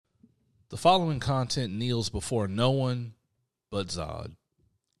The following content kneels before no one but Zod.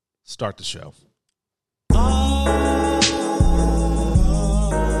 Start the show.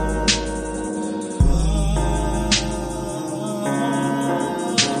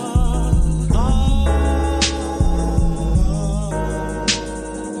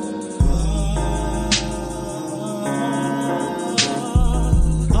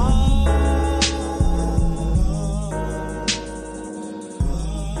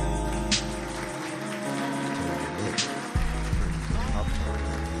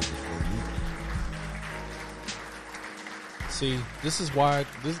 See, this is why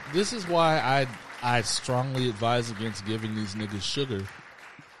I strongly advise against giving these niggas sugar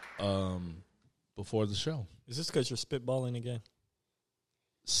before the show. Is this because you're spitballing again?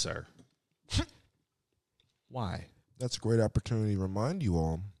 Sir. Why? That's a great opportunity to remind you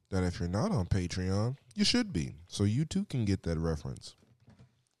all that if you're not on Patreon, you should be, so you too can get that reference.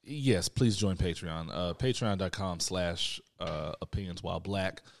 Yes, please join Patreon. Patreon.com/opinions while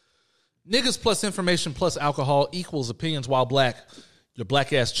black. Niggas plus information plus alcohol equals opinions while black. Your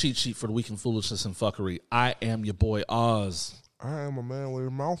black ass cheat sheet for the week in foolishness and fuckery. I am your boy Oz. I am a man with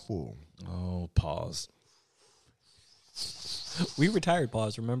a mouthful. Oh, pause. We retired,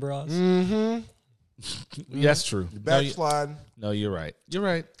 pause. Remember, Oz? Mm-hmm. That's true. Backslide. No, you're right. You're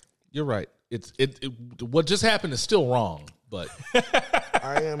right. You're right. It what just happened is still wrong, but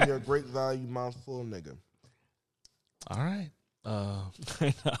I am your great value mouthful nigga. All right.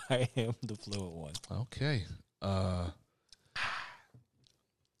 I am the fluent one. Okay.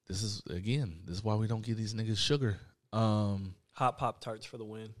 This is why we don't give these niggas sugar. Hot Pop Tarts for the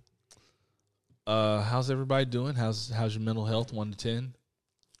win. How's everybody doing? How's your mental health? 1 to 10.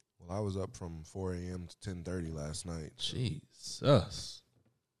 Well, I was up from 4 a.m. to 10:30 last night. Jesus.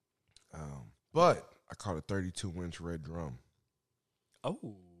 But I caught a 32-inch red drum. Oh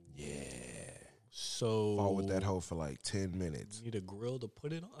Yeah. So fought with that hoe for like 10 minutes. You need a grill to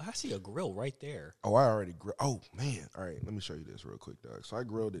put it on? I see a grill right there. Oh, I already grilled. Oh, man. All right, let me show you this real quick, dog. So I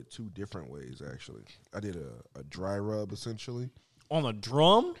grilled it 2 different ways, actually. I did a dry rub, essentially. On a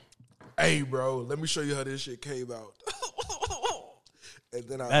drum? Hey, bro, let me show you how this shit came out. And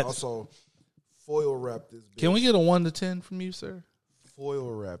then I also foil wrapped this bitch. Can we get a 1 to 10 from you, sir? Foil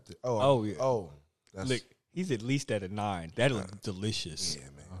wrapped it. Yeah. That's, look, he's at least at a 9. That looks delicious. Yeah,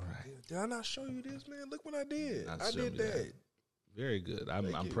 man. All right. Did I not show you this, man? Look what I did. I did that. Very good.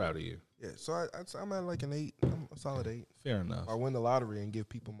 I'm proud of you. Yeah, so I'm at like an 8. I'm a solid 8. Fair enough. If I win the lottery and give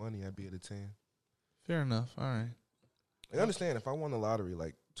people money, I'd be at a 10. Fair enough. All right. I understand if I won the lottery,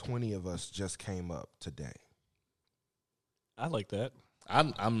 like 20 of us just came up today. I like that.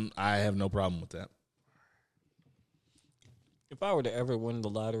 I have no problem with that. If I were to ever win the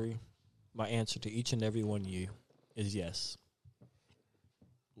lottery, my answer to each and every one of you is yes.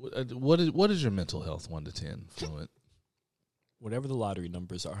 What is your mental health 1 to 10, Fluent? Whatever the lottery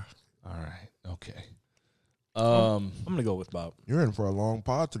numbers are. All right. Okay. I'm gonna go with about. You're in for a long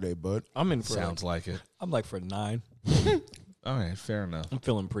pod today, bud. I'm in for. Sounds like it. I'm like for a 9. All right. Fair enough. I'm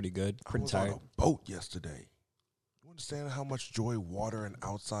feeling pretty good. Pretty tired. I was on a boat yesterday. You understand how much joy water and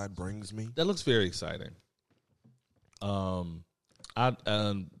outside brings me? That looks very exciting. What about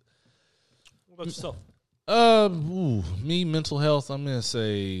yourself? Me mental health. I'm gonna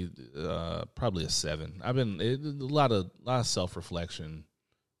say probably a 7. I've been a lot of self-reflection,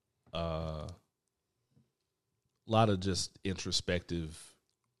 a lot of just introspective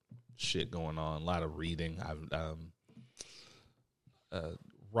shit going on. A lot of reading.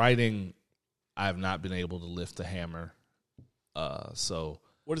 Writing. I've not been able to lift the hammer. So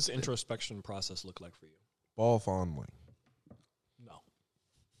what does the introspection process look like for you? Ball fondling. No.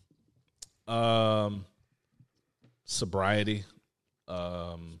 Sobriety,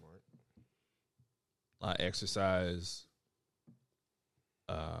 exercise,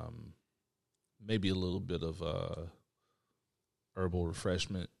 maybe a little bit of herbal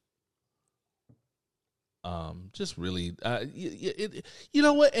refreshment. Just really, you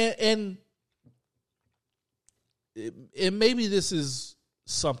know what, and maybe this is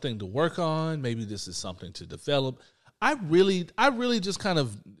something to work on. Maybe this is something to develop. I really just kind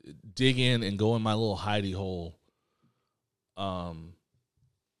of dig in and go in my little hidey hole.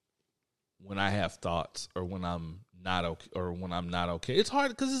 When I have thoughts or when I'm not okay, it's hard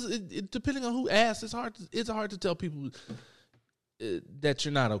because depending on who asks, it's hard to tell people that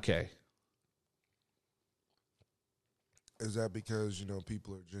you're not okay. Is that because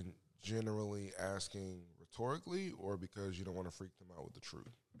people are generally asking rhetorically, or because you don't want to freak them out with the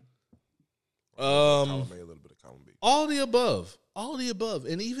truth? Column A, a little bit of column B. All the above,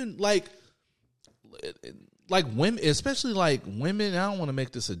 and even like like women, especially like women. I don't want to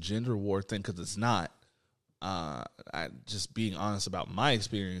make this a gender war thing because it's not. I just being honest about my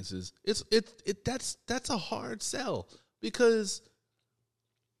experiences. That's a hard sell because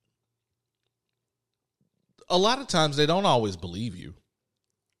a lot of times they don't always believe you.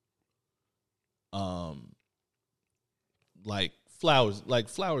 Like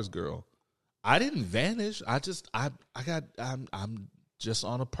Flowers girl. I didn't vanish. I'm just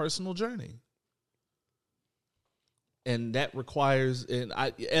on a personal journey. And that requires,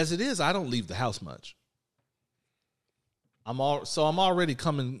 as it is, I don't leave the house much. I'm already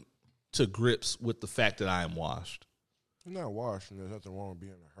coming to grips with the fact that I am washed. You're not washed, and there's nothing wrong with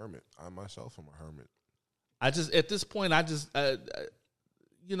being a hermit. I myself am a hermit. At this point,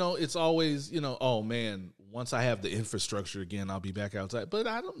 it's always, oh man, once I have the infrastructure again, I'll be back outside. But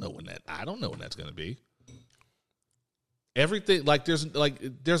I don't know when that's going to be. Everything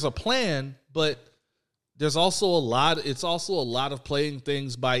there's a plan, but there's also a lot of playing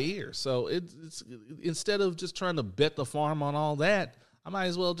things by ear. So it's instead of just trying to bet the farm on all that, I might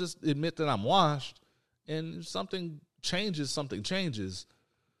as well just admit that I'm washed, and if something changes.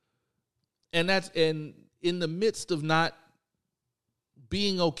 And in the midst of not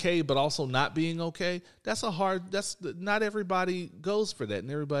being okay, but also not being okay, not everybody goes for that.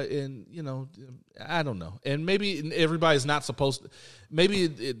 And I don't know. And maybe everybody's not supposed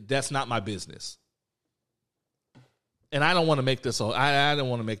to, that's not my business. And I don't want to make this I don't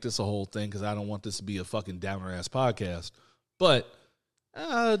want to make this a whole thing because I don't want this to be a fucking downer ass podcast. But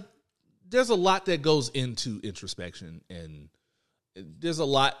there's a lot that goes into introspection, and there's a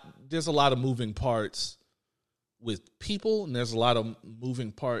lot of moving parts with people, and there's a lot of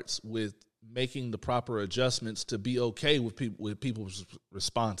moving parts with making the proper adjustments to be okay with people's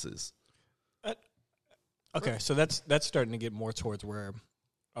responses. Okay, so that's starting to get more towards where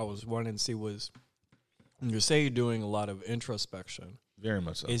I was wanting to see was, when you say you're doing a lot of introspection. Very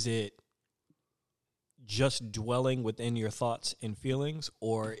much so. Is it just dwelling within your thoughts and feelings,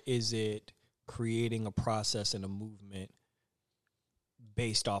 or is it creating a process and a movement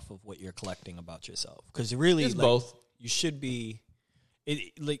based off of what you're collecting about yourself? Because really, it's both. You should be,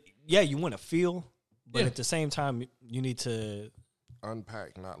 you want to feel, but at the same time, you need to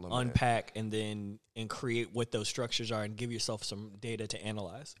unpack, not limit. Unpack, and create what those structures are, and give yourself some data to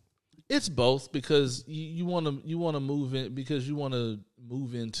analyze. It's both, because you want to move in, because you want to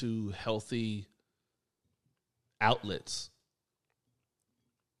move into healthy outlets,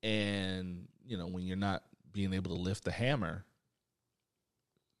 and when you're not being able to lift the hammer.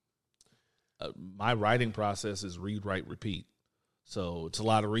 My writing process is read, write, repeat. So it's a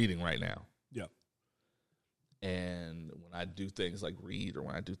lot of reading right now. Yeah. And when I do things like read, or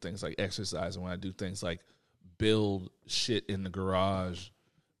when I do things like exercise, and when I do things like build shit in the garage,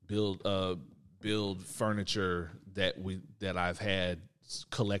 build furniture that I've had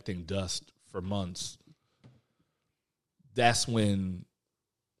collecting dust for months, that's when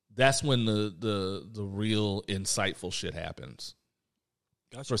the real insightful shit happens.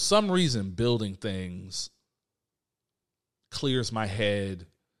 Gotcha. For some reason, building things clears my head,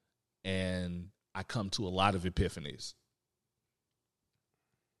 and I come to a lot of epiphanies.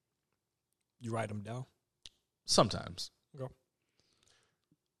 You write them down? Sometimes. Okay.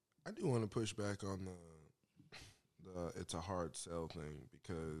 I do want to push back on the it's a hard sell thing,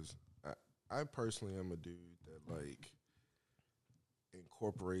 because I personally am a dude that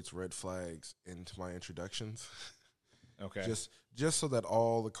incorporates red flags into my introductions. Okay. Just so that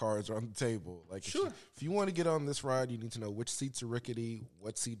all the cards are on the table. Like, sure. If you want to get on this ride, you need to know which seats are rickety,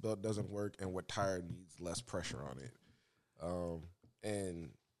 what seatbelt doesn't work, and what tire needs less pressure on it. And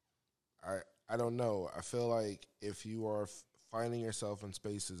I don't know. I feel like if you are finding yourself in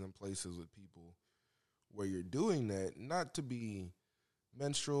spaces and places with people where you're doing that, not to be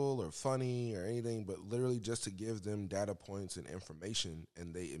menstrual or funny or anything, but literally just to give them data points and information,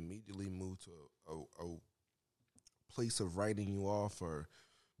 and they immediately move to a place of writing you off or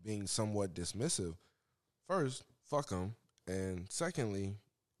being somewhat dismissive. First, fuck them, and secondly,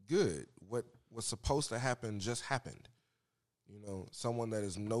 good. What was supposed to happen just happened. Someone that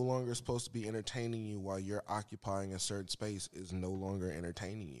is no longer supposed to be entertaining you while you're occupying a certain space is no longer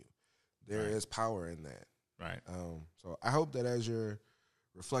entertaining you. There is power in that. Right. So I hope that as you're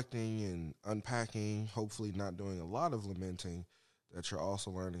reflecting and unpacking, hopefully not doing a lot of lamenting, that you're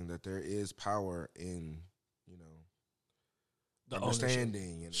also learning that there is power in, the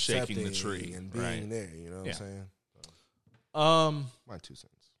understanding and shaking the tree and being there. You know what I'm saying? My 2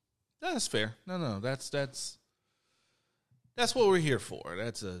 cents. That's fair. No, that's what we're here for.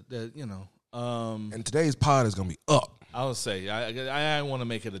 And today's pod is gonna be up. I would say I want to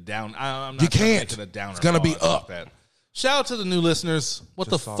make it a down. I'm not You can't. Make it a downer. It's gonna be up. That. Shout out to the new listeners. What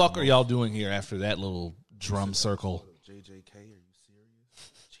Just the saw fuck the are y'all doing here after that little drum circle? JJK, are you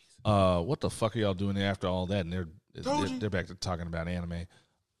serious? What the fuck are y'all doing there after all that? And they're back to talking about anime.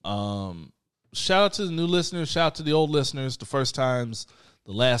 Shout out to the new listeners. Shout out to the old listeners. The first times,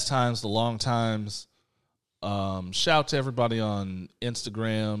 the last times, the long times. Shout out to everybody on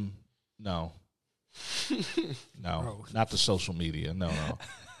Instagram. No, not the social media. No.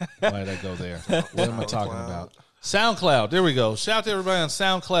 Why did I go there? What am I talking about? SoundCloud. There we go. Shout out to everybody on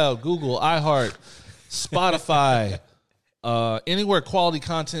SoundCloud, Google, iHeart, Spotify, anywhere quality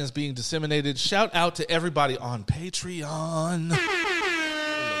content is being disseminated. Shout out to everybody on Patreon.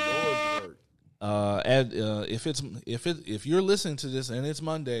 If you're listening to this and it's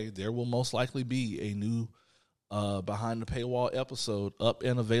Monday, there will most likely be a new behind the paywall episode up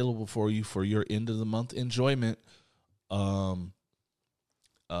and available for you for your end of the month enjoyment. A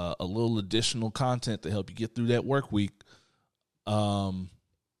little additional content to help you get through that work week. Did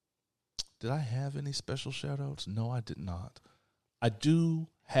I have any special shout outs? No, I did not. I do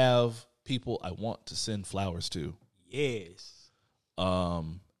have people I want to send flowers to. Yes.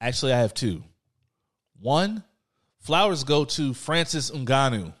 Actually, I have two. One, flowers go to Francis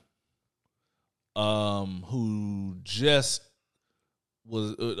Ngannou, who just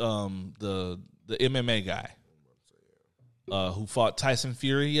was the MMA guy who fought Tyson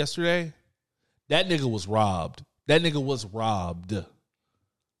Fury yesterday. That nigga was robbed.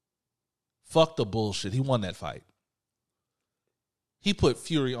 Fuck the bullshit. He won that fight. He put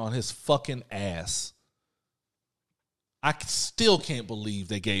Fury on his fucking ass. I still can't believe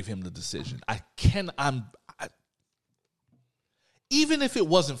they gave him the decision. Even if it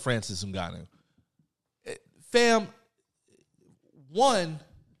wasn't Francis Ngannou, fam, one,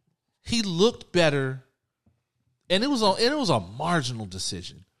 he looked better, and it was a marginal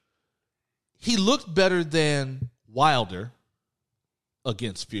decision. He looked better than Wilder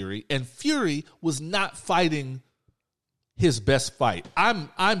against Fury, and Fury was not fighting his best fight.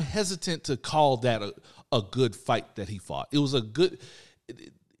 I'm hesitant to call that a good fight that he fought. It was a good.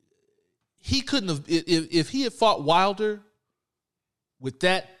 He couldn't have if he had fought Wilder with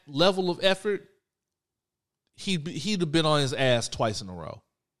that level of effort. He'd have been on his ass twice in a row.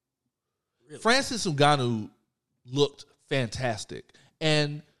 Really? Francis Ngannou looked fantastic,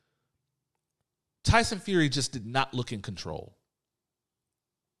 and Tyson Fury just did not look in control.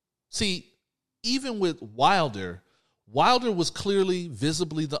 See, even with Wilder was clearly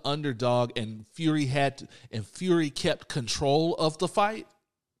visibly the underdog, and Fury kept control of the fight.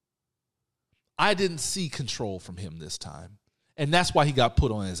 I didn't see control from him this time, and that's why he got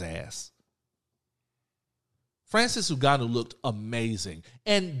put on his ass. Francis Ngannou looked amazing,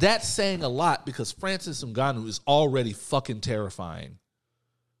 and that's saying a lot because Francis Ngannou is already fucking terrifying.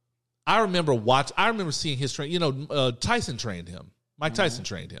 I remember seeing his train. Tyson trained him. Mike Tyson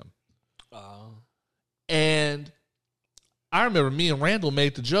trained him, and I remember me and Randall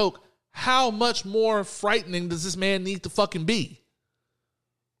made the joke, how much more frightening does this man need to fucking be?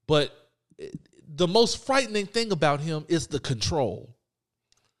 But the most frightening thing about him is the control.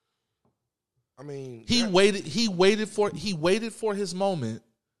 I mean, he waited for his moment.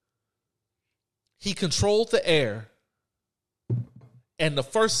 He controlled the air. And the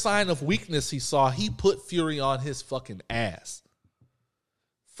first sign of weakness he saw, he put Fury on his fucking ass.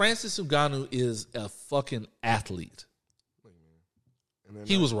 Francis Ngannou is a fucking athlete.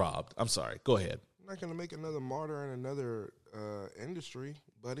 He was robbed. I'm sorry. Go ahead. I'm not going to make another martyr in another industry,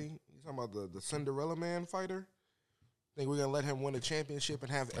 buddy. You talking about the Cinderella Man fighter? Think we're going to let him win a championship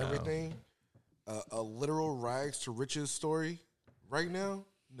and have everything? A literal rags to riches story right now?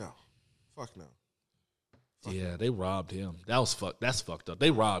 No. Fuck no. Yeah, they robbed him. That's fucked up.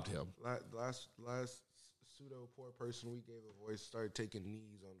 They robbed him. Last pseudo poor person we gave a voice started taking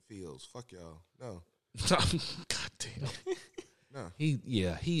knees on fields. Fuck y'all. No. God damn. No. He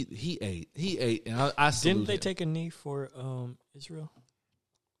ate, and I salute Didn't they him. take a knee for Israel?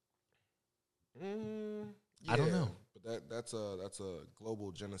 I don't know. But that's a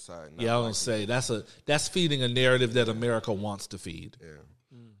global genocide. Yeah, I was gonna say that's feeding a narrative that America wants to feed. Yeah.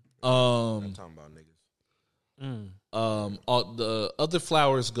 I'm talking about niggas. The other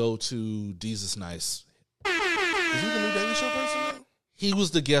flowers go to Jesus Nice. Is he the new Daily Show person now? He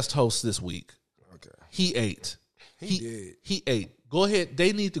was the guest host this week. Okay. He ate. He did. He ate. Go ahead.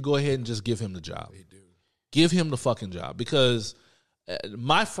 They need to go ahead and just give him the job. They do. Give him the fucking job because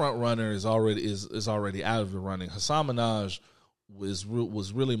my front runner is already out of the running. Hassan Minaj was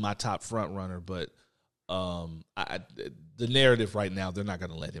really my top front runner, but The narrative right now, they're not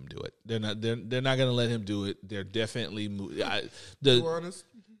going to let him do it. They're not going to let him do it. They're definitely honest.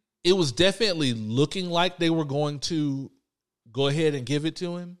 It was definitely looking like they were going to go ahead and give it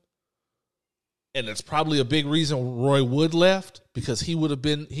to him. And it's probably a big reason Roy Wood left, because he would have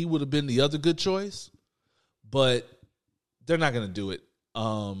been the other good choice. But they're not going to do it.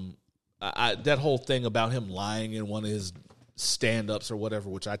 That whole thing about him lying in one of his stand-ups or whatever,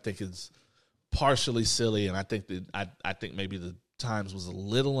 which I think is partially silly, and I think maybe the times was a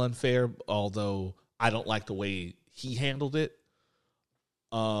little unfair, although I don't like the way he handled it.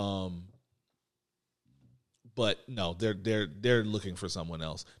 But no, they're looking for someone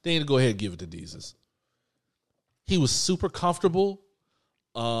else. They need to go ahead and give it to Deezus. He was super comfortable.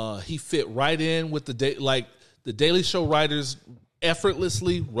 He fit right in with the Daily Show writers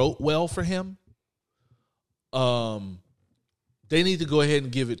effortlessly wrote well for him. They need to go ahead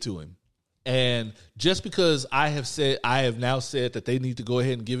and give it to him. And just because I have now said that they need to go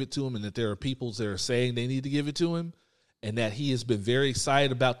ahead and give it to him, and that there are people that are saying they need to give it to him, and that he has been very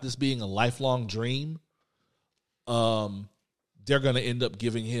excited about this being a lifelong dream, they're going to end up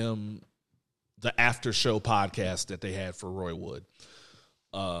giving him the after show podcast that they had for Roy Wood.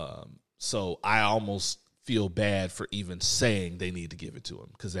 So I almost feel bad for even saying they need to give it to him,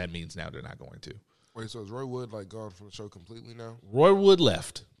 because that means now they're not going to. Wait, so is Roy Wood gone from the show completely now? Roy Wood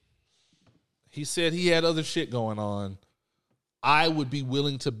left. He said he had other shit going on. I would be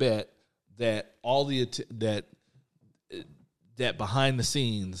willing to bet that that behind the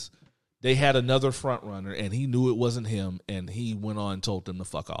scenes they had another front runner, and he knew it wasn't him, and he went on and told them to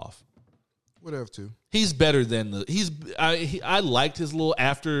fuck off. Would have to. He's better than I liked his little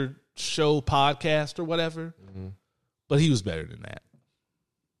after show podcast or whatever, but he was better than that.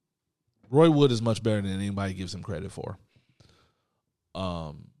 Roy Wood is much better than anybody gives him credit for.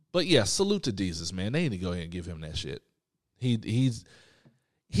 But yeah, salute to Deezus, man. They need to go ahead and give him that shit. He's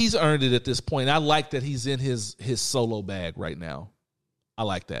earned it at this point. I like that he's in his solo bag right now. I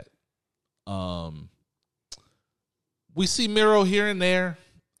like that. We see Miro here and there,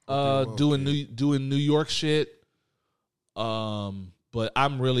 doing New York shit. But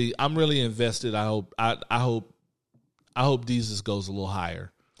I'm really invested. I hope Deezus goes a little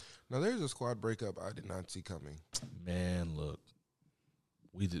higher. Now there's a squad breakup I did not see coming. Man, look.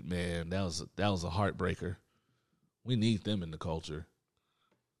 That was a heartbreaker. We need them in the culture.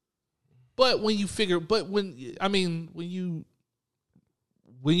 But when you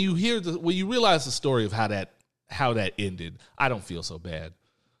realize the story of how that ended, I don't feel so bad.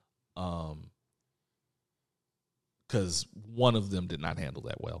 Because one of them did not handle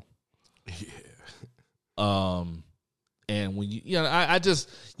that well. Yeah. And when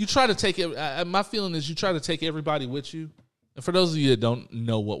you try to take it. My feeling is you try to take everybody with you. And for those of you that don't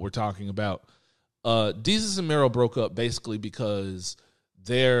know what we're talking about, Deezus and Mero broke up basically because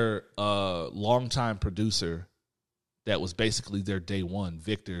their longtime producer, that was basically their day one,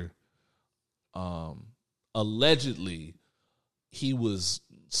 Victor, allegedly he was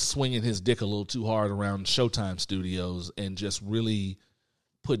swinging his dick a little too hard around Showtime Studios and just really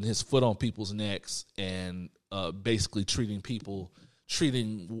putting his foot on people's necks and basically treating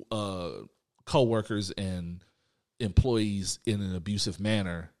coworkers and employees in an abusive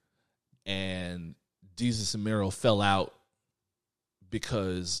manner. And Deezus and Mero fell out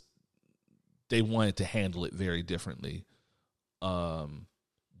because they wanted to handle it very differently.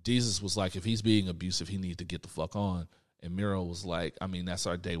 Deezus was like, if he's being abusive, he needs to get the fuck on. And Mero was like, that's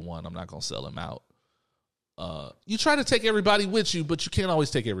our day one. I'm not going to sell him out. You try to take everybody with you, but you can't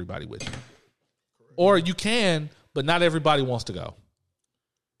always take everybody with you. Or you can, but not everybody wants to go.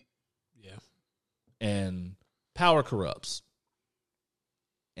 Yeah. And power corrupts.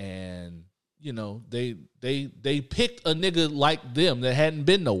 And, they picked a nigga like them that hadn't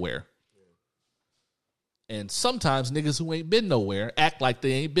been nowhere. And sometimes niggas who ain't been nowhere act like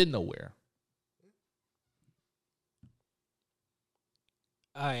they ain't been nowhere.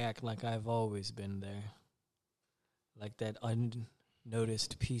 I act like I've always been there. Like that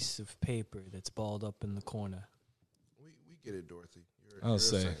unnoticed piece of paper that's balled up in the corner. We get it, Dorothy. I'll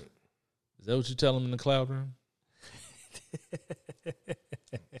say. Is that what you tell them in the cloud room?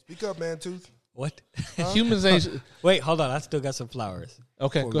 Speak up, man, Tooth. What? Humans ain't... Wait, hold on. I still got some flowers.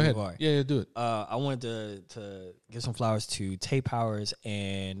 Okay, go ahead. Yeah, do it. I wanted to give some flowers to Tay Powers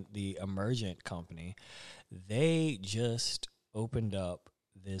and the Emergent Company. They just opened up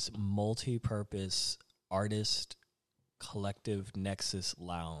this multi-purpose artist collective Nexus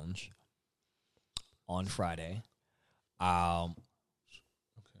Lounge on Friday. Okay.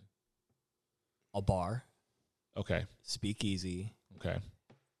 A bar. Okay. Speakeasy. Okay.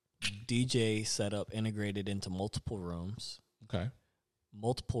 DJ setup integrated into multiple rooms. Okay.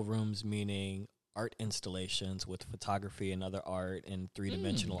 Multiple rooms meaning art installations with photography and other art and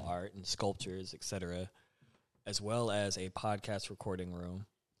three-dimensional art and sculptures, etc., as well as a podcast recording room.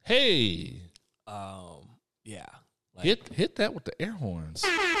 Hey. Yeah. Hit that with the air horns.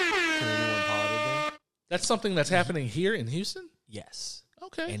 Can anyone pause it? That's something that's happening here in Houston? Yes.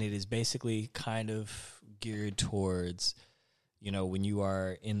 Okay. And it is basically kind of geared towards, when you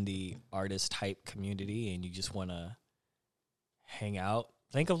are in the artist type community and you just want to hang out.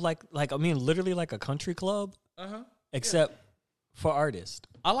 Think of literally like a country club, except for artists.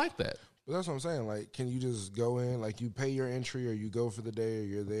 I like that. But that's what I'm saying. Like, can you just go in, like, you pay your entry, or you go for the day, or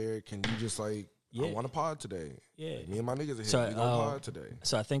you're there? Can you just I want to pod today? Yeah, like, me and my niggas are here. So, we gonna pod today.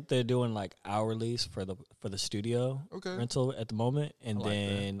 So I think they're doing like hourlies for the studio rental at the moment,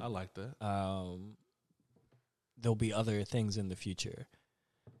 and I like that. There'll be other things in the future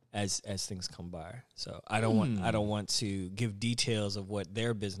as things come by. So I don't want to give details of what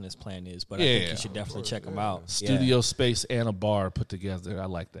their business plan is, but I think you should definitely check them out. Studio space and a bar put together. I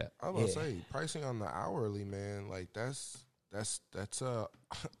like that. I was gonna say pricing on the hourly, man. Like that's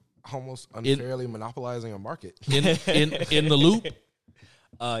almost unfairly monopolizing a market. In the loop.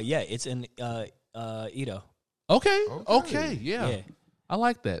 It's in Edo. Okay, yeah. I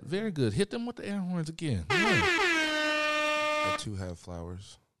like that. Very good. Hit them with the air horns again. I too have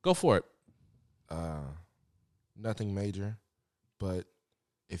flowers. Go for it. Nothing major, but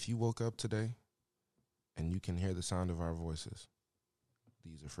if you woke up today and you can hear the sound of our voices,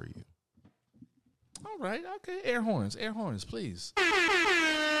 these are for you. All right. Okay. Air horns, please.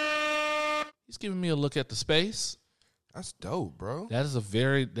 He's giving me a look at the space. That's dope, bro. That's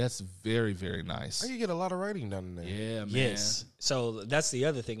very, very nice. I can get a lot of writing done in there. Yeah, man. Yes. So that's the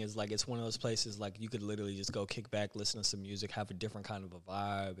other thing is like it's one of those places like you could literally just go kick back, listen to some music, have a different kind of a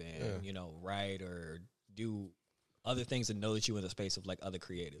vibe, and write or do other things and know that you're in the space of like other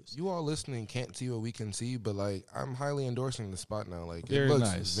creatives. You all listening can't see what we can see, but like I'm highly endorsing the spot now. Like very it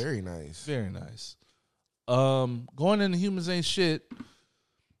looks nice. Very nice. Very nice. Going into Humans Ain't Shit.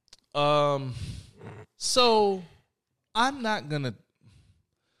 So I'm not gonna.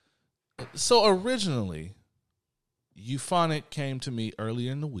 So originally, Euphonic came to me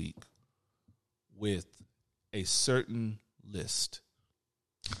earlier in the week with a certain list.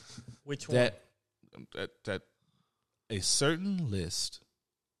 Which one? That a certain list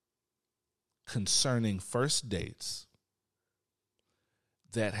concerning first dates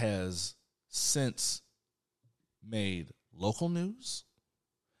that has since made local news,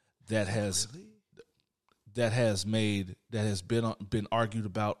 that has been argued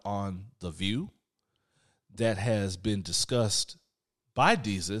about on The View, that has been discussed by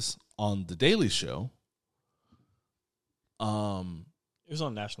Deezus on The Daily Show. It was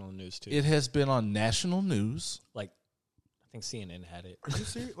on national news too. It has been on national news. Like, I think CNN had it. Are you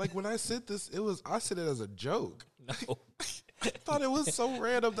serious? Like when I said this, I said it as a joke. No. I thought it was so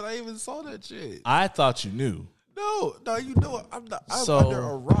random that I even saw that shit. I thought you knew. No, you know I'm under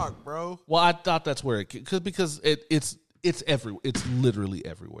a rock, bro. Well, I thought that's where because it's literally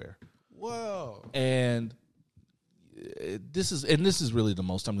everywhere. Wow. And this is really the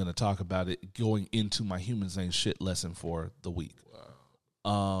most I'm going to talk about it going into my Humans Ain't Shit lesson for the week.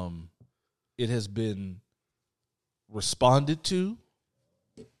 Wow. It has been responded to.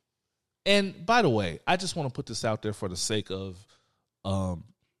 And by the way, I just want to put this out there for the sake of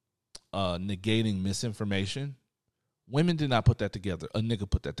negating misinformation. Women did not put that together. A nigga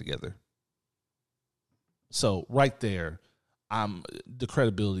put that together. So right there, the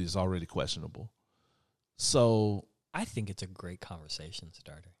credibility is already questionable. So I think it's a great conversation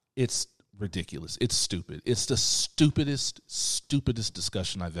starter. It's ridiculous. It's stupid. It's the stupidest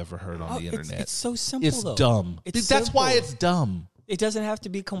discussion I've ever heard on the internet. It's so simple. It's dumb. That's why it's dumb. It doesn't have to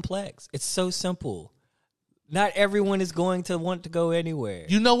be complex. It's so simple. Not everyone is going to want to go anywhere.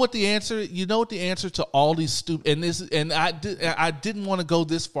 You know what the answer to all these stupid I didn't want to go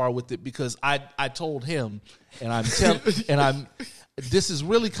this far with it because I told him this is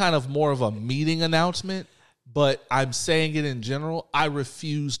really kind of more of a meeting announcement, but I'm saying it in general. I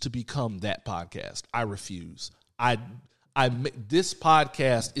refuse to become that podcast. I refuse. This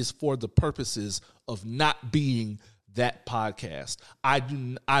podcast is for the purposes of not being that podcast.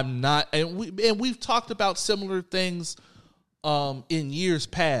 I'm not, and we've talked about similar things in years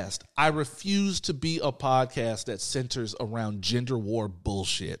past. I refuse to be a podcast that centers around gender war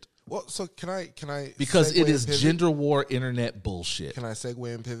bullshit. Well, so can I because it is gender war internet bullshit. Can I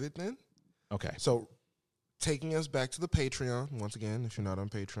segue and pivot then? Okay. So taking us back to the Patreon. Once again, if you're not on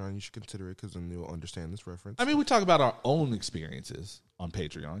Patreon, you should consider it because then you'll understand this reference. I mean, we talk about our own experiences on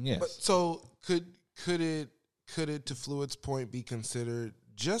Patreon, yes. But, so could it, to Fluid's point, be considered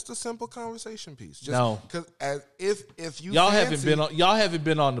just a simple conversation piece? Just, no, because if you y'all haven't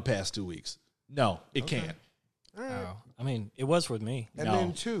been on the past 2 weeks. No, it can't. All right. Oh, I mean, it was with me. And No.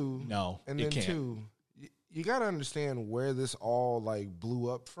 then two, No, and it then can't. two, you got to understand where this all like blew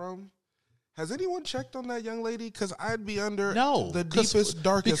up from. Has anyone checked on that young lady? Because I'd be under the deepest,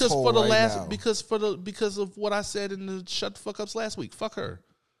 darkest hole for the right last now. because of what I said in the shut the fuck ups last week. Fuck her.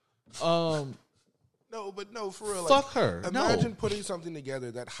 No, for real. Fuck her. Imagine putting something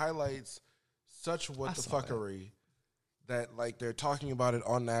together that highlights such what the fuckery that like they're talking about it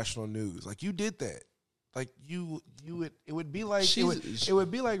on national news. Like you did that. Like it would be like it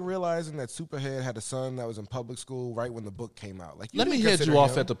would be like realizing that Superhead had a son that was in public school right when the book came out. Like, Let me head you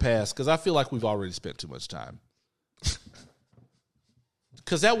off at the pass because I feel like we've already spent too much time.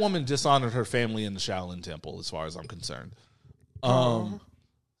 Because that woman dishonored her family in the Shaolin Temple, as far as I'm concerned.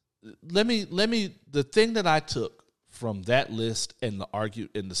 Let me. The thing that I took from that list and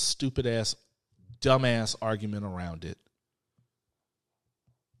the stupid ass, dumbass argument around it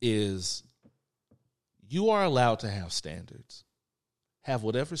is. You are allowed to have standards. Have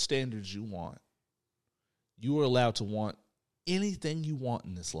whatever standards you want. You are allowed to want anything you want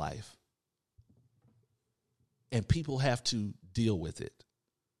in this life. And people have to deal with it.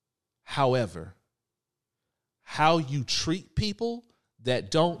 However, how you treat people that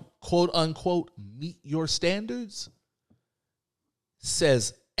don't, quote unquote, meet your standards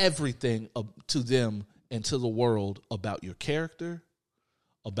says everything to them and to the world about your character,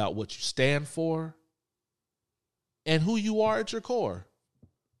 about what you stand for, and who you are at your core.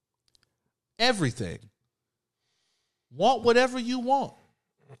 Everything. Want whatever you want.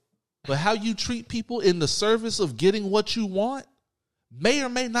 But how you treat people in the service of getting what you want may or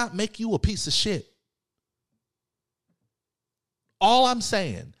may not make you a piece of shit. All I'm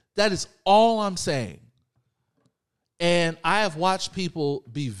saying. That is all I'm saying. And I have watched people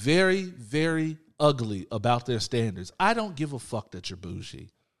be very, very ugly about their standards. I don't give a fuck that you're bougie.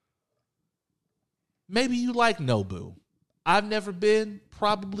 Maybe you like Nobu. I've never been,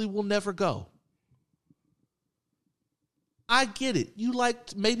 probably will never go. I get it.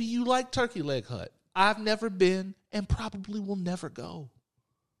 Maybe you like Turkey Leg Hut. I've never been and probably will never go.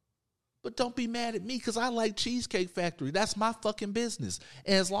 But don't be mad at me because I like Cheesecake Factory. That's my fucking business.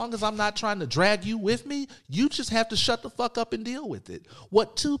 And as long as I'm not trying to drag you with me, you just have to shut the fuck up and deal with it.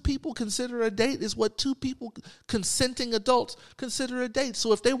 What two people consider a date is what two people, consenting adults, consider a date.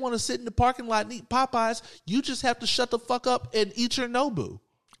 So if they want to sit in the parking lot and eat Popeyes, you just have to shut the fuck up and eat your Nobu.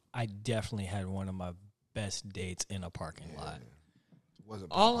 I definitely had one of my best dates in a parking lot.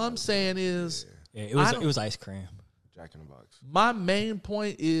 All I'm saying is... Yeah, it was ice cream. Jack in the Box. My main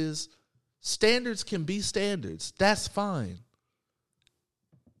point is... standards can be standards. That's fine.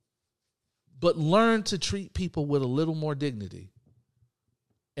 But learn to treat people with a little more dignity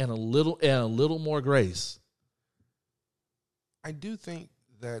and a little more grace. I do think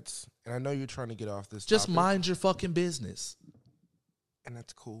that's, and I know you're trying to get off this Just topic, mind your fucking business. and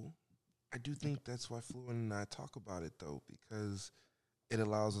that's cool. I do think that's why Fluent and I talk about it, though, because it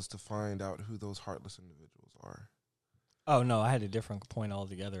allows us to find out who those heartless individuals are. Oh, no, I had a different point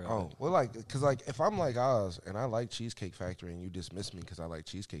altogether. Oh, well, because if I'm like Oz and I like Cheesecake Factory and you dismiss me because I like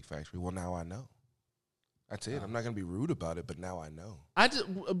Cheesecake Factory, well, now I know. That's it. I'm not going to be rude about it, but now I know.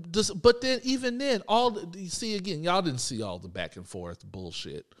 But then, even then, you see again, y'all didn't see all the back and forth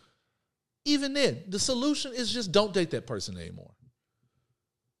bullshit. Even then, the solution is just don't date that person anymore.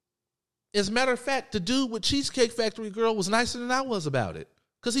 As a matter of fact, the dude with Cheesecake Factory girl was nicer than I was about it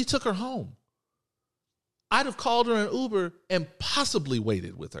because he took her home. I'd have called her an Uber and possibly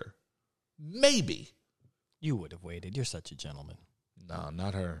waited with her. Maybe. You would have waited. You're such a gentleman. No,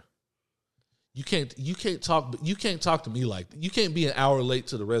 not her. You can't talk to me like that. You can't be an hour late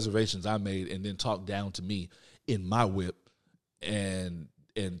to the reservations I made and then talk down to me in my whip and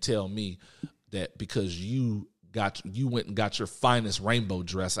tell me that because you went and got your finest rainbow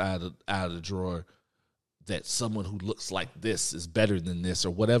dress out of the drawer that someone who looks like this is better than this or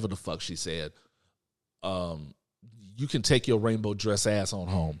whatever the fuck she said. You can take your rainbow dress ass on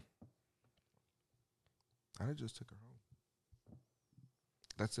home. I just took her home.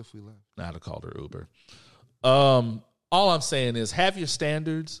 That's if we left. I'd have called her Uber. All I'm saying is have your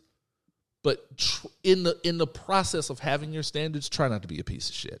standards, but in the process of having your standards, try not to be a piece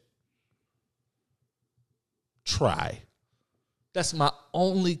of shit. Try. That's my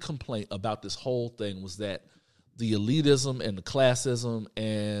only complaint about this whole thing was that the elitism and the classism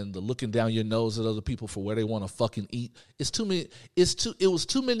and the looking down your nose at other people for where they want to fucking eat. It's too many. It was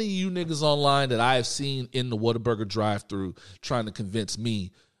too many of you niggas online that I have seen in the Whataburger drive-thru trying to convince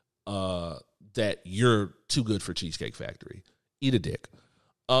me that you're too good for Cheesecake Factory. Eat a dick.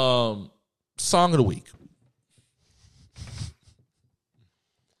 Song of the week.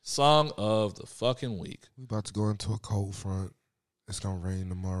 Song of the fucking week. We about to go into a cold front. It's going to rain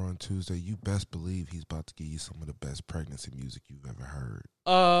tomorrow and Tuesday. You best believe he's about to give you some of the best pregnancy music you've ever heard.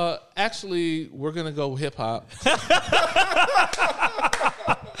 Actually, we're going to go hip hop.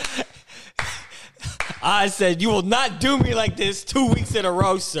 I said, you will not do me like this 2 weeks in a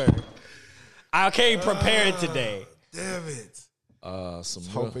row, sir. I came prepared today. Damn it.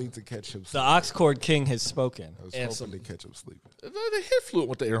 Hoping to catch him The sleeping. Oxcord King has spoken. I was hoping to catch him sleeping. They hit fluent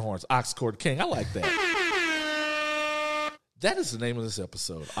with the air horns. Oxcord King. I like that. That is the name of this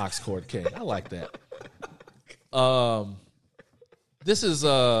episode, Oxcord King. I like that. This is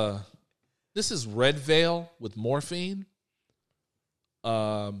Redveil with Morphine.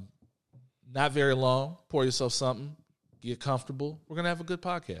 Not very long. Pour yourself something. Get comfortable. We're gonna have a good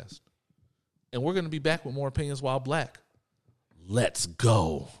podcast, and we're gonna be back with more opinions while black. Let's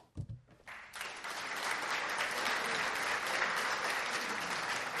go.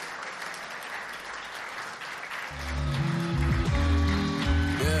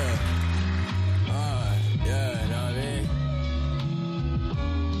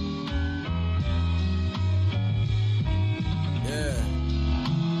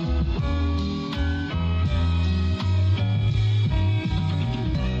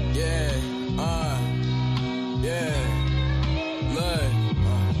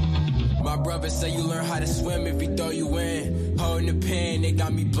 Say you learn how to swim if he throw you in. Holding the pen, they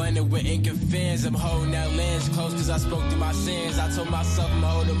got me blended with ink and fins. I'm holding that lens close cause I spoke through my sins. I told myself I'm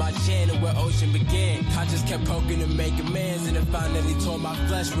holding my chin and where ocean began. I just kept poking to make amends and it finally tore my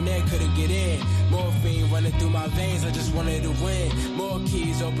flesh when they couldn't get in. Morphine running through my veins, I just wanted to win. More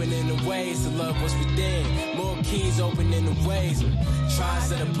keys opening the ways to love what's within. More keys opening the ways. Trying to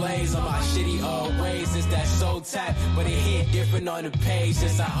set a blaze on my shitty old ways. It's that soul tap, but it hit different on the page.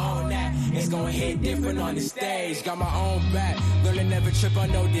 Since I own that, it's gonna hit different on the stage. Got my own back, learn to never trip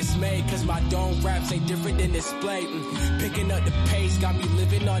on no dismay. Cause my dome raps ain't different than display. Picking up the pace, got me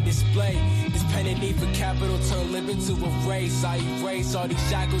living on display. This pen and need for capital turn living to a race. I erase all these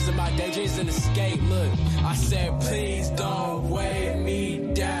shackles and my daydreams and escape. Look, I said please don't weigh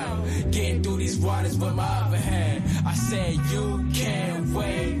me down. Getting through these waters with my other hand. I said you can't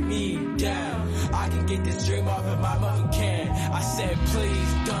weigh me down. I can get this dream off if my mother can. I said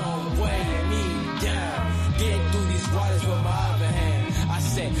please don't weigh me down. Getting through these waters with my other hand. I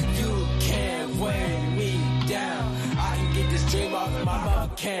said you can't weigh me down. I can get this dream off if my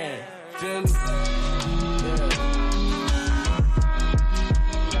mother can. Feel me? Yeah.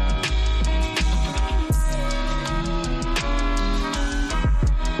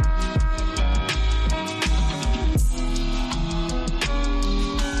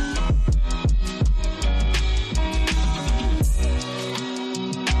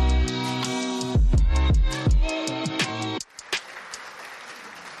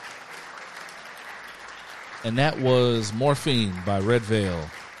 And that was Morphine by Redveil.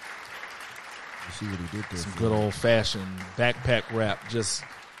 You see what he did there? Some good old fashioned backpack rap. Just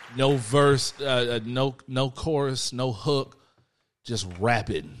no verse, no chorus, no hook. Just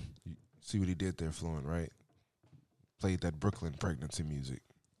rapping. You see what he did there, Fluent, right? Played that Brooklyn pregnancy music.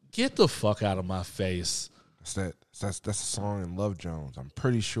 Get the fuck out of my face. That's a song in Love Jones. I'm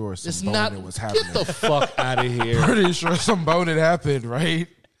pretty sure some It's boning not. was happening. Get the fuck out of here. Pretty sure some boning happened, right?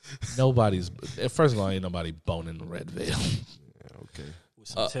 Nobody's. First of all, ain't nobody boning the Redveil. Yeah, okay. With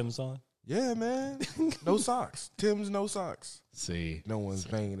some Tim's on? Yeah, man. No socks. Tim's no socks. See, No one's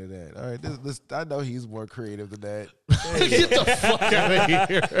banging to that. All right, this I know he's more creative than that. get the fuck out of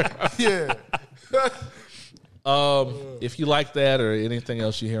here. Yeah. If you like that or anything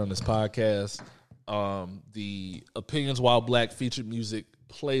else you hear on this podcast, the Opinions While Black featured music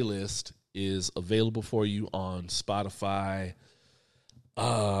playlist is available for you on Spotify,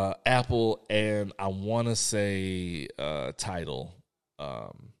 Apple, and I want to say Tidal.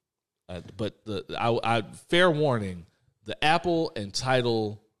 But I fair warning, the Apple and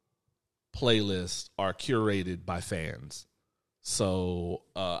Tidal playlists are curated by fans. So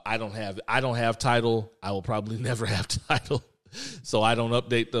I don't have Tidal. I will probably never have Tidal. So I don't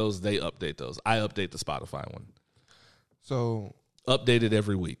update those. They update those. I update the Spotify one. So Update it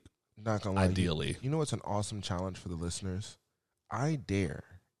every week. not gonna lie, Ideally. you know what's an awesome challenge for the listeners? I dare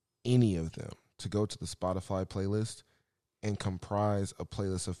any of them to go to the Spotify playlist and comprise a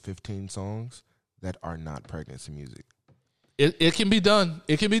playlist of 15 songs that are not pregnancy music? It can be done.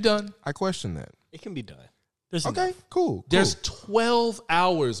 It can be done. I question that. It can be done. There's Okay, enough. cool. There's 12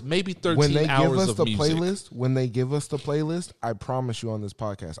 hours, maybe 13 when they hours give us of the music. playlist, I promise you on this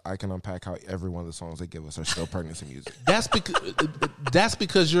podcast, I can unpack how every one of the songs they give us are still pregnancy music. That's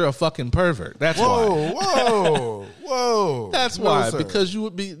because you're a fucking pervert. That's why. Whoa. That's No, why. sir. Because you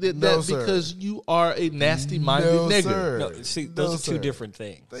would be No, sir. because you are a nasty minded No, nigger. sir. No, see, No, those are two sir. different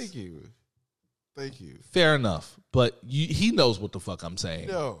things. Thank you. Fair enough. But he knows what the fuck I'm saying.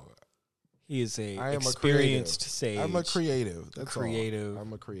 No, He is a I am experienced a creative. sage. I'm a creative. That's creative. all.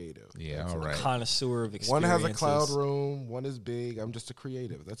 I'm a creative. Yeah, That's all right. connoisseur of One experiences. has a cloud room. One is big. I'm just a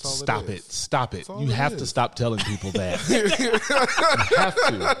creative. That's all. Stop it it. is. Stop it. That's all You it have is. to stop telling people that. You have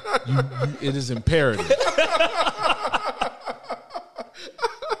to. It is imperative.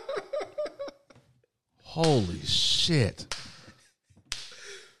 Holy shit.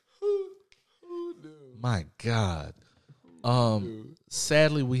 My God.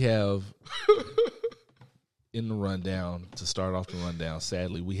 Sadly, we have in the rundown, to start off the rundown,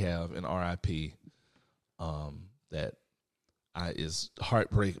 sadly, we have an RIP that is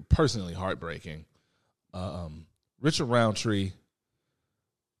personally heartbreaking. Richard Roundtree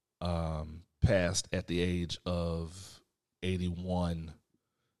passed at the age of 81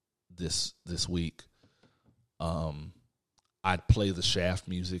 this week. I'd play the Shaft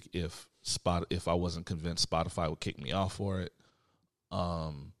music if I wasn't convinced Spotify would kick me off for it.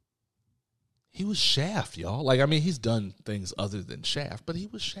 He was Shaft, y'all. Like, I mean, he's done things other than Shaft, but he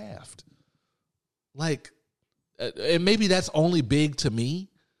was Shaft. Like, and maybe that's only big to me.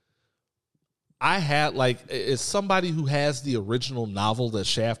 I had, like, as somebody who has the original novel that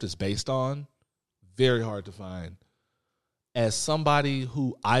Shaft is based on, very hard to find. As somebody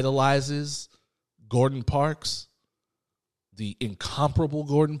who idolizes Gordon Parks, the incomparable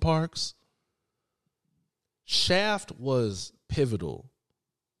Gordon Parks, Shaft was pivotal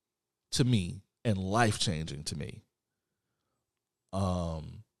to me and life-changing to me.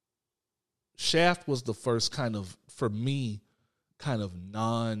 Shaft was the first kind of, for me, kind of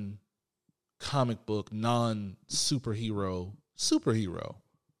non-comic book, non-superhero.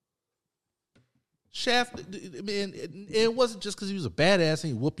 Shaft, I mean, it wasn't just because he was a badass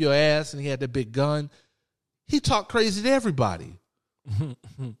and he whooped your ass and he had that big gun. He talked crazy to everybody.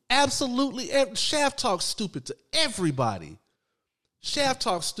 Absolutely. Shaft talks stupid to everybody. Shaft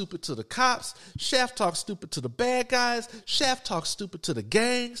talks stupid to the cops. Shaft talks stupid to the bad guys. Shaft talks stupid to the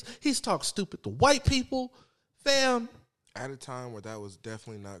gangs. He's talked stupid to white people. Fam. At a time where that was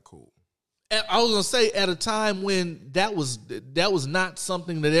definitely not cool. I was going to say at a time when that was not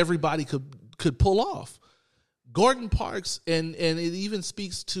something that everybody could pull off. Gordon Parks, and it even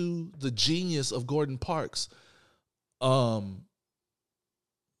speaks to the genius of Gordon Parks, for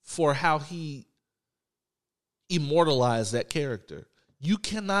how he immortalized that character. You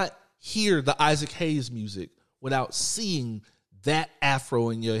cannot hear the Isaac Hayes music without seeing that afro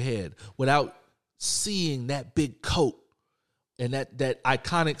in your head, without seeing that big coat and that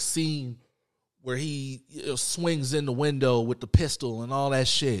iconic scene where he swings in the window with the pistol and all that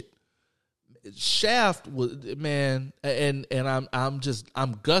shit. Shaft was, man, and I'm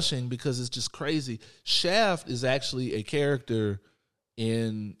gushing because it's just crazy. Shaft is actually a character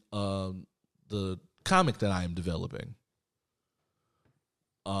in the comic that I am developing.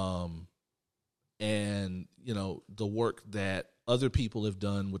 And you know, the work that other people have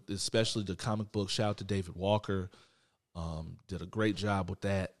done with, especially the comic book. Shout out to David Walker, did a great job with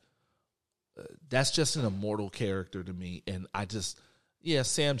that. That's just an immortal character to me, and I just,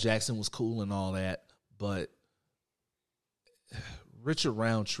 Sam Jackson was cool and all that, but Richard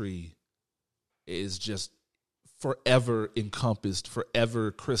Roundtree is just forever encompassed, forever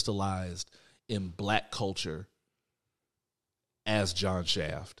crystallized in black culture as John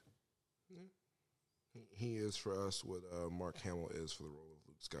Shaft. He is for us what Mark Hamill is for the role of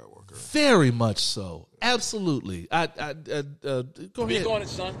Luke Skywalker. Very much so. Absolutely. Go ahead. Be on it,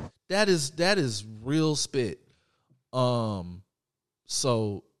 son. That is real spit. So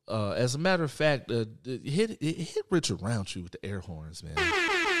as a matter of fact, hit Richard Roundtree with the air horns, man.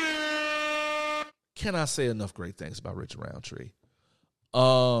 Can I say enough great things about Richard Roundtree?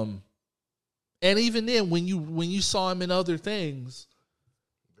 And even then, when you saw him in other things,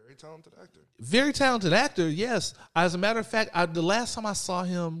 very talented actor. Yes. As a matter of fact, the last time I saw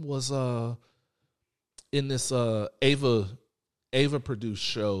him was in this Ava produced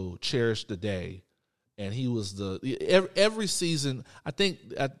show, Cherish the Day, and he was every season. I think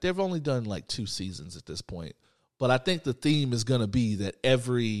they've only done like 2 seasons at this point, but I think the theme is going to be that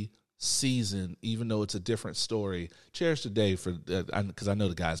every season, even though it's a different story, Cherish the Day, for because I know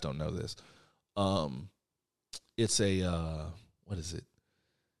the guys don't know this. It's a what is it?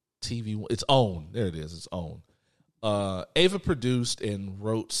 TV. It's OWN. There it is. It's OWN. Ava produced and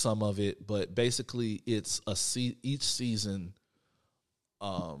wrote some of it, but basically it's each season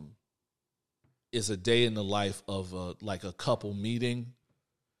is a day in the life of a couple meeting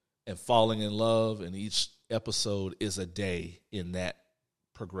and falling in love, and each episode is a day in that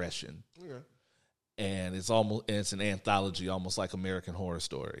progression. Okay. And it's an anthology, almost like American Horror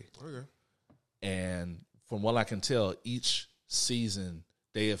Story. Okay. And from what I can tell, each season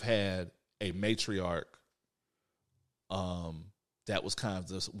they have had a matriarch that was kind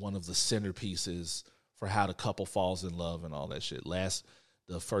of one of the centerpieces for how the couple falls in love and all that shit.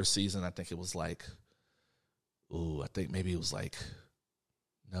 The first season, I think it was like, I think maybe it was like,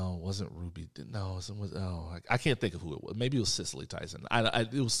 no, it wasn't Ruby. No, I can't think of who it was. Maybe it was Cicely Tyson.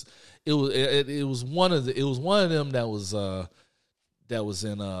 It was one of them that was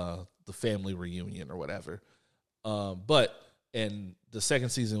in the family reunion or whatever. And the second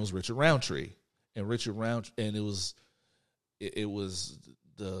season was Richard Roundtree, and it was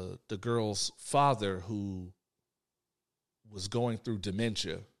the girl's father who was going through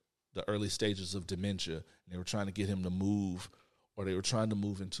dementia, the early stages of dementia, and they were trying to get him to move, or they were trying to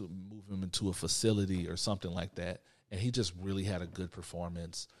move him into a facility or something like that. And he just really had a good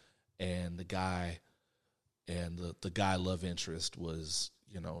performance. And the guy love interest was,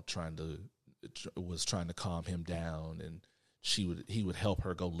 trying to calm him down, and he would help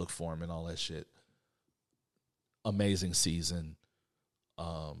her go look for him and all that shit. Amazing season,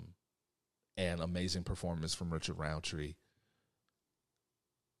 and amazing performance from Richard Roundtree.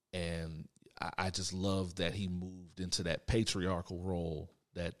 And I just love that he moved into that patriarchal role,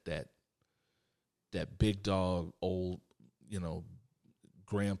 that big dog, old,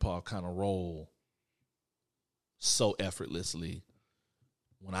 grandpa kind of role so effortlessly.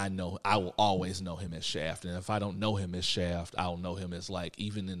 When I will always know him as Shaft. And if I don't know him as Shaft, I'll know him as, like,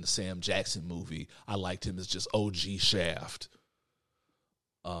 even in the Sam Jackson movie, I liked him as just OG Shaft.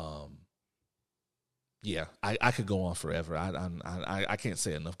 Yeah, I could go on forever. I can't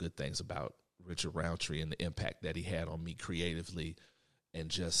say enough good things about Richard Roundtree and the impact that he had on me creatively, and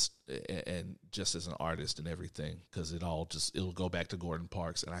just as an artist and everything, because it'll go back to Gordon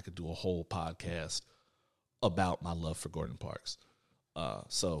Parks, and I could do a whole podcast about my love for Gordon Parks.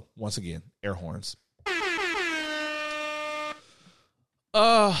 So once again, air horns.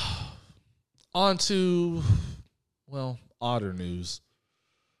 On to, odder news.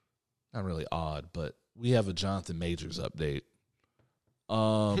 Not really odd, but we have a Jonathan Majors update.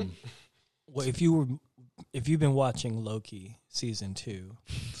 Well, if you've been watching Loki season 2,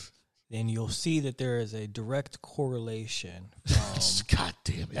 then you'll see that there is a direct correlation from God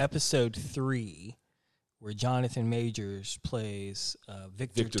damn it. episode 3, where Jonathan Majors plays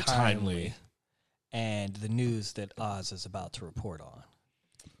Victor Timely, and the news that Oz is about to report on.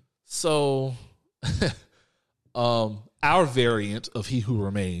 So, our variant of He Who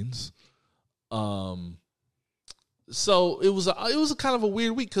Remains. So it was a kind of a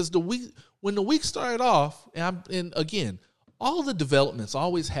weird week, because when the week started off, and again, all the developments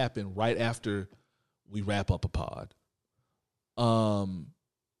always happen right after we wrap up a pod.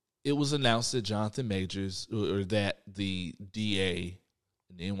 It was announced that Jonathan Majors, or that the DA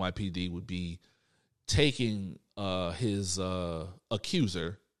and the NYPD would be taking his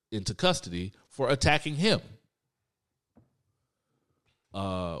accuser into custody for attacking him,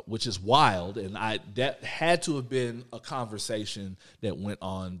 which is wild. And that had to have been a conversation that went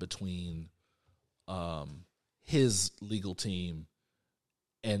on between his legal team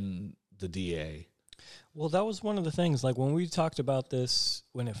and the DA. Well, that was one of the things, like when we talked about this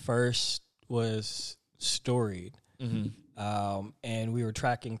when it first was storied, and we were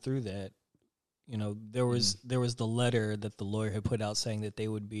tracking through that, there was the letter that the lawyer had put out saying that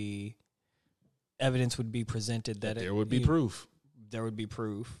evidence would be presented that there would be proof. There would be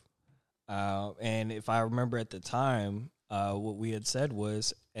proof. And if I remember at the time, what we had said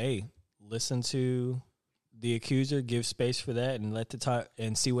was, hey, listen to the accuser, give space for that, and let the time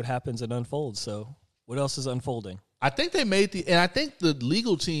and see what happens and unfolds. So what else is unfolding? I think they made and I think the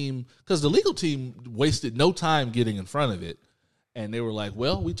legal team, because the legal team wasted no time getting in front of it. And they were like,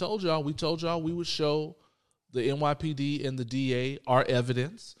 well, we told y'all we would show the NYPD and the DA our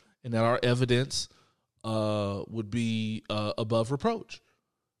evidence, and that our evidence would be above reproach.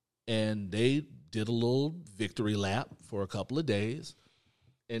 And they did a little victory lap for a couple of days.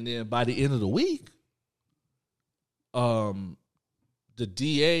 And then by the end of the week, the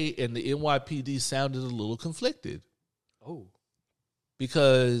DA and the NYPD sounded a little conflicted. Oh.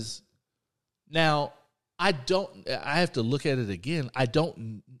 Because now I have to look at it again. I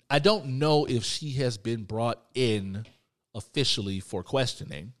don't know if she has been brought in officially for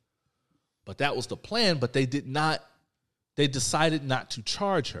questioning, but that was the plan. But they decided not to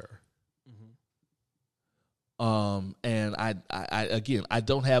charge her. And I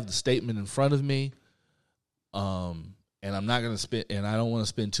don't have the statement in front of me. And I'm not going to I don't want to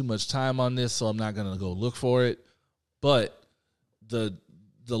spend too much time on this, so I'm not going to go look for it. But the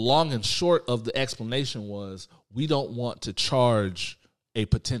long and short of the explanation was, we don't want to charge a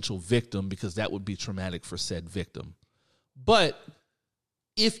potential victim because that would be traumatic for said victim. But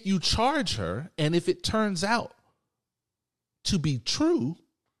if you charge her, and if it turns out to be true,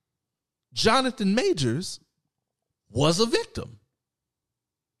 Jonathan Majors was a victim.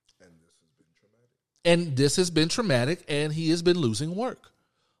 And this has been traumatic, and he has been losing work.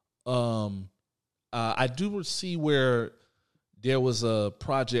 I do see where there was a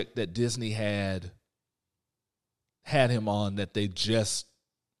project that Disney had him on that they just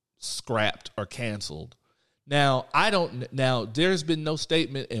scrapped or canceled. Now, there's been no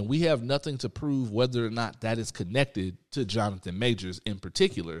statement, and we have nothing to prove whether or not that is connected to Jonathan Majors in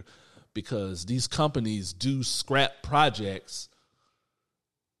particular, because these companies do scrap projects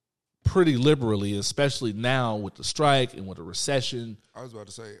pretty liberally, especially now with the strike and with the recession. I was about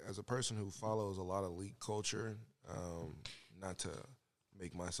to say, as a person who follows a lot of leak culture, not to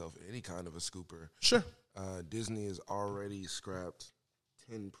make myself any kind of a scooper. Sure. Disney has already scrapped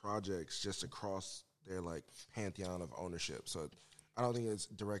 10 projects just across their pantheon of ownership. So I don't think it's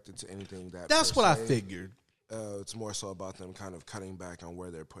directed to anything that's what I figured. It's more so about them kind of cutting back on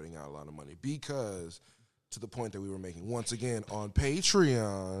where they're putting out a lot of money, because to the point that we were making once again on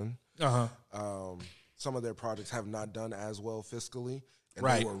Patreon, some of their projects have not done as well fiscally, and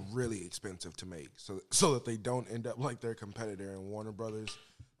they were really expensive to make. So that they don't end up like their competitor in Warner Brothers.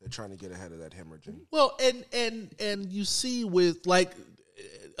 They're trying to get ahead of that hemorrhaging. Well, and you see with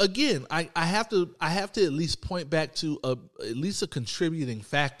again, I have to at least point back to at least a contributing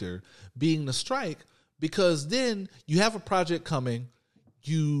factor being the strike, because then you have a project coming,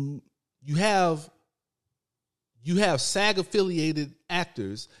 you have SAG affiliated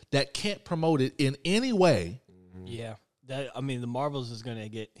actors that can't promote it in any way. Yeah. The Marvels is going to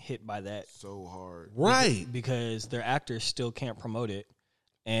get hit by that so hard. Right. Because their actors still can't promote it.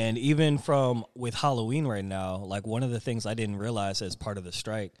 And even with Halloween right now, one of the things I didn't realize as part of the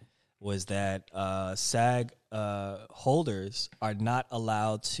strike was that SAG holders are not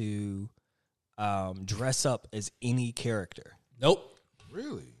allowed to dress up as any character. Nope.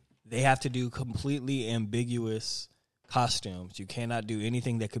 Really? They have to do completely ambiguous costumes. You cannot do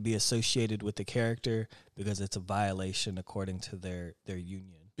anything that could be associated with the character because it's a violation according to their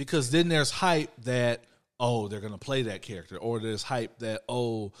union. Because then there's hype that, they're going to play that character, or there's hype that,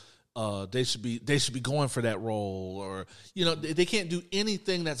 they should be going for that role, or they can't do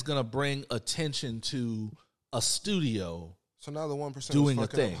anything that's going to bring attention to a studio. So now the 1% doing is a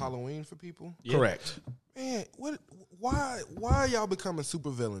fucking thing. up Halloween for people? Yeah. Correct. Man, why are y'all becoming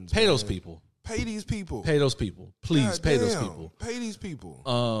supervillains? Pay those people. Pay these people. Pay those people. Please pay those people. Pay these people.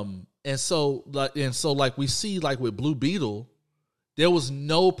 And so we see with Blue Beetle, there was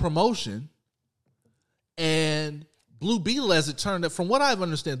no promotion, and Blue Beetle, as it turned out, from what I've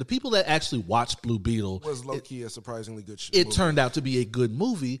understood, the people that actually watched Blue Beetle was low key a surprisingly good show. It turned out to be a good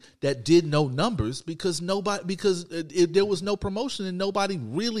movie that did no numbers because there was no promotion and nobody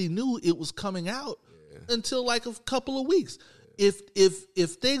really knew it was coming out until a couple of weeks.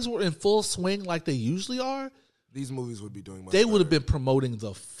 If things were in full swing like they usually are, these movies would be doing much they would have better. been promoting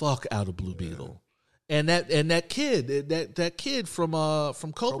the fuck out of Blue Beetle. And that kid from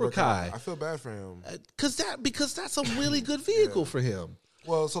Cobra Kai. I feel bad for him because that's a really good vehicle for him.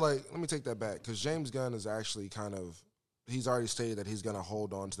 Well, so let me take that back, because James Gunn is actually he's already stated that he's going to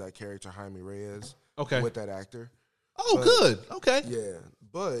hold on to that character Jaime Reyes with that actor. Good. Okay. Yeah,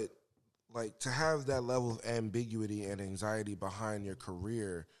 but to have that level of ambiguity and anxiety behind your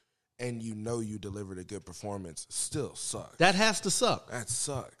career, and you delivered a good performance, still sucks. That has to suck. That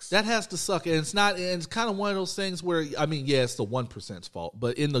sucks. That has to suck. And it's not, and it's kind of one of those things where, it's the 1%'s fault,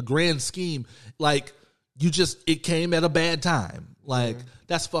 but in the grand scheme, it came at a bad time.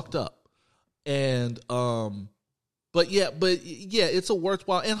 That's fucked up. And, but it's a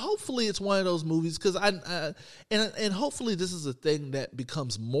worthwhile, and hopefully it's one of those movies, because and hopefully this is a thing that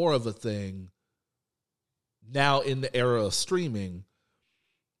becomes more of a thing now in the era of streaming,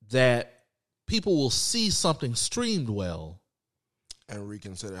 that people will see something streamed well and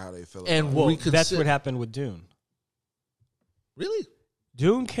reconsider how they feel. That's what happened with Dune. Really?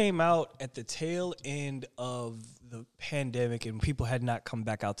 Dune came out at the tail end of the pandemic, and people had not come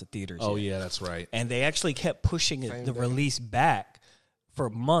back out to theaters. Oh, yet. yeah, that's right. And they actually kept pushing the release back for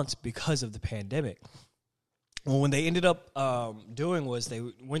months because of the pandemic. Well, when they ended up doing was they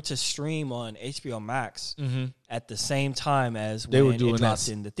went to stream on HBO Max at the same time as they when were doing it dropped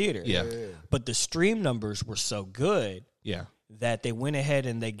in the theater. Yeah. But the stream numbers were so good that they went ahead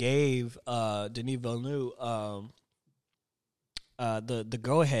and they gave Denis Villeneuve the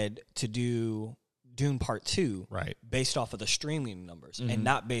go-ahead to do Dune Part 2 based off of the streaming numbers and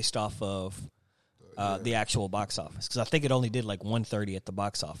not based off of the actual box office, because I think it only did like 130 at the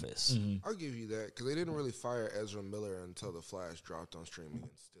box office. I'll give you that, because they didn't really fire Ezra Miller until The Flash dropped on streaming and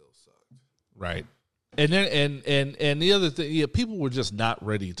still sucked. Right. And then and the other thing, people were just not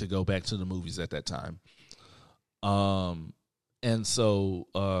ready to go back to the movies at that time. And so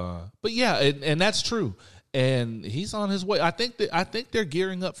but yeah, and that's true. And he's on his way. I think they're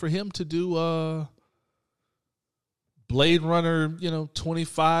gearing up for him to do Blade Runner,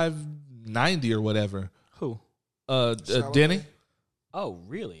 2590 or whatever. Who? Denny. Oh,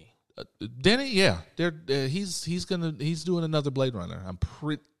 really? Denny, yeah. He's doing another Blade Runner. I'm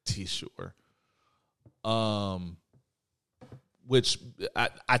pretty sure. Which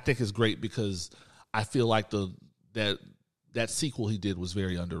I think is great, because I feel like that sequel he did was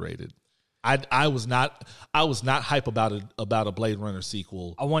very underrated. I was not hype about a Blade Runner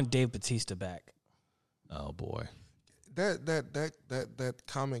sequel. I want Dave Bautista back. Oh boy. That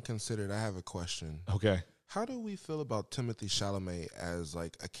comment considered, I have a question. Okay. How do we feel about Timothée Chalamet as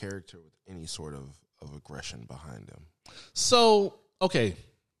like a character with any sort of aggression behind him? So, okay.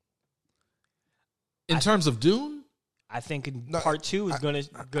 In terms of Dune, I think part 2 is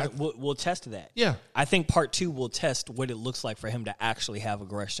we'll test that. Yeah. I think part 2 will test what it looks like for him to actually have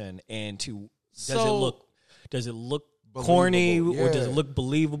aggression, and does it look corny, or does it look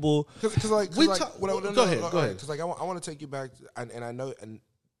believable? Go ahead. Because I want to take you back, and I know, and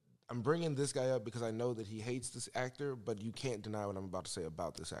I'm bringing this guy up because I know that he hates this actor, but you can't deny what I'm about to say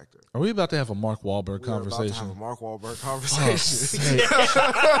about this actor. Are we about to have a Mark Wahlberg conversation? About to have a Mark Wahlberg conversation.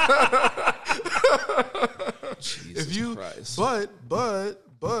 Jesus Christ.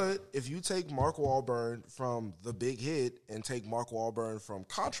 But if you take Mark Wahlberg from The Big Hit and take Mark Wahlberg from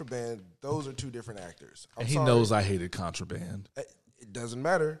Contraband, those are two different actors. And he knows I hated Contraband. It doesn't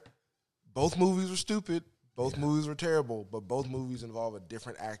matter. Both movies were stupid. Both movies were terrible. But both movies involve a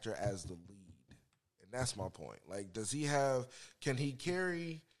different actor as the lead. And that's my point. Like, can he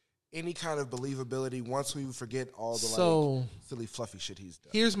carry any kind of believability once we forget all the silly fluffy shit he's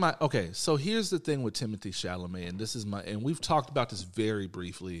done? Here's the thing with Timothée Chalamet, and we've talked about this very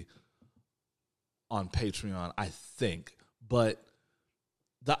briefly on Patreon, I think, but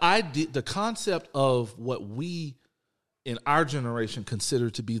the concept of what we in our generation consider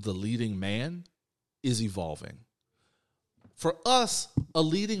to be the leading man is evolving. For us, a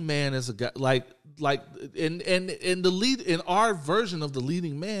leading man is a guy and the lead in our version of the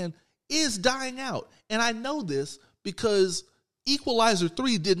leading man is dying out. And I know this because Equalizer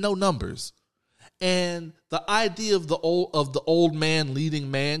 3 did no numbers. And the idea of the old man leading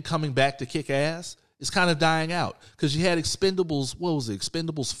man coming back to kick ass is kind of dying out. Because you had Expendables, what was it?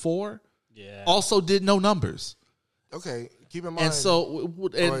 Expendables 4? Yeah. Also did no numbers. Okay, keep in mind. And so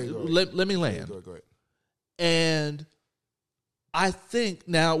let me land. Go ahead. And I think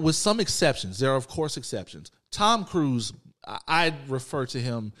now, with some exceptions, there are of course exceptions. Tom Cruise, I'd refer to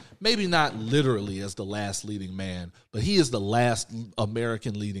him maybe not literally as the last leading man, but he is the last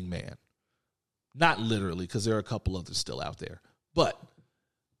American leading man. Not literally, because there are a couple others still out there. But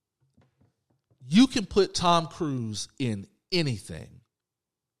you can put Tom Cruise in anything,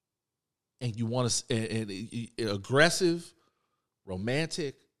 and you want to aggressive,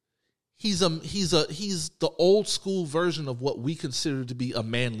 romantic. He's the old school version of what we consider to be a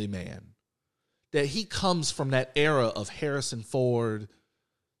manly man. That he comes from that era of Harrison Ford,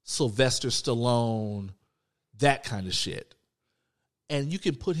 Sylvester Stallone, that kind of shit. And you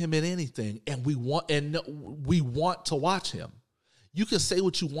can put him in anything, and we want to watch him. You can say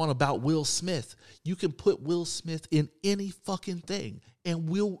what you want about Will Smith. You can put Will Smith in any fucking thing, and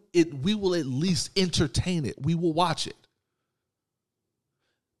we will at least entertain it. We will watch it.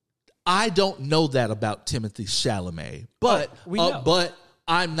 I don't know that about Timothée Chalamet, but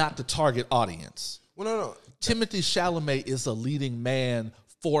I'm not the target audience. Well, no. Timothée Chalamet is a leading man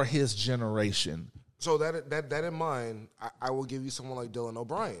for his generation. So that in mind, I will give you someone like Dylan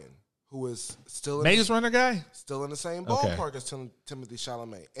O'Brien, who is still Maze Runner guy, still in the same ballpark as Timothée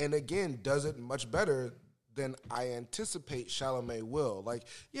Chalamet, and again does it much better then I anticipate Chalamet will. Like,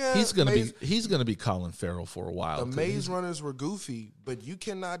 yeah, he's gonna be Colin Farrell for a while. The Maze Runners were goofy, but you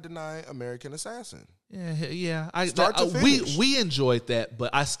cannot deny American Assassin. Yeah. We enjoyed that,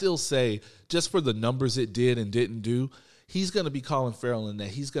 but I still say, just for the numbers it did and didn't do, he's gonna be Colin Farrell in that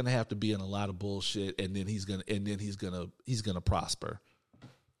he's gonna have to be in a lot of bullshit, and then he's gonna prosper.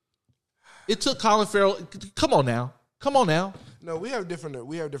 It took Colin Farrell. Come on now. No, we have different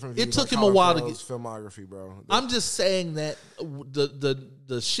views. It took on him a while to get filmography, bro. I'm just saying that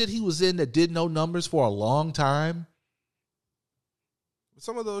the shit he was in that did no numbers for a long time.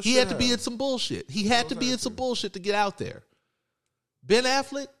 Some of those he had to be in some bullshit. He had to be in some bullshit to get out there. Ben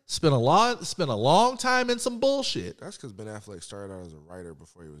Affleck spent a long time in some bullshit. That's because Ben Affleck started out as a writer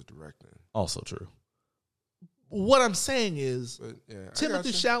before he was directing. Also true. What I'm saying is,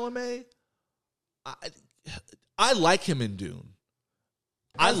 Timothée Chalamet, I like him in Dune.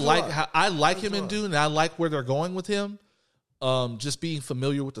 I like him in Dune, and I like where they're going with him. Just being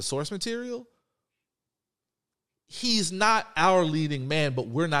familiar with the source material. He's not our leading man, but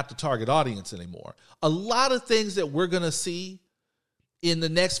we're not the target audience anymore. A lot of things that we're going to see in the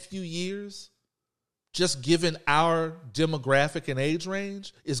next few years, just given our demographic and age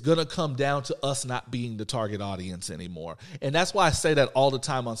range, is going to come down to us not being the target audience anymore. And that's why I say that all the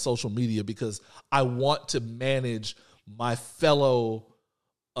time on social media, because I want to manage my fellow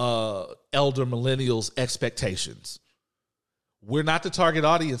elder millennials' expectations. We're not the target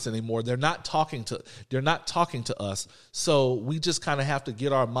audience anymore. They're not talking to us. So we just kind of have to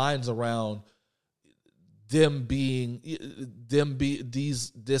get our minds around this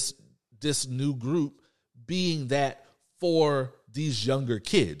new group being that for these younger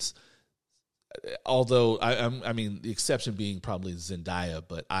kids. Although I mean the exception being probably Zendaya,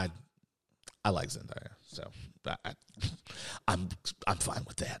 but I like Zendaya, so I'm fine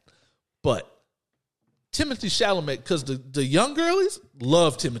with that. But Timothée Chalamet, because the young girlies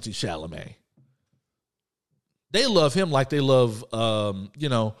love Timothée Chalamet. They love him like they love,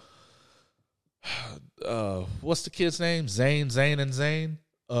 what's the kid's name? Zayn and Zayn.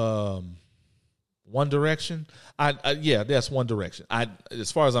 One Direction. Yeah, that's One Direction.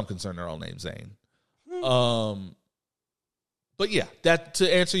 As far as I'm concerned, their own name's Zayn. But yeah, that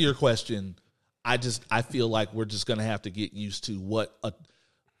to answer your question, I feel like we're just gonna have to get used to what a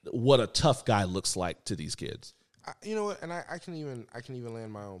tough guy looks like to these kids. You know what? And I can even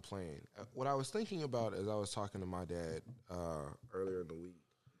land my own plane. What I was thinking about as I was talking to my dad earlier in the week,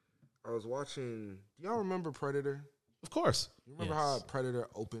 I was watching. Do y'all remember Predator? Of course. You remember how Predator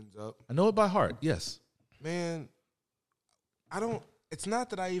opens up? I know it by heart. Yes. Man, it's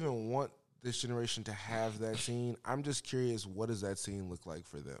not that I even want this generation to have that scene. I'm just curious, what does that scene look like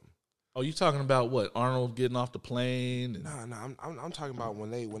for them? Oh, you talking about what? Arnold getting off the plane? No, I'm talking about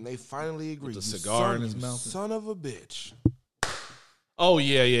when they finally agree. With the cigar in his mouth, son of a bitch. Oh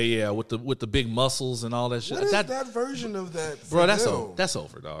yeah. With the big muscles and all that shit. What is that version of that, bro? That's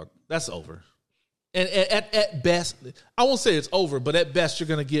over, dog. That's over. And at best, I won't say it's over, but at best, you're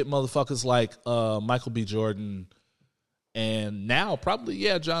gonna get motherfuckers like Michael B. Jordan, and now probably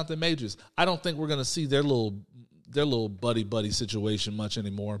Jonathan Majors. I don't think we're gonna see their little buddy situation much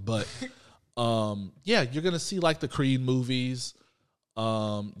anymore. But you're gonna see like the Creed movies.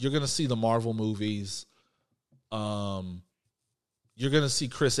 You're gonna see the Marvel movies. You're gonna see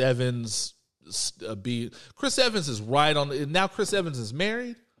Chris Evans Chris Evans is right on. Now Chris Evans is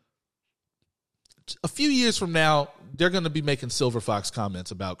married. A few years from now, they're going to be making Silver Fox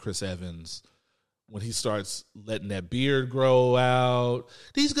comments about Chris Evans when he starts letting that beard grow out.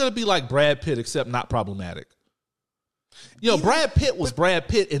 He's going to be like Brad Pitt, except not problematic. Brad Pitt was Brad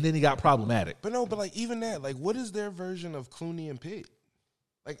Pitt, and then he got problematic. But like even that, like what is their version of Clooney and Pitt?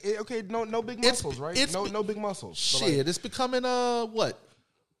 Like no big muscles, right? No big muscles. Shit, it's becoming what?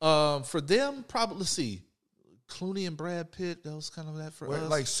 For them, probably. Let's see. Clooney and Brad Pitt, that was kind of that for us.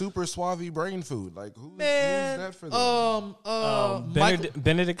 Like super suave brain food. Like who's that for them?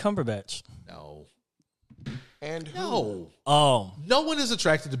 Benedict Cumberbatch. No. And who? No. No one is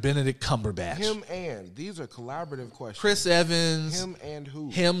attracted to Benedict Cumberbatch. Him and. These are collaborative questions. Chris Evans. Him and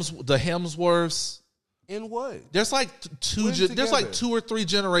who? The Hemsworths. In what? There's like two or three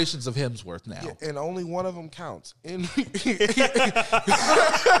generations of Hemsworth now. Yeah, and only one of them counts. Oh,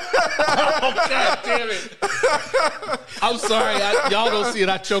 God damn it. I'm sorry. Y'all don't see it.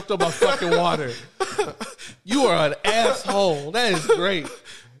 I choked on my fucking water. You are an asshole. That is great.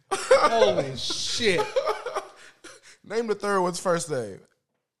 Holy shit. Name the third one's first name.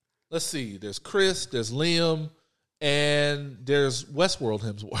 Let's see. There's Chris, there's Liam, and there's Westworld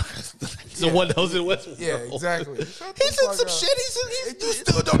Hemsworth. the one that was in Westworld. Yeah, exactly. He's in some shit. You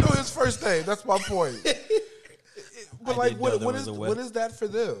still don't know his first name. That's my point. But like, what is that for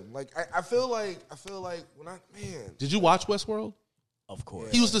them? Like, I feel like when Did you watch Westworld? Of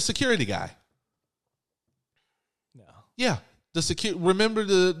course. He was the security guy. No. Yeah. Remember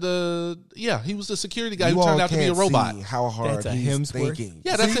he was the security guy who turned out to be a robot. See how hard That's a he's Hemsworth? thinking.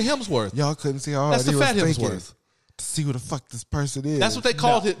 Yeah, that's a Hemsworth. Y'all couldn't see how hard That's the he was fat thinking Hemsworth. to see who the fuck this person is. That's what they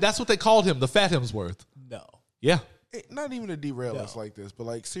called him. That's what they called him, the fat Hemsworth. No. Yeah. Not even to derail us like this, but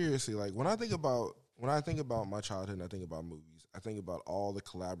like seriously, like when I think about my childhood and I think about movies, I think about all the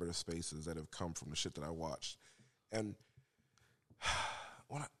collaborative spaces that have come from the shit that I watched. And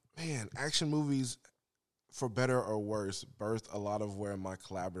action movies, for better or worse, birthed a lot of where my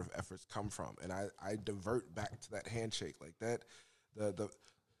collaborative efforts come from. And I divert back to that handshake, like that,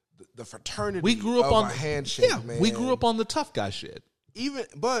 the fraternity We grew up of on a handshake, man. We grew up on the tough guy shit.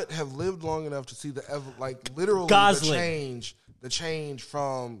 But have lived long enough to see literally Gosling. the change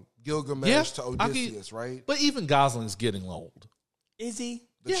from Gilgamesh to Odysseus, right? But even Gosling's getting old. Is he?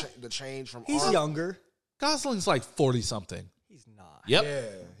 The change from He's younger. Gosling's like 40-something. He's not. Yep. Yeah,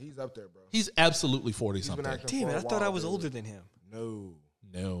 he's up there, bro. He's absolutely He's been 40-something. acting Damn for it, a I thought while, I was dude. older than him. No.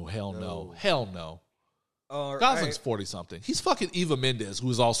 Hell no. No. Hell no. All Gosling's right. 40-something. He's fucking Eva Mendes, who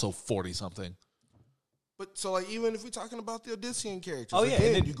is also 40-something. But so like even if we're talking about the Odyssean characters, Oh, yeah, again,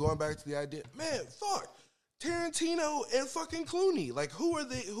 and then- you going back to the idea, man, fuck. Tarantino and fucking Clooney. Like who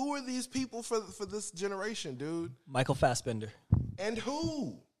are these people for this generation, dude? Michael Fassbender. And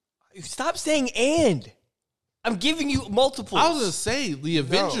who? Stop saying and. I'm giving you multiple. I was going to say, the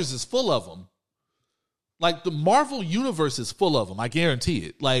Avengers is full of them. Like, the Marvel Universe is full of them. I guarantee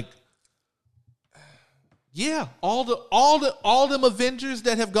it. Like, yeah, all them Avengers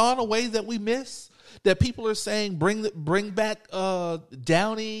that have gone away that we miss, that people are saying bring back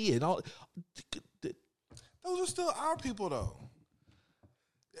Downey and all. Those are still our people, though.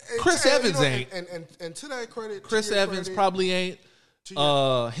 Chris Evans ain't. And to that credit, Chris Evans probably ain't.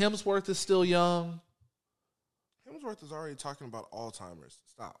 Hemsworth is still young. Hemsworth is already talking about Alzheimer's.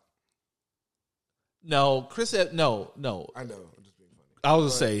 Stop. No, no. I know. I'm just being funny. I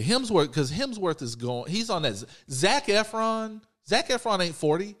was going to say Hemsworth, because Hemsworth is going. He's on that. Zac Efron ain't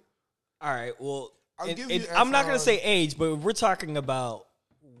 40. All right, well, give you I'm not going Efron. to say age, but we're talking about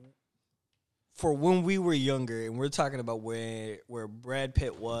for when we were younger, and we're talking about where Brad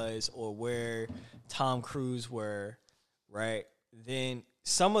Pitt was or where Tom Cruise were, right? Then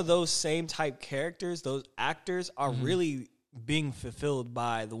some of those same type characters, those actors, are really being fulfilled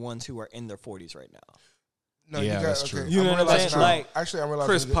by the ones who are in their 40s right now. No, Yeah, you guys, that's okay. true. You know what I'm saying? Like, actually, I'm realizing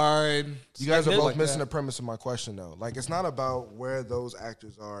Chris Pine. you guys are Like both missing that. the premise of my question, though. Like, it's not about where those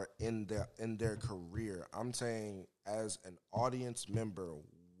actors are in their career. I'm saying, as an audience member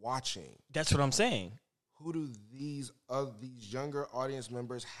watching, that's what I'm saying. who do these younger audience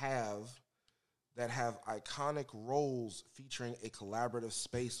members have that have iconic roles featuring a collaborative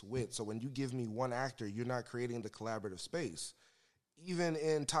space with? So when you give me one actor, you're not creating the collaborative space. Even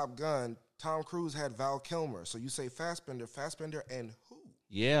in Top Gun, Tom Cruise had Val Kilmer. So you say Fassbender, and who?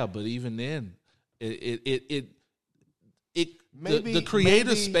 Yeah, but even then, the Maybe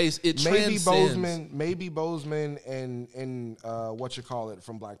creative space, it transcends. Maybe Boseman and what you call it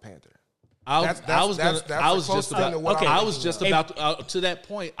from Black Panther. I was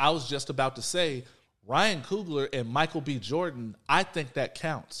just about to say Ryan Coogler and Michael B. Jordan. I think that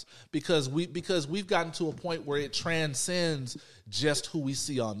counts because we've gotten to a point where it transcends just who we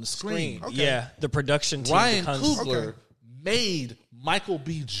see on the screen. Okay. Yeah, the production team. Ryan becomes- Coogler made Michael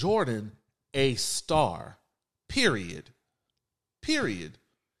B. Jordan a star. Period.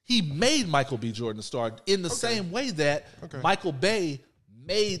 He made Michael B. Jordan a star in the same way that Michael Bay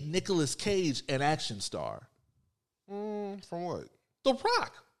made Nicolas Cage an action star. From what? The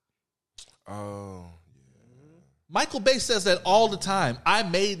Rock. Oh, Michael Bay says that all the time. I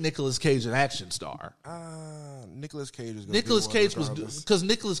made Nicolas Cage an action star. Nicolas Cage is. Nicolas Cage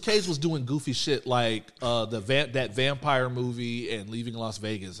was doing goofy shit like that vampire movie and Leaving Las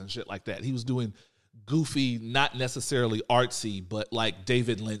Vegas and shit like that. He was doing goofy, not necessarily artsy, but like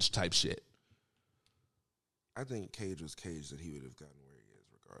David Lynch type shit. I think Cage was Cage that he would have gotten where he is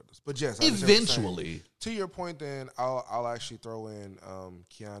regardless. But yes, I understand what you're saying. Eventually. To your point, then I'll actually throw in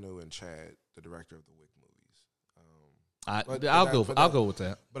Keanu and Chad, the director of the Wick movies. I'll go with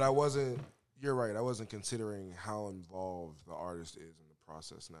that. But I wasn't. You're right. I wasn't considering how involved the artist is in the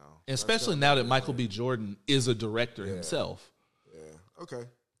process now, Especially now that Michael B. Jordan is a director himself. Yeah. Okay.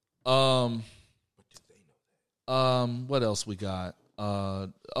 What else we got?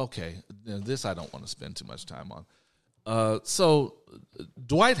 Okay, this I don't want to spend too much time on. So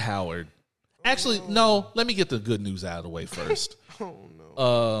Dwight Howard Actually, no. Let me get the good news out of the way first. Oh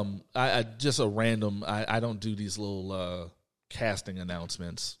no. I just a random. I don't do these little casting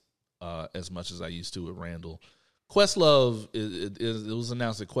announcements as much as I used to with Randall. Questlove, it was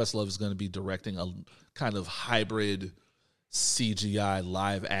announced that Questlove is going to be directing a kind of hybrid CGI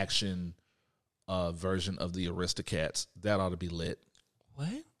live action version of the Aristocats. That ought to be lit. What?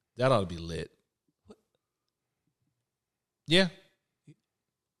 That ought to be lit. What? Yeah.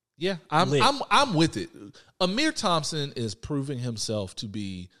 Yeah, I'm with it. Amir Thompson is proving himself to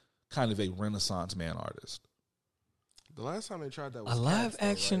be kind of a Renaissance man artist. The last time they tried that was a live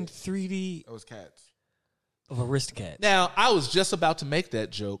Cats, action though, right? 3D That was Cats. of Aristocats. Now, I was just about to make that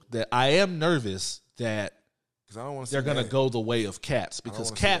joke that I am nervous that Because I don't want to. they're going to go the way of Cats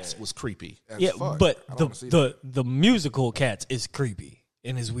because wanna see Cats that. was creepy. Yeah, Fuck. but I don't wanna see that. the musical Cats is creepy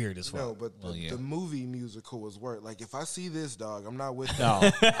and is weird as fuck. No, but the movie musical was work. Like if I see this, dog, I'm not with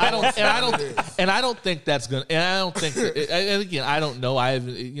that. No, I don't think that's gonna. And I don't think. And again, I don't know. I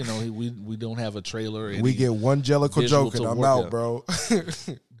haven't. We don't have a trailer. Or We get one Jellicle visual joke and to I'm work out, out. bro. You're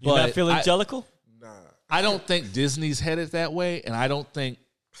But not feeling Jellicle? Nah. I don't think Disney's headed that way, and I don't think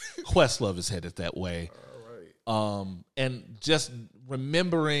Questlove is headed that way. All right. And just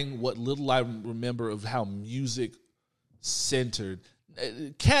remembering what little I remember of how music centered.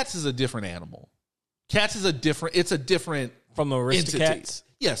 Cats is a different animal. Cats is it's a different From Aristocats? entity.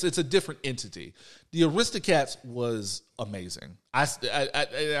 Yes, it's a different entity. The Aristocats was amazing. I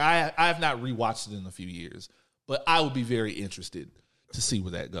have not rewatched it in a few years, but I would be very interested to see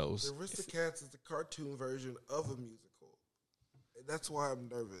where that goes. The Aristocats is the cartoon version of a musical. And that's why I'm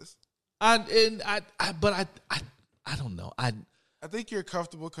nervous. I don't know. I think you're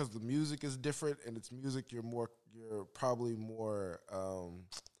comfortable because the music is different, and it's music you're probably more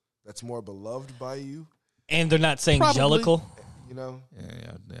that's more beloved by you. And they're not saying Probably. Jellicle? You know,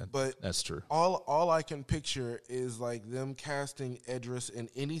 Yeah, but that's true. all I can picture is like them casting Idris in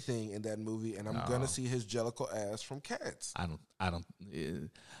anything in that movie, and I'm gonna see his Jellicle ass from Cats. I don't.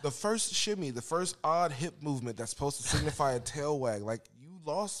 The first shimmy, the first odd hip movement that's supposed to signify a tail wag. Like you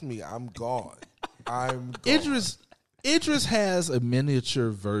lost me. I'm gone. I'm gone. Idris has a miniature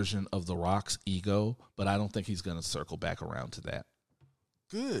version of The Rock's ego, but I don't think he's going to circle back around to that.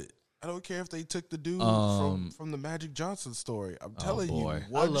 Good. I don't care if they took the dude from the Magic Johnson story. I'm telling you,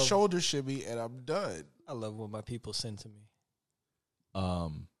 one shoulder shimmy and I'm done. I love what my people send to me.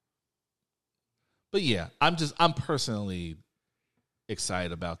 But yeah, I'm personally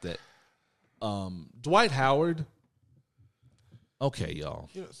excited about that. Dwight Howard. Okay, y'all.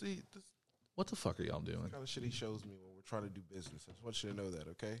 See, this What the fuck are y'all doing? kind of shit he shows me when we're trying to do business. I just want you to know that,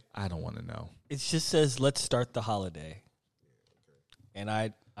 okay? I don't want to know. It just says, let's start the holiday. And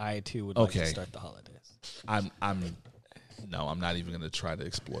I too would like to start the holidays. I'm not even going to try to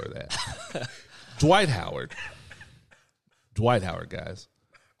explore that. Dwight Howard, guys.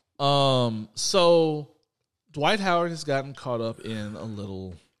 So Dwight Howard has gotten caught up in a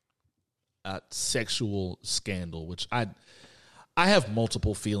little sexual scandal, which I have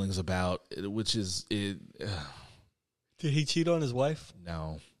multiple feelings about, which is it. Did he cheat on his wife?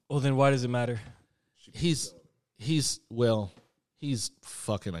 No. Well, then why does it matter? He was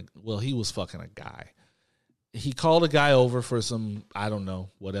fucking a guy. He called a guy over for some, I don't know,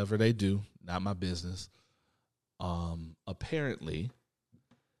 whatever they do, not my business. Apparently,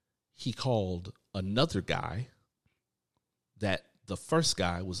 he called another guy that the first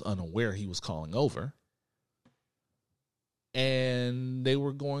guy was unaware he was calling over. And they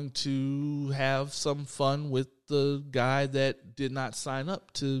were going to have some fun with the guy that did not sign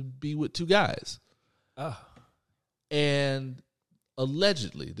up to be with two guys. Oh. And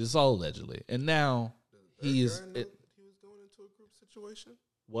allegedly, this is all allegedly, and now he is. He was going into a group situation.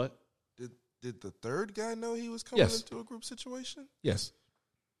 What? Did the third guy know he was coming Yes. into a group situation? Yes,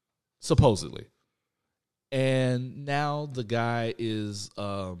 supposedly. And now the guy is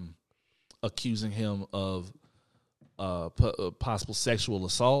accusing him of possible sexual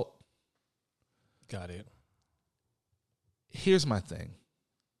assault. Got it. Here's my thing,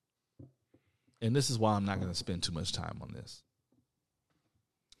 and this is why I'm not going to spend too much time on this.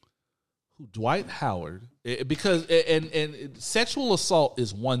 Dwight Howard, because sexual assault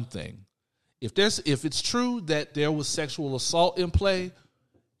is one thing. If it's true that there was sexual assault in play,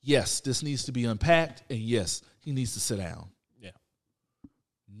 yes, this needs to be unpacked, and yes, he needs to sit down. Yeah.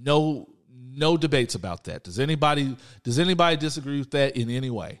 No debates about that. Does anybody disagree with that in any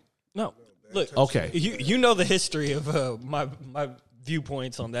way? No. Look, Okay. You know the history of my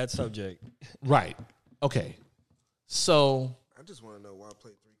viewpoints on that subject. Right. Okay. So I just want to know why I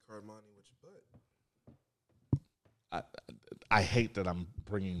played 3-card money with your butt. I hate that I'm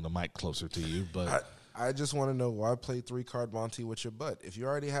bringing the mic closer to you, but I just want to know why play 3-card Monty with your butt. If you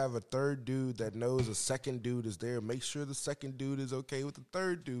already have a third dude that knows a second dude is there, make sure the second dude is okay with the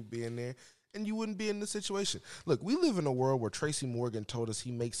third dude being there, and you wouldn't be in this situation. Look, we live in a world where Tracy Morgan told us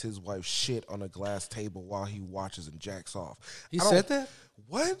he makes his wife shit on a glass table while he watches and jacks off. He said that?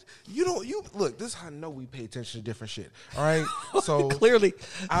 What? You look, this is how I know we pay attention to different shit. All right? So Clearly.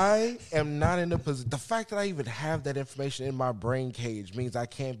 I am not in a position. The fact that I even have that information in my brain cage means I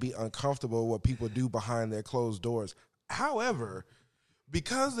can't be uncomfortable with what people do behind their closed doors. However,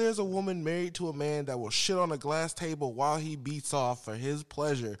 because there's a woman married to a man that will shit on a glass table while he beats off for his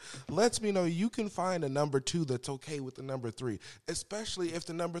pleasure, lets me know you can find a number 2 that's okay with the number 3, especially if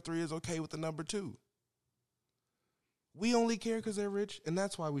the number 3 is okay with the number 2. We only care because they're rich, and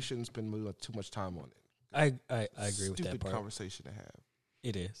that's why we shouldn't spend too much time on it. I agree with that Stupid part. conversation to have.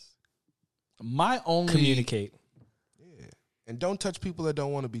 It is. my only Communicate. Yeah, and don't touch people that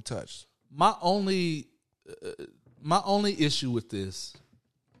don't want to be touched. My only issue with this,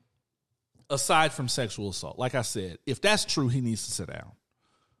 aside from sexual assault, like I said, if that's true, he needs to sit down.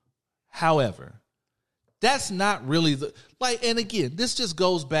 However, that's not really and again, this just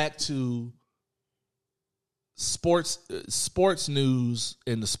goes back to sports news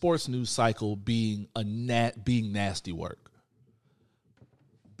and the sports news cycle being being nasty work.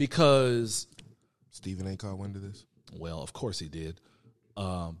 Because Stephen A. caught wind of this. Well, of course he did.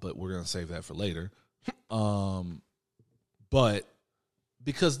 But we're going to save that for later. But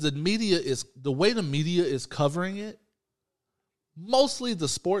because the way the media is covering it, mostly the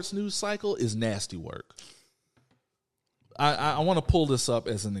sports news cycle is nasty work. I want to pull this up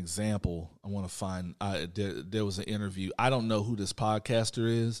as an example. I want to find, there was an interview. I don't know who this podcaster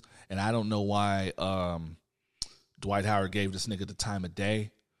is, and I don't know why Dwight Howard gave this nigga the time of day.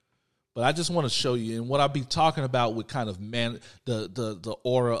 But I just want to show you, and what I'll be talking about with kind of the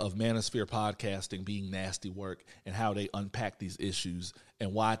aura of manosphere podcasting being nasty work and how they unpack these issues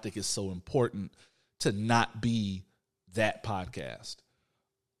and why I think it's so important to not be that podcast.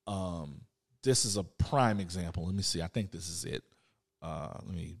 This is a prime example. Let me see. I think this is it. Let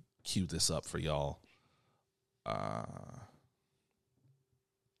me cue this up for y'all. Let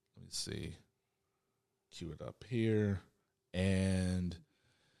me see. Cue it up here. And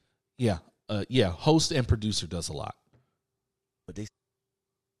yeah, host and producer does a lot. But they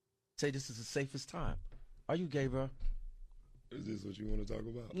say this is the safest time. Are you gay, bro? Is this what you want to talk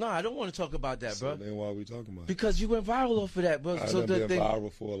about? No, I don't want to talk about that, bro. Then why are we talking about it? Because you went viral off of that, bro. I've been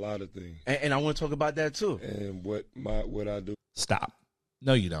viral for a lot of things. And I want to talk about that, too. And what I do. Stop.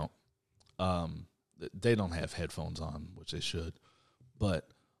 No, you don't. They don't have headphones on, which they should. But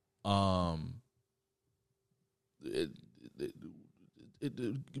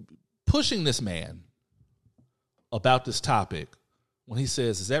pushing this man about this topic when he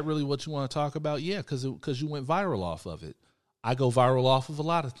says, is that really what you want to talk about? Yeah, because you went viral off of it. I go viral off of a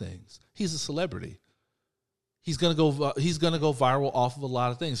lot of things. He's a celebrity. He's gonna go viral off of a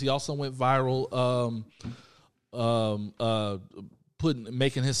lot of things. He also went viral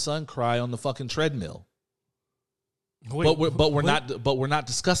making his son cry on the fucking treadmill. Wait, but we're not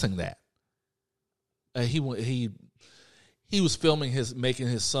discussing that. He was filming making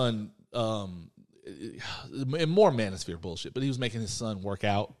his son and more manosphere bullshit, but he was making his son work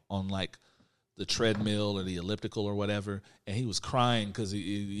out on like the treadmill or the elliptical or whatever, and he was crying because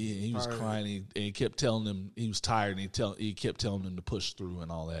he was crying and he kept telling him he was tired, and he kept telling him to push through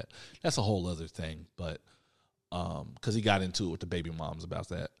and all that. That's a whole other thing, but because he got into it with the baby moms about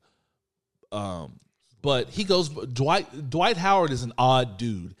that. But he goes, Dwight Howard is an odd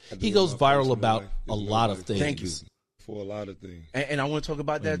dude. He goes viral about a lot of things. Thank you. For a lot of things. And I want to talk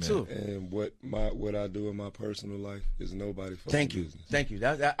about that, too. And what I do in my personal life is nobody fucking business. Thank you.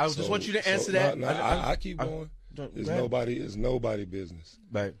 I just want you to answer that. I keep going. It's nobody business.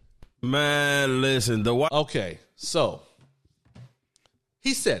 Right. Man, listen. Okay, so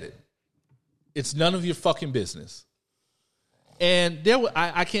he said it. It's none of your fucking business. And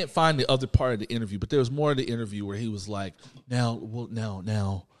I can't find the other part of the interview, but there was more of the interview where he was like, now,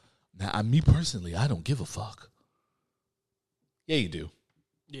 me personally, I don't give a fuck. Yeah, you do.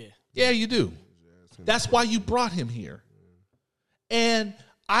 Yeah, you do. That's why you brought him here. And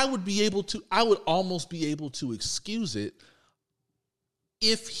I would almost be able to excuse it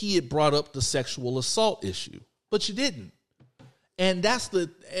if he had brought up the sexual assault issue, but you didn't. And that's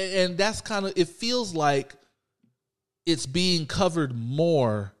kind of, it feels like it's being covered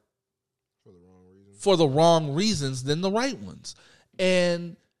more for the wrong reasons than the right ones.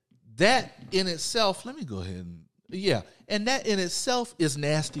 And that in itself, let me go ahead and Yeah, and that in itself is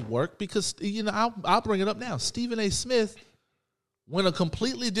nasty work because, you know, I'll bring it up now. Stephen A. Smith went a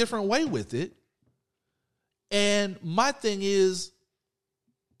completely different way with it. And my thing is,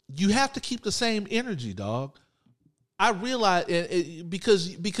 you have to keep the same energy, dog. I realize because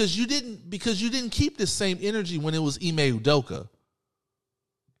you didn't keep the same energy when it was Ime Udoka.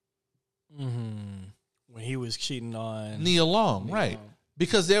 Mm-hmm. When he was cheating on Nia Long, right?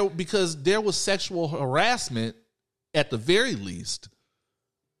 Because there was sexual harassment at the very least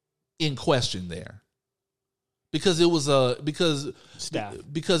in question there. Because it was a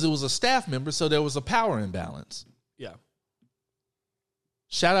staff member, so there was a power imbalance. Yeah.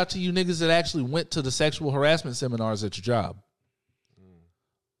 Shout out to you niggas that actually went to the sexual harassment seminars at your job.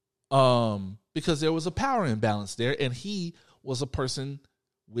 Because there was a power imbalance there, and he was a person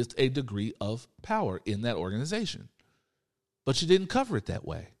with a degree of power in that organization. But you didn't cover it that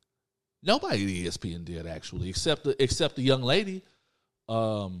way. Nobody at ESPN did, actually, except the young lady,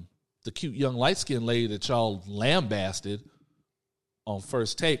 the cute young light-skinned lady that y'all lambasted on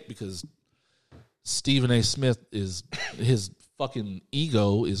First Take because Stephen A. Smith is his fucking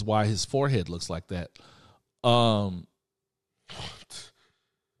ego is why his forehead looks like that. You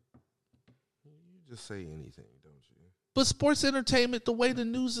just say anything, don't you? But sports entertainment, the way the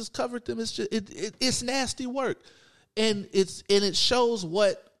news has covered them, it's just it's nasty work, and it shows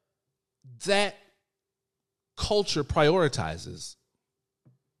what that culture prioritizes.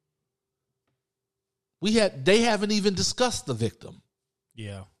 They haven't even discussed the victim.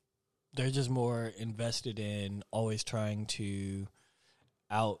 Yeah. They're just more invested in always trying to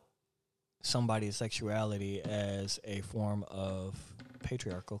out somebody's sexuality as a form of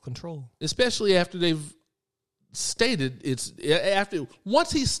patriarchal control. Especially after they've stated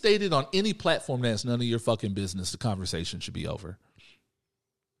once he's stated on any platform that's none of your fucking business, the conversation should be over.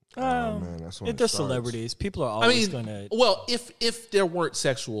 Man, that's when they're celebrities. People are always gonna. Well, if there weren't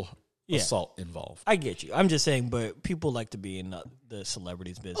sexual assault involved, I get you. I'm just saying, but people like to be in the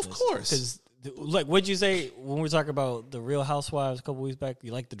celebrities business, of course. Because, like, what'd you say when we were talking about the Real Housewives a couple weeks back?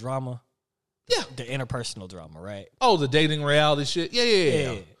 You like the drama, the interpersonal drama, right? Oh, the dating reality shit.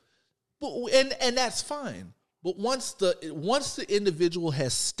 Yeah. But, and that's fine. But once the individual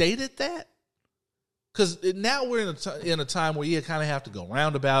has stated that. Because now we're in a time where you kind of have to go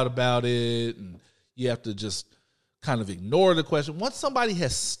roundabout about it, and you have to just kind of ignore the question. Once somebody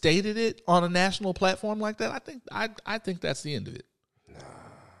has stated it on a national platform like that, I think that's the end of it. Nah, I'm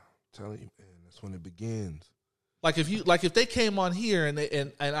telling you, man, that's when it begins. Like if they came on here and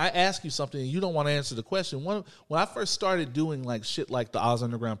I ask you something and you don't want to answer the question. When I first started doing like shit like the Oz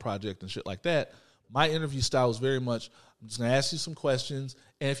Underground Project and shit like that, my interview style was very much, I'm just going to ask you some questions,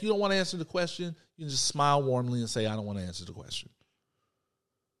 and if you don't want to answer the question, you can just smile warmly and say, I don't want to answer the question.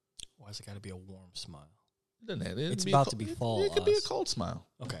 Why's it got to be a warm smile? It's about to be fall. It could be a cold smile.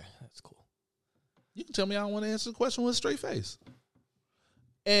 Okay, that's cool. You can tell me I don't want to answer the question with a straight face.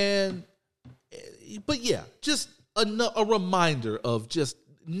 But yeah, just a reminder of just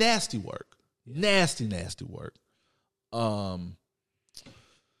nasty work. Nasty work.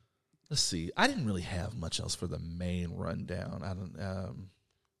 Let's see. I didn't really have much else for the main rundown.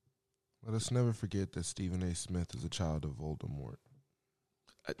 Let us never forget that Stephen A. Smith is a child of Voldemort.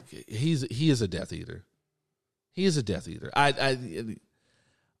 He is a Death Eater. He is a Death Eater. I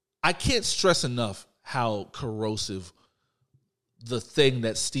can't stress enough how corrosive the thing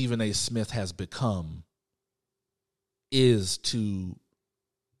that Stephen A. Smith has become is to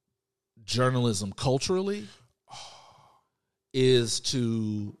journalism culturally, is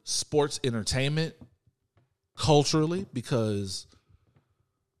to sports entertainment culturally, because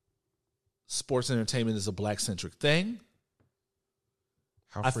sports entertainment is a black-centric thing.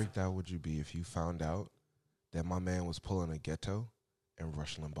 How freaked out would you be if you found out that my man was pulling a ghetto and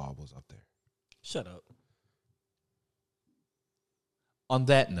Rush Limbaugh was up there? Shut up. On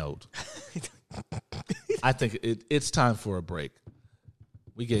that note, I think it's time for a break.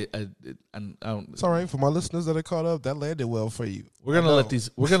 We get. It's all right for my listeners that are caught up. That landed well for you. We're gonna let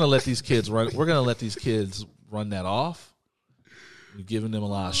these kids run. We're gonna let these kids run that off. We're giving them a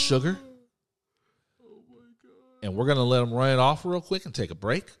lot of sugar. Oh my god! And we're gonna let them run it off real quick and take a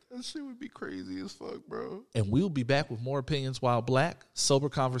break. That shit would be crazy as fuck, bro. And we'll be back with more opinions while black. Sober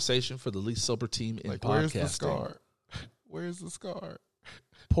conversation for the least sober team in podcasting. Where's the scar? Where's the scar?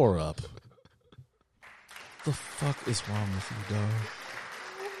 Pour up. The fuck is wrong with you, dog?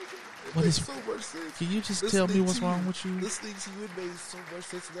 What is so much sense? Can you just tell me what's wrong with you? Listening to you, it made so much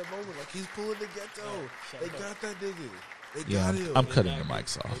sense in that moment. Like, he's pulling the ghetto. They got that nigga. They got him. I'm cutting the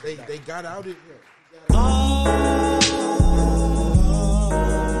mics off. They got out of here.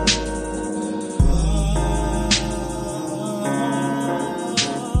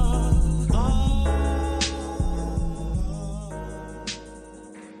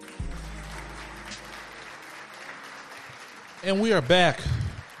 And we are back.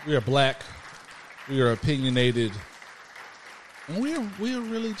 We are black. We are opinionated. And we are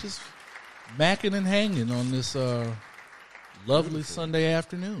really just macking and hanging on this lovely Sunday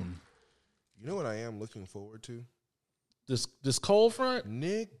afternoon. You know what I am looking forward to? This cold front?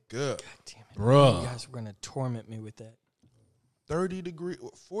 Nigga. God damn it. Bruh. You guys were going to torment me with that. 40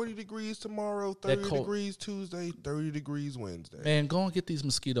 degrees tomorrow, 30 degrees Tuesday, 30 degrees Wednesday. Man, go and get these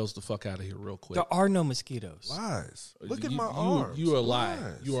mosquitoes the fuck out of here real quick. There are no mosquitoes. Lies. Look at my arms. You are a liar.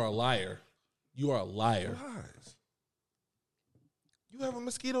 Lies. You are a liar. You are a liar. Lies. You have a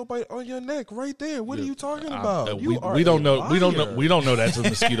mosquito bite on your neck right there. What are you talking about? We don't know. We don't know that's a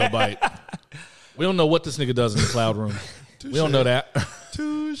mosquito bite. We don't know what this nigga does in the cloud room. We don't know that.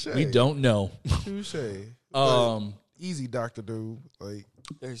 Touche. We don't know. Touche. Easy, Dr. Dude. Like,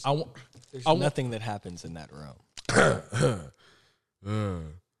 There's I nothing that happens in that room.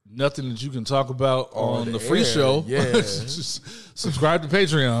 Nothing that you can talk about on the free air, show. yeah. Just subscribe to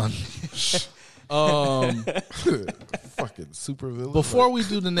Patreon. fucking super villain. Before we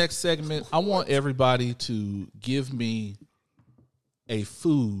do the next segment, I want everybody to give me a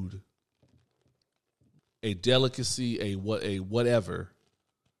food, a delicacy, a whatever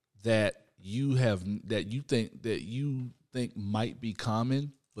that you think might be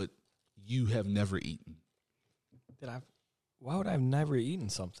common, but you have never eaten. Why would I have never eaten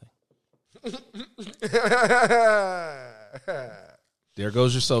something? There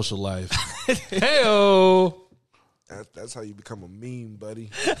goes your social life. Hey-o. That's how you become a meme, buddy.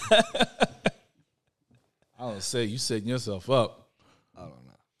 I don't say you setting yourself up. I don't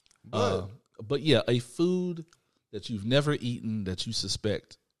know. But yeah, a food that you've never eaten that you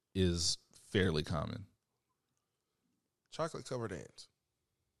suspect is fairly common. Chocolate covered ants.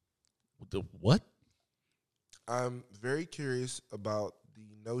 The what? I'm very curious about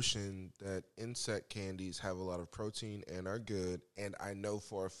the notion that insect candies have a lot of protein and are good, and I know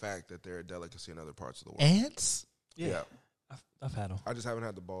for a fact that they're a delicacy in other parts of the world. Ants? Yeah. I've had them. I just haven't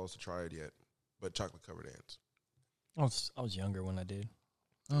had the balls to try it yet, but chocolate covered ants. I was younger when I did.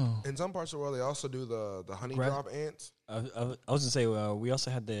 Oh. In some parts of the world, they also do the honey drop ants. I was gonna say we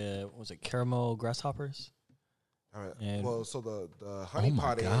also had the caramel grasshoppers. So the honey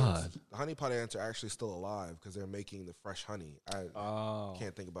pot ants, the honey pot ants are actually still alive because they're making the fresh honey. I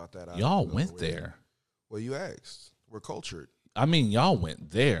can't think about that. Y'all went there. Well, you asked. We're cultured. I mean, y'all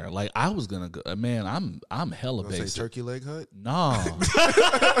went there. Like I was gonna go. Man, I'm hella basic. Say Turkey Leg Hut? No.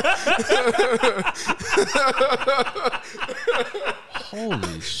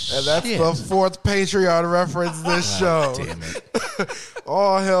 Holy shit! And that's the fourth Patreon reference this show. Damn it!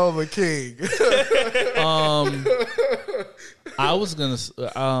 All hell the king. I was gonna.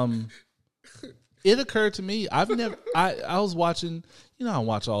 It occurred to me. I was watching. You know, I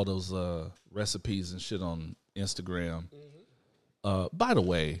watch all those recipes and shit on Instagram. By the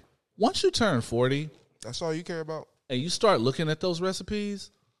way, once you turn 40, that's all you care about, and you start looking at those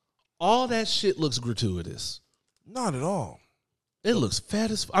recipes, all that shit looks gratuitous. Not at all. It looks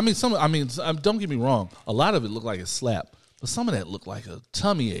fat as. Don't get me wrong. A lot of it looked like a slap, but some of that looked like a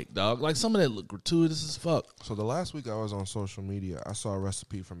tummy ache, dog. Like some of that looked gratuitous as fuck. So the last week I was on social media, I saw a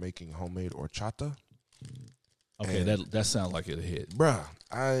recipe for making homemade horchata. Okay, that sounds like it hit. Bruh,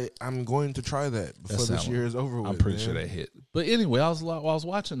 I'm going to try that before this year is over with. I'm pretty sure that hit. But anyway, I was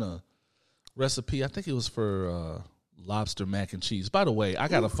watching a recipe. I think it was for lobster mac and cheese. By the way, I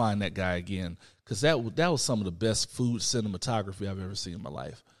got to find that guy again because that was some of the best food cinematography I've ever seen in my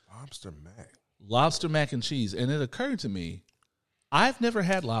life. Lobster mac and cheese. And it occurred to me, I've never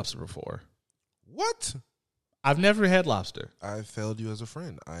had lobster before. What? I've never had lobster. I failed you as a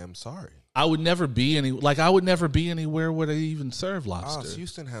friend. I am sorry. I would never be anywhere where they even serve lobster.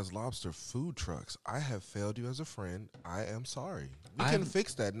 Houston has lobster food trucks. I have failed you as a friend. I am sorry. We can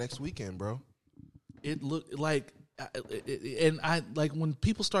fix that next weekend, bro. It looked like, and I like when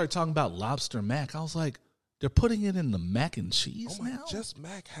people started talking about lobster mac, I was like, they're putting it in the mac and cheese now? Just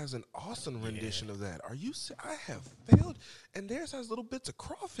Mac has an awesome rendition of that. Are you? I have failed, and theirs has little bits of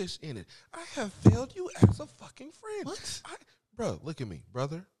crawfish in it. I have failed you as a fucking friend. What? Bro, look at me.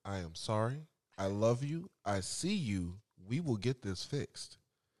 Brother, I am sorry. I love you. I see you. We will get this fixed.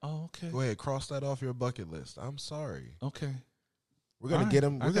 Oh, okay. Go ahead. Cross that off your bucket list. I'm sorry. Okay. We're going to get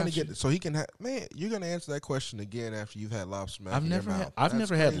him. We're going to get so he can have, man, you're going to answer that question again after you've had lobster mac I've in never your had, mouth. I've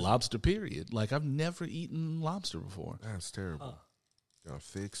never had lobster, period. Like, I've never eaten lobster before. That's terrible. Got to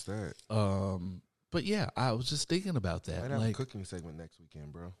fix that. But yeah, I was just thinking about that. Might have a cooking segment next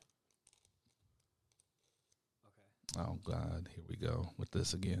weekend, bro. Oh God, here we go with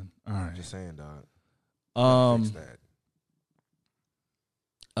this again. All right, Just saying, dog. Fix that.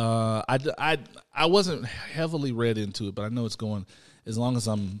 I wasn't heavily read into it, but I know it's going. As long as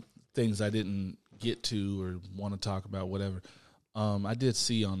I'm things I didn't get to or want to talk about, whatever. I did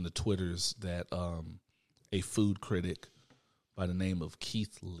see on the Twitters that a food critic by the name of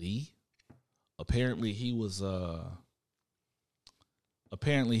Keith Lee, apparently he was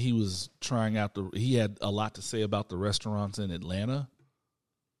trying out he had a lot to say about the restaurants in Atlanta.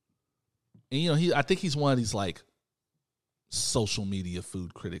 And I think he's one of these like social media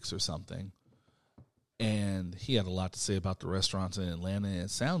food critics or something. And he had a lot to say about the restaurants in Atlanta. And it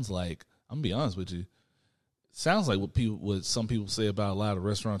sounds like, I'm gonna be honest with you, sounds like what some people say about a lot of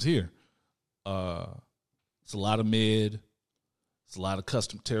restaurants here. It's a lot of mid. It's a lot of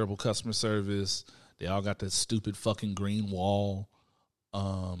terrible customer service. They all got that stupid fucking green wall.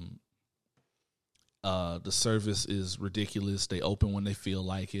 The service is ridiculous. They open when they feel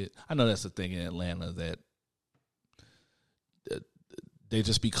like it. I know that's the thing in Atlanta, that they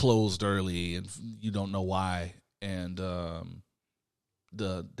just be closed early and you don't know why. And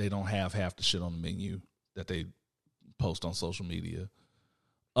they don't have half the shit on the menu that they post on social media.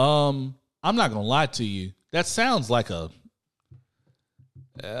 I'm not gonna lie to you. That sounds like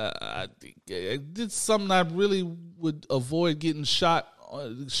it's something I really would avoid getting shot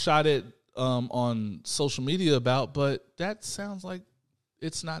at on social media about. But that sounds like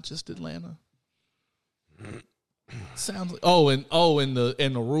it's not just Atlanta. Sounds like and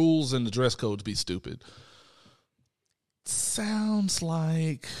the rules and the dress codes be stupid. Sounds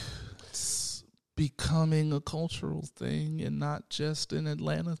like it's becoming a cultural thing and not just an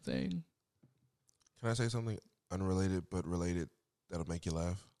Atlanta thing. Can I say something unrelated but related that'll make you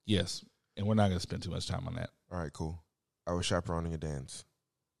laugh? Yes, and we're not going to spend too much time on that. All right, cool. I was chaperoning a dance.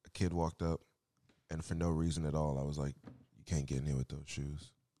 A kid walked up, and for no reason at all, I was like, "You can't get in here with those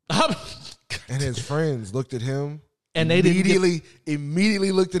shoes." And his friends looked at him, and they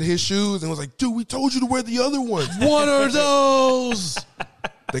immediately looked at his shoes and was like, "Dude, we told you to wear the other ones. What are those?"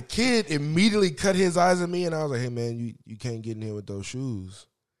 The kid immediately cut his eyes at me, and I was like, "Hey, man, you can't get in here with those shoes."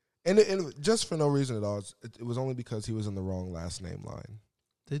 And just for no reason at all. It was only because he was in the wrong last name line.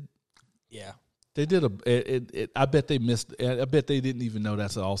 They did I bet they missed. I bet they didn't even know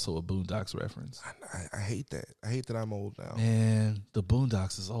that's also a Boondocks reference. I hate that. I hate that I'm old now. Man, the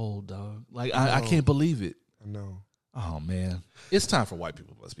Boondocks is old, dog. Like I can't believe it. I know. Oh man, it's time for white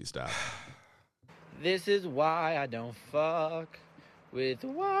people must be stopped. This is why I don't fuck with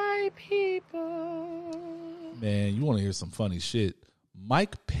white people. Man, you want to hear some funny shit?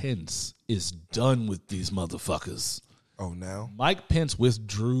 Mike Pence is done with these motherfuckers. Oh, now? Mike Pence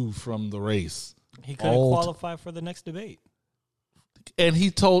withdrew from the race. He couldn't qualify for the next debate. And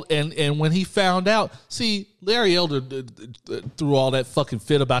he told, and when he found out, see, Larry Elder threw all that fucking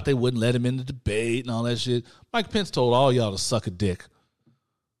fit about they wouldn't let him in the debate and all that shit. Mike Pence told all y'all to suck a dick.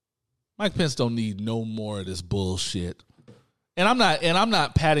 Mike Pence don't need no more of this bullshit. And I'm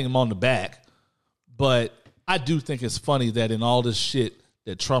not patting him on the back, but I do think it's funny that in all this shit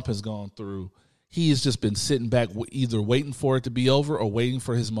that Trump has gone through, he has just been sitting back, either waiting for it to be over or waiting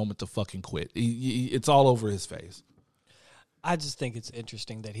for his moment to fucking quit. It's all over his face. I just think it's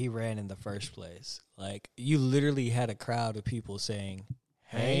interesting that he ran in the first place. Like, you literally had a crowd of people saying,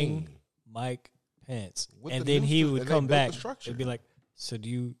 hang Mike Pence. And then he would come back and be like, so do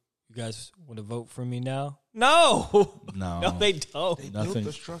you guys want to vote for me now? No, they don't. They built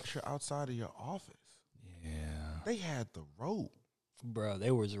the structure outside of your office. Yeah. They had the rope. Bro,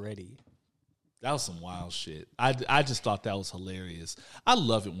 they was ready. That was some wild shit. I just thought that was hilarious. I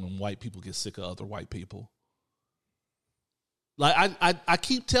love it when white people get sick of other white people. Like, I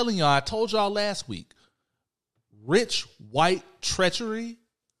keep telling y'all, I told y'all last week, rich white treachery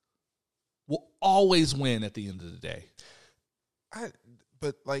will always win at the end of the day.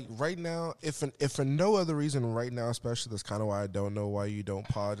 But like right now, if for no other reason right now, especially, that's kind of why I don't know why you don't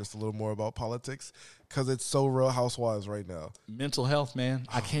pod just a little more about politics, because it's so Real Housewives right now. Mental health, man.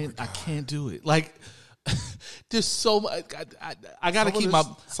 I can't do it. Like, there's so much. I got to keep my.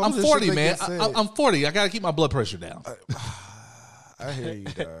 I'm 40, man. I'm 40. I got to keep my blood pressure down. I hear you,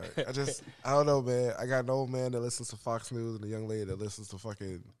 dog. I don't know, man. I got an old man that listens to Fox News and a young lady that listens to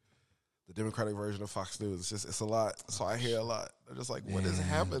fucking the Democratic version of Fox News. It's a lot. So I hear a lot. I'm just like, what is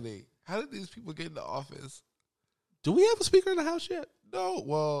happening? How did these people get into office? Do we have a speaker in the House yet? No.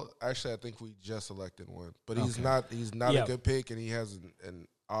 Well, actually, I think we just elected one, but he's not a good pick, and he has an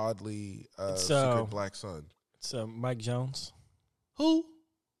oddly secret black son. It's Mike Jones. Who?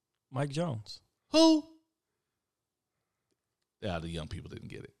 Mike Jones. Who? Yeah, the young people didn't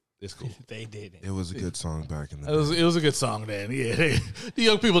get it. It's cool. They didn't. It was a good song back in the day. It was a good song then. Yeah, the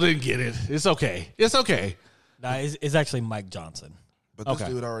young people didn't get it. It's okay. It's okay. Nah, it's actually Mike Johnson. But this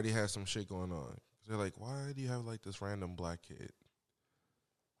dude already has some shit going on. They're like, why do you have like this random black kid?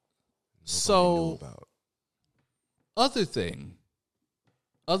 Nobody knew about. Other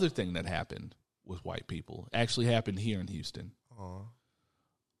thing that happened with white people actually happened here in Houston.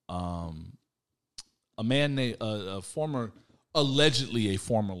 A man named allegedly a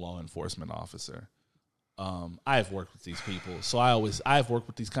former law enforcement officer. I have worked with these people, so I've worked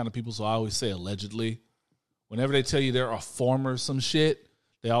with these kind of people, so I always say allegedly. Whenever they tell you they're a former some shit,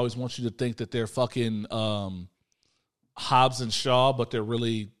 they always want you to think that they're fucking Hobbs and Shaw, but they're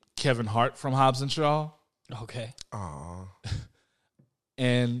really Kevin Hart from Hobbs and Shaw. Okay. Aww.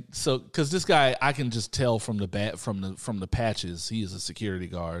 And so, because this guy, I can just tell from the patches, he is a security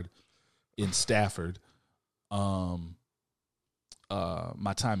guard in Stafford. My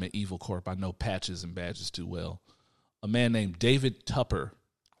time at Evil Corp, I know patches and badges too well. A man named David Tupper.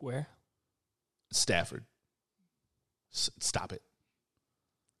 Where? Stafford. Stop it.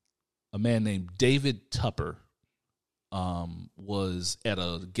 A man named David Tupper was at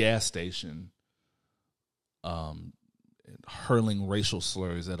a gas station hurling racial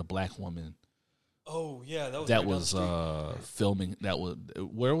slurs at a black woman. Oh, yeah. That was filming. That was,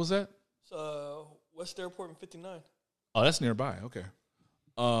 where was that? West Airport in 59. Oh, that's nearby. Okay.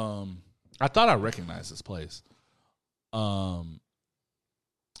 I thought I recognized this place. I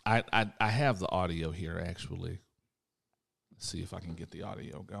have the audio here, actually. Let's see if I can get the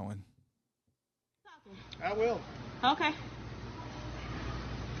audio going. I will. Okay.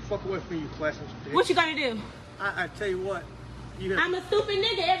 Fuck away from you, classist bitch. What you gonna do? I tell you what. I'm a stupid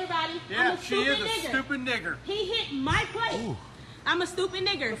nigga, everybody. Yeah, I'm a she is a stupid nigger. He hit my plate. Ooh. I'm a stupid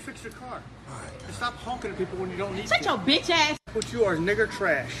nigger. Go fix your car. And stop honking at people when you don't need Shut to. your bitch ass. What you are is nigger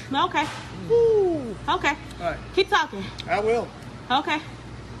trash. Okay. Woo. Okay. All right. Keep talking. I will. Okay.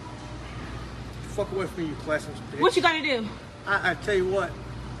 Fuck away from you, classist bitch. What you gonna do? I tell you what.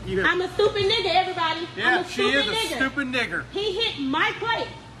 I'm a stupid nigga, everybody. Yeah, I'm a she is stupid a nigger. stupid nigger. He hit my plate.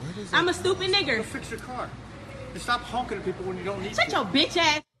 I'm a stupid Go nigger. fix your car. And stop honking at people when you don't need Shut to. your bitch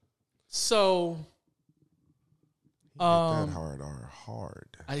ass. So, that hard.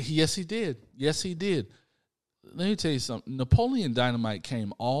 Yes, he did. Yes, he did. Let me tell you something. Napoleon Dynamite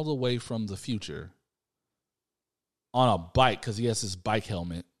came all the way from the future on a bike because he has his bike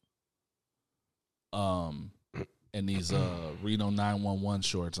helmet, and these Reno 911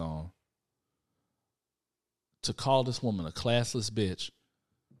 shorts on, to call this woman a classless bitch.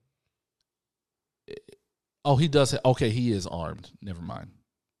 Oh, he does. Okay, he is armed. Never mind.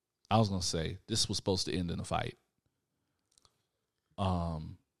 I was gonna say this was supposed to end in a fight.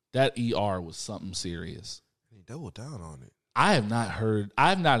 That ER was something serious. He doubled down on it. I've not heard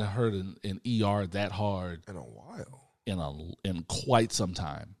an ER that hard in a while. In quite some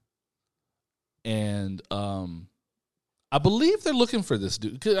time. And I believe they're looking for this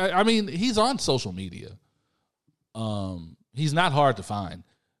dude. I mean, he's on social media. He's not hard to find.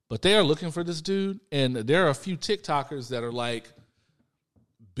 But they are looking for this dude, and there are a few TikTokers that are like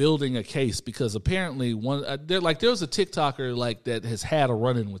building a case because apparently there was a TikToker like that has had a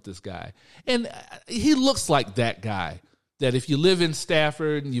run-in with this guy, and he looks like that guy. That if you live in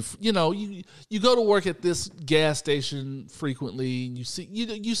Stafford and you go to work at this gas station frequently, and you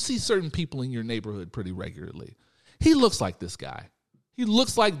see certain people in your neighborhood pretty regularly. He looks like this guy. He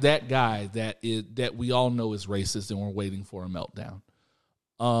looks like that guy that we all know is racist, and we're waiting for a meltdown.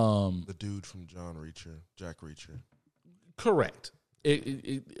 The dude from Jack Reacher. Correct.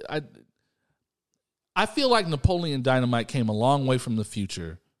 I feel like Napoleon Dynamite came a long way from the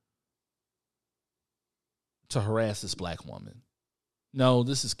future to harass this black woman. No,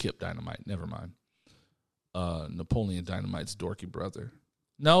 this is Kip Dynamite. Never mind. Napoleon Dynamite's dorky brother.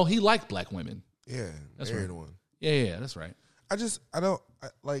 No, he liked black women. Yeah, that's right. One. Yeah, that's right.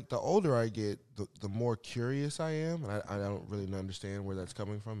 Like the older I get, the more curious I am, and I don't really understand where that's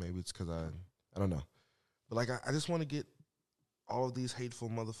coming from. Maybe it's because I don't know, but like I just want to get all of these hateful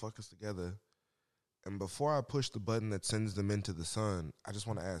motherfuckers together, and before I push the button that sends them into the sun, I just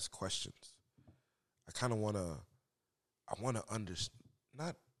want to ask questions. I kind of want to understand.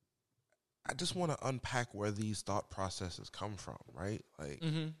 I just want to unpack where these thought processes come from, right? Like,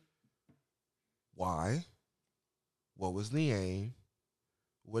 why? What was the aim?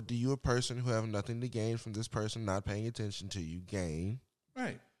 What do you, a person who have nothing to gain from this person not paying attention to you, gain?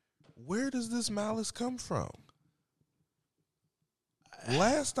 Right. Where does this malice come from?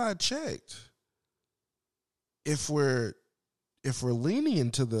 Last I checked, if we're leaning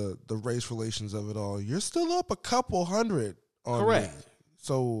into the race relations of it all, you're still up a couple hundred on Correct. me.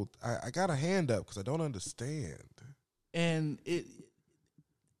 So I got a hand up because I don't understand. And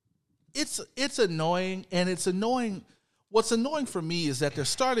it's annoying, and it's annoying what's annoying for me is that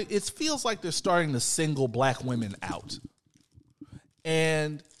it feels like they're starting to single black women out.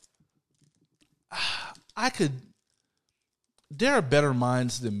 And there are better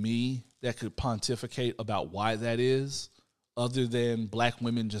minds than me that could pontificate about why that is, other than black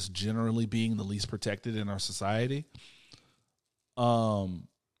women just generally being the least protected in our society. I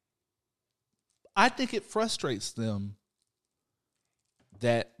think it frustrates them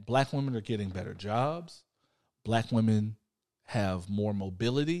that black women are getting better jobs. Black women have more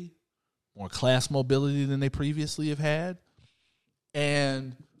mobility, more class mobility than they previously have had.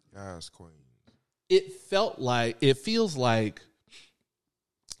 And Yes, queen. it feels like,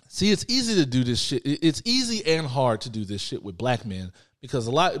 see, it's easy to do this shit. It's easy and hard to do this shit with black men because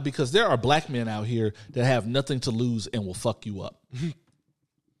there are black men out here that have nothing to lose and will fuck you up.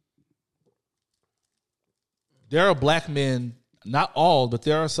 There are black men, not all, but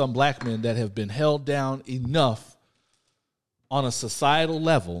there are some black men that have been held down enough on a societal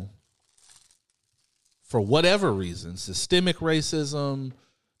level for whatever reason, systemic racism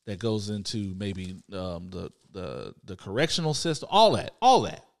that goes into maybe the correctional system, all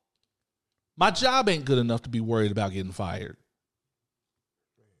that. My job ain't good enough to be worried about getting fired.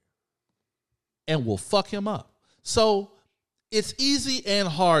 And will fuck him up. So it's easy and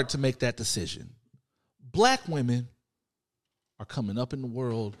hard to make that decision. Black women are coming up in the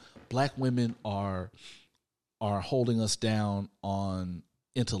world. Black women are holding us down on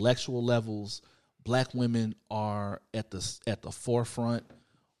intellectual levels. Black women are at the forefront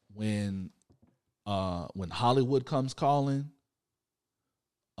when Hollywood comes calling.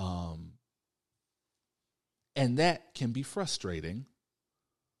 And that can be frustrating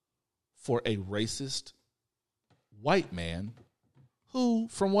for a racist white man who,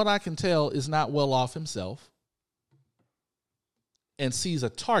 from what I can tell, is not well off himself and sees a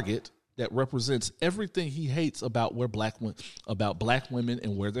target that represents everything he hates about black women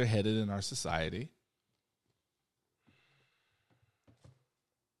and where they're headed in our society.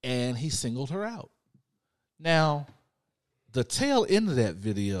 And he singled her out. Now, the tail end of that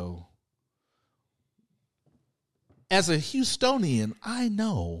video, as a Houstonian, I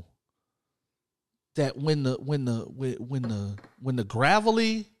know that when the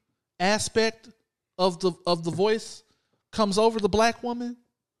gravelly aspect of the voice comes over the black woman,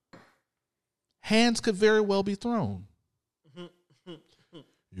 hands could very well be thrown.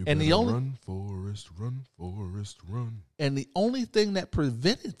 And the only run, Forrest, run. And the only thing that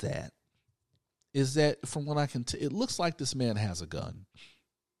prevented that is that, from what I can tell, it looks like this man has a gun.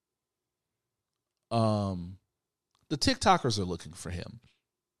 The TikTokers are looking for him,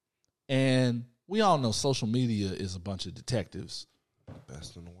 and we all know social media is a bunch of detectives.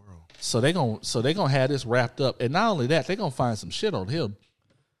 Best in the world. So they gonna have this wrapped up, and not only that, they gonna find some shit on him.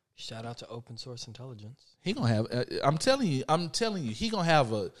 Shout out to open source intelligence. He gonna have. I'm telling you, he gonna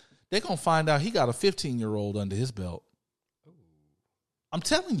have a. They gonna find out he got a 15-year-old under his belt. Ooh. I'm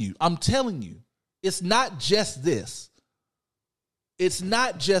telling you, it's not just this. It's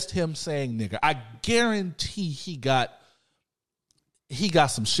not just him saying nigger. I guarantee he got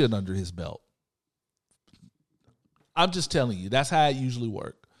some shit under his belt. I'm just telling you, that's how it usually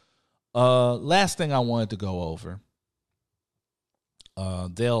works. Last thing I wanted to go over.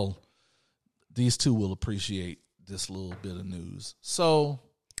 These two will appreciate this little bit of news. So,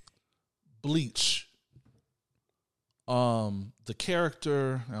 Bleach. The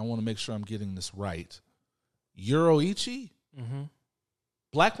character, I want to make sure I'm getting this right. Yoruichi? Mm-hmm.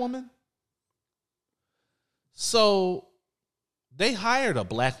 Black woman? So, they hired a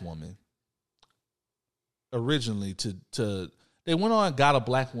black woman originally to they went on and got a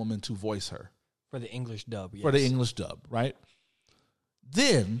black woman to voice her. For the English dub, yes. For the English dub, right?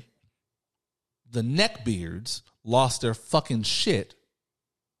 Then, the neckbeards lost their fucking shit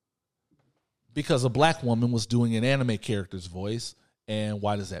because a black woman was doing an anime character's voice, and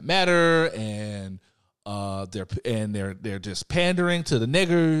why does that matter? And they're just pandering to the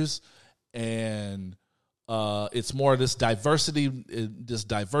niggers, and it's more of this diversity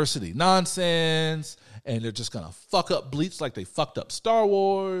nonsense, and they're just gonna fuck up Bleach like they fucked up Star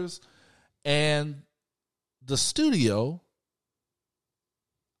Wars, and the studio,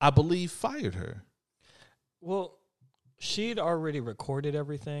 I believe, fired her. Well, she'd already recorded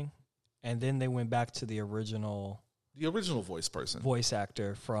everything, and then they went back to the original voice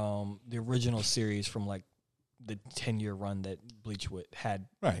actor from the original series from like the 10-year run that Bleach had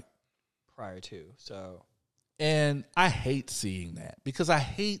right prior to. So, and I hate seeing that because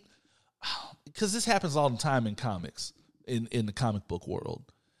this happens all the time in comics, in the comic book world.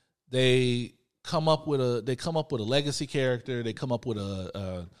 They come up with a legacy character. They come up with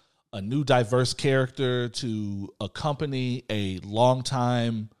a a new diverse character to accompany a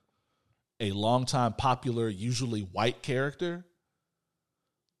longtime popular, usually white character,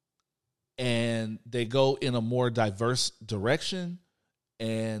 and they go in a more diverse direction,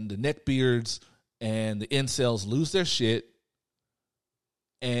 and the neckbeards and the incels lose their shit,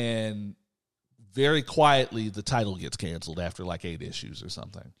 and very quietly the title gets canceled after like 8 issues or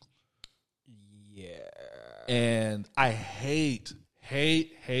something. Yeah. And I hate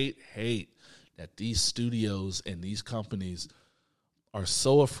that these studios and these companies are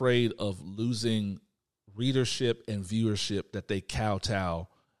so afraid of losing readership and viewership that they kowtow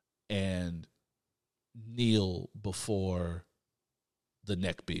and kneel before the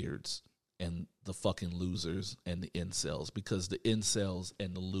neckbeards and the fucking losers and the incels, because the incels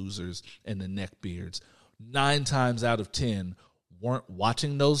and the losers and the neckbeards 9 times out of 10 weren't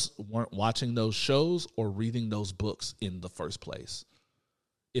watching those shows or reading those books in the first place.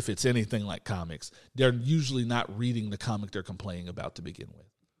 If it's anything like comics, they're usually not reading the comic they're complaining about to begin with.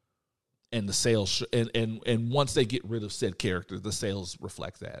 And the sales and once they get rid of said character, the sales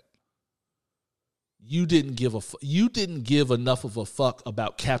reflect that. You didn't give enough of a fuck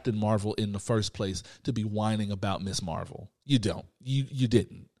about Captain Marvel in the first place to be whining about Miss Marvel. You don't. You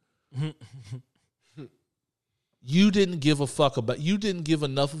didn't. You didn't give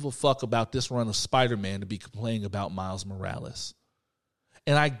enough of a fuck about this run of Spider-Man to be complaining about Miles Morales.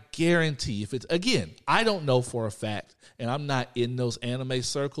 And I guarantee if it's, again, I don't know for a fact, and I'm not in those anime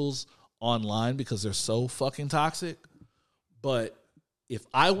circles online because they're so fucking toxic, but if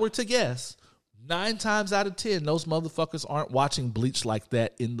I were to guess, 9 times out of 10, those motherfuckers aren't watching Bleach like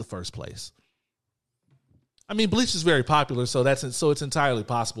that in the first place. I mean, Bleach is very popular, so it's entirely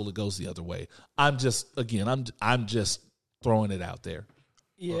possible it goes the other way. I'm just throwing it out there.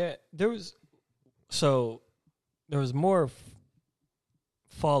 Yeah, there was more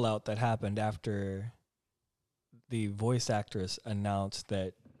fallout that happened after the voice actress announced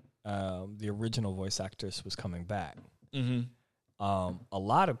that the original voice actress was coming back. Mm-hmm. A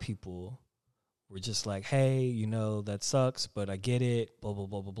lot of people were just like, hey, that sucks, but I get it, blah, blah,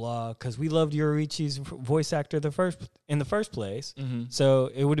 blah, blah, blah, because we loved Yorichi's voice actor in the first place. Mm-hmm.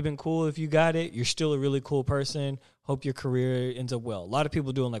 So it would have been cool if you got it. You're still a really cool person. Hope your career ends up well. A lot of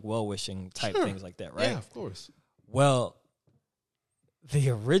people doing like well-wishing type things like that, right? Yeah, of course. Well, the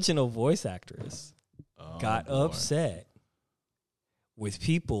original voice actress got upset with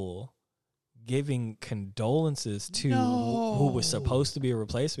people giving condolences to who was supposed to be a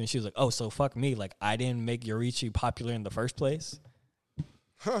replacement. She was like, oh, so fuck me. Like, I didn't make Yorichi popular in the first place.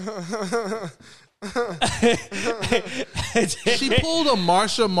 She pulled a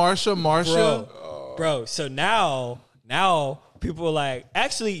Marsha. Bro, so now people are like,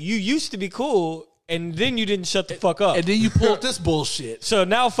 actually, you used to be cool, and then you didn't shut the fuck up. And then you pulled this bullshit. So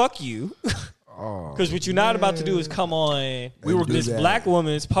now fuck you. Because what you're not about to do is come on this black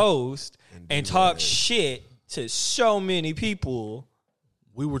woman's post and talk shit to so many people.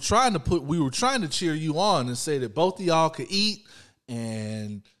 We were trying to cheer you on and say that both of y'all could eat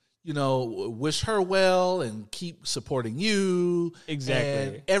and, wish her well and keep supporting you.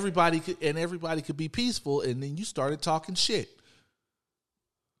 Exactly. And everybody could be peaceful, and then you started talking shit.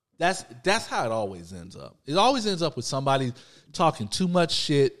 That's how it always ends up. It always ends up with somebody talking too much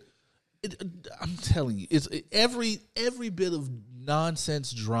shit. I'm telling you, it's every bit of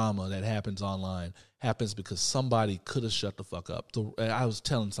nonsense drama that happens online happens because somebody could have shut the fuck up. I was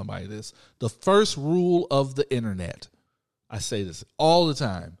telling somebody this. The first rule of the internet, I say this all the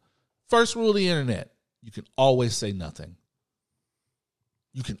time. First rule of the internet, you can always say nothing.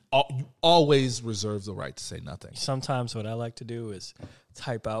 You always reserve the right to say nothing. Sometimes what I like to do is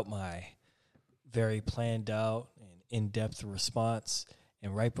type out my very planned out and in-depth response,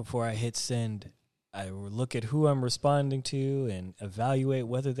 and right before I hit send, I will look at who I'm responding to and evaluate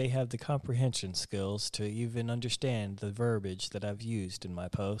whether they have the comprehension skills to even understand the verbiage that I've used in my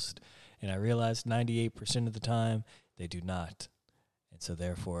post. And I realized 98% of the time they do not. And so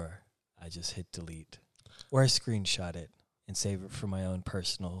therefore, I just hit delete. Or I screenshot it and save it for my own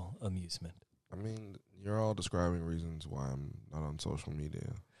personal amusement. I mean, you're all describing reasons why I'm not on social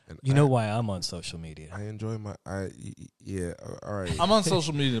media. And you know why I'm on social media. I enjoy all right. I'm on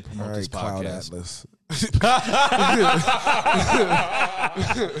social media to promote this Cloud podcast. Atlas.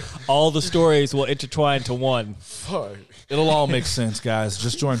 All the stories will intertwine to one. Fuck. It'll all make sense, guys.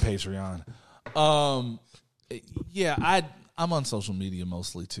 Just join Patreon. I'm on social media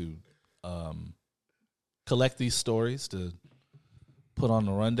mostly to collect these stories to put on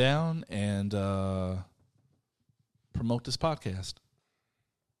the rundown and promote this podcast.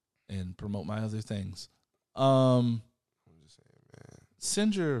 And promote my other things. I'm just saying, man.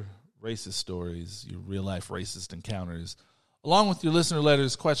 Send your racist stories, your real life racist encounters, along with your listener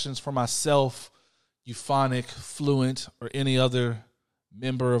letters, questions for myself, Euphonic, Fluent, or any other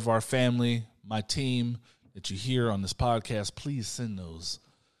member of our family, my team that you hear on this podcast, please send those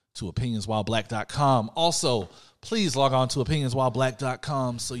to opinionswhileblack.com. Also, please log on to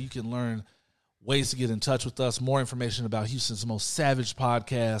opinionswhileblack.com so you can learn ways to get in touch with us, more information about Houston's most savage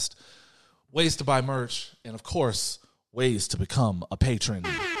podcast, ways to buy merch, and of course, ways to become a patron.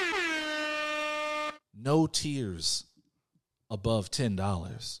 No tiers above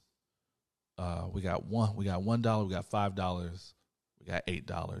 $10. We got $1, we got $5, we got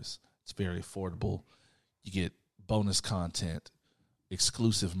 $8. It's very affordable. You get bonus content,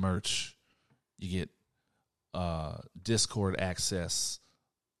 exclusive merch. You get Discord access.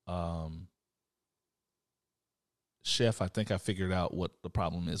 Chef, I think I figured out what the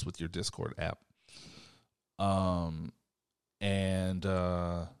problem is with your Discord app.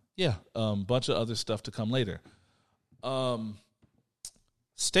 Bunch of other stuff to come later.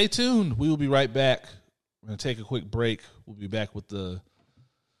 Stay tuned. We will be right back. We're going to take a quick break. We'll be back with the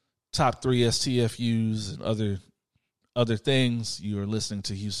top 3 STFUs and other things. You are listening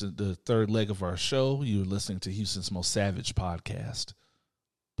to Houston, the third leg of our show. You are listening to Houston's most savage podcast.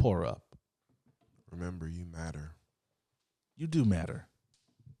 Pour up. Remember, you matter. You do matter.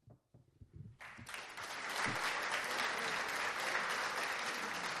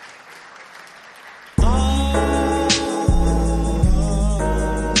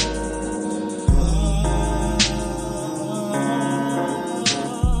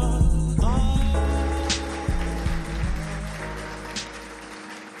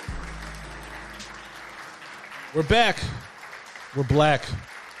 We're back. We're black.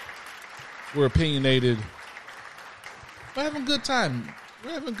 We're opinionated. We're having a good time.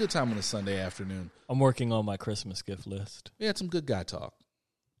 We're having a good time on a Sunday afternoon. I'm working on my Christmas gift list. We had some good guy talk.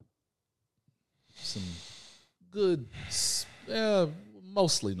 Some good,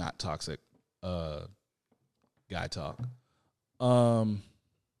 mostly not toxic guy talk. Did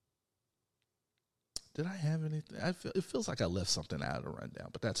I have anything? It feels like I left something out of the rundown,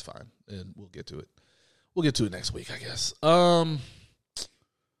 but that's fine. And we'll get to it. We'll get to it next week, I guess.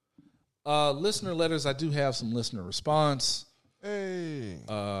 Listener letters. I do have some listener response. Hey,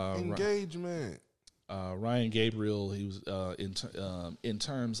 engagement. Ryan Gabriel. He was in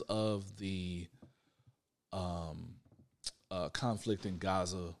terms of the conflict in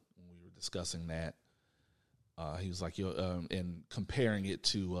Gaza when we were discussing that. He was like, and comparing it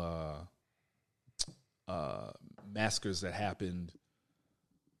to massacres that happened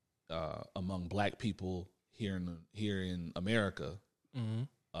among black people here in America. Mm-hmm.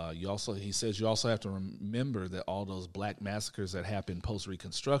 He says you also have to remember that all those black massacres that happened post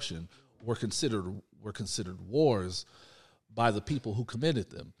Reconstruction were considered wars by the people who committed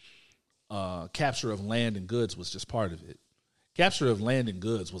them. Capture of land and goods was just part of it. Capture of land and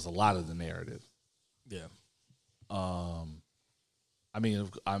goods was a lot of the narrative. Yeah. I mean,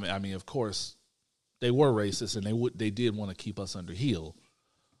 of course, they were racist and they did want to keep us under heel,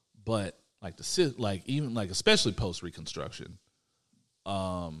 but especially post Reconstruction,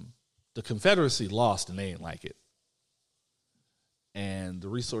 the Confederacy lost and they ain't like it, and the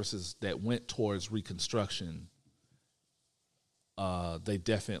resources that went towards Reconstruction, they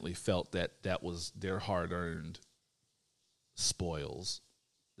definitely felt that was their hard-earned spoils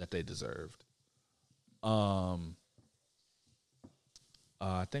that they deserved. I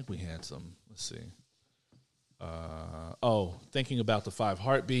think we had some. Let's see. Thinking about the 5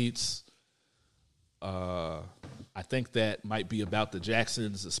 heartbeats. I think that might be about the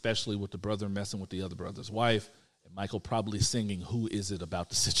Jacksons, especially with the brother messing with the other brother's wife, and Michael probably singing "Who Is It" about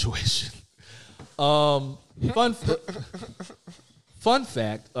the situation. Fun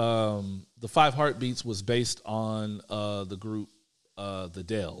fact: the 5 heartbeats was based on the group the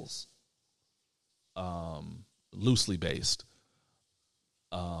Dells, loosely based.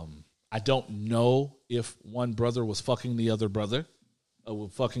 I don't know if one brother was fucking the other brother, or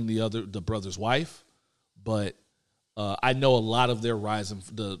fucking the brother's wife, but I know a lot of their rise and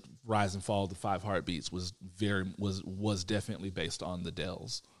fall of the 5 heartbeats was definitely based on the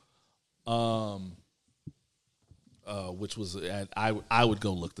Dells, which was I would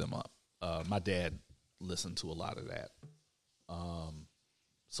go look them up. My dad listened to a lot of that,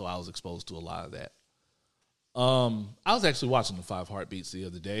 so I was exposed to a lot of that. I was actually watching the 5 heartbeats the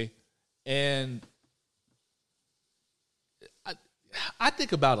other day, and I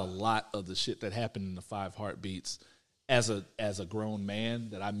think about a lot of the shit that happened in the 5 heartbeats as a grown man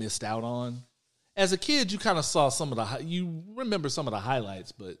that I missed out on. As a kid, you kind of saw you remember some of the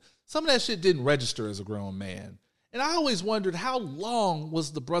highlights, but some of that shit didn't register as a grown man. And I always wondered how long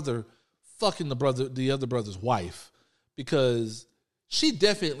was the brother fucking the other brother's wife, because she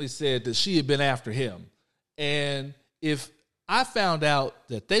definitely said that she had been after him. And if I found out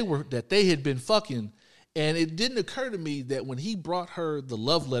that they had been fucking, and it didn't occur to me that when he brought her the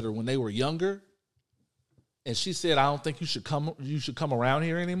love letter when they were younger, and she said, "I don't think you should come around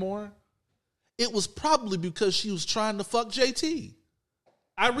here anymore," it was probably because she was trying to fuck JT.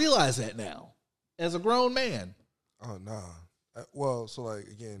 I realize that now as a grown man. Oh, nah. Well, so like,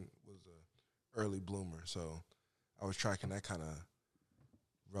 again, was an early bloomer, so I was tracking that kind of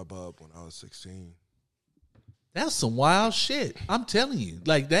rub up when I was 16. That's some wild shit. I'm telling you.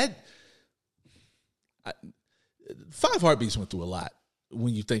 Like that, Five Heartbeats went through a lot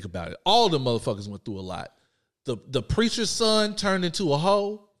when you think about it. All the motherfuckers went through a lot. The preacher's son turned into a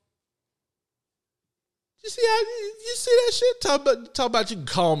hoe. You see that shit? Talk about you can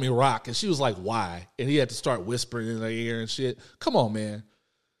call me Rock. And she was like, why? And he had to start whispering in her ear and shit. Come on, man.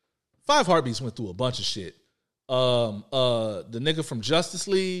 Five Heartbeats went through a bunch of shit. The nigga from Justice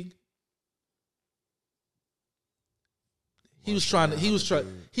League. He was trying to figure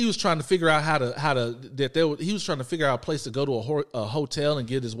out he was trying to figure out a place to go to a hotel and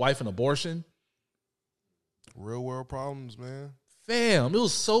get his wife an abortion. Real world problems, man. Fam, it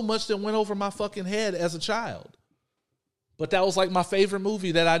was so much that went over my fucking head as a child. But that was like my favorite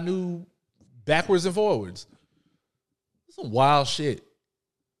movie that I knew backwards and forwards. Some wild shit.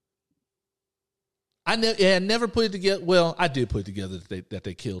 I never put it together. Well, I did put it together that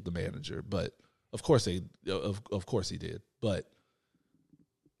they killed the manager, but of course he did. But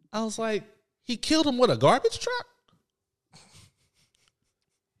I was like, he killed him with a garbage truck?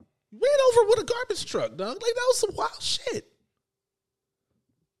 Ran over with a garbage truck, dog. Like, that was some wild shit.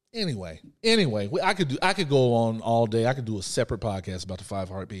 Anyway, I could go on all day. I could do a separate podcast about the Five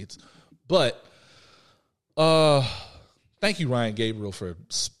Heartbeats. But thank you, Ryan Gabriel, for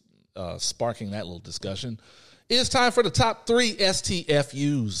sparking that little discussion. It's time for the top 3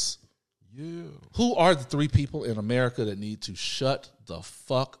 STFUs. Yeah. Who are the 3 people in America that need to shut the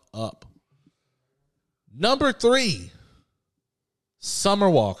fuck up? Number 3, Summer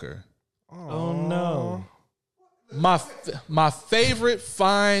Walker. Oh no. My favorite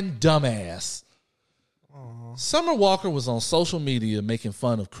fine dumbass. Aww. Summer Walker was on social media making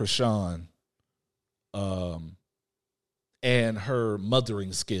fun of Krishan and her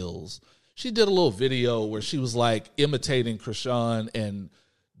mothering skills. She did a little video where she was like imitating Krishan and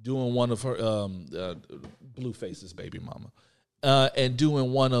doing one of her Blueface's baby mama, and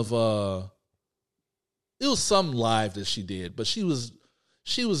doing one of it was some live that she did, but she was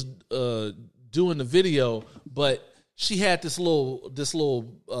doing the video, but she had this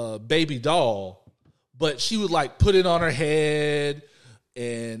little baby doll, but she would like put it on her head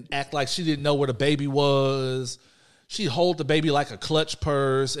and act like she didn't know where the baby was. She'd hold the baby like a clutch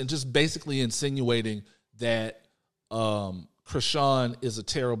purse and just basically insinuating that Krishan is a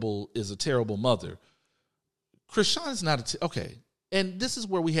terrible mother. Krishan's not okay. And this is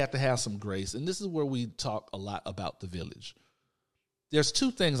where we have to have some grace, and this is where we talk a lot about the village. There's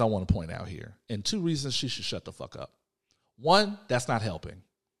 2 things I want to point out here, and 2 reasons she should shut the fuck up. 1, that's not helping.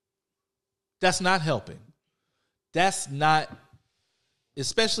 That's not helping. That's not,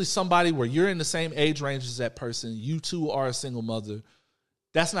 especially somebody where you're in the same age range as that person, you too are a single mother.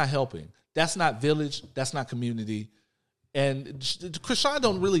 That's not helping. That's not village. That's not community. And Krishan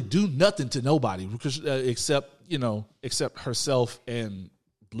don't really do nothing to nobody except herself and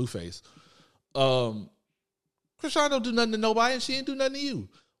Blueface. Krishan don't do nothing to nobody, and she ain't do nothing to you.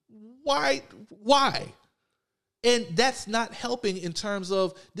 Why? And that's not helping in terms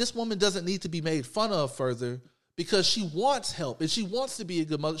of this woman doesn't need to be made fun of further because she wants help and she wants to be a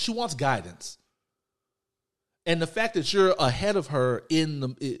good mother. She wants guidance. And the fact that you're ahead of her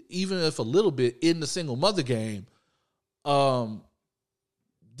even if a little bit in the single mother game,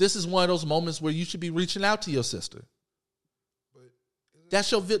 this is one of those moments where you should be reaching out to your sister.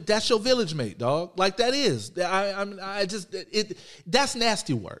 That's your village mate, dog. Like that is. That's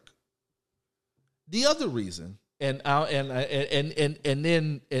nasty work. The other reason, and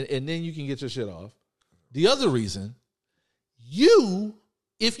then you can get your shit off. The other reason,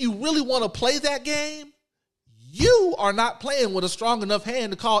 if you really want to play that game, you are not playing with a strong enough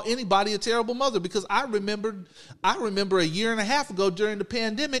hand to call anybody a terrible mother. Because I remember a year and a half ago during the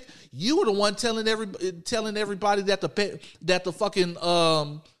pandemic, you were the one telling everybody that the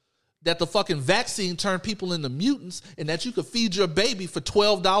fucking vaccine turned people into mutants and that you could feed your baby for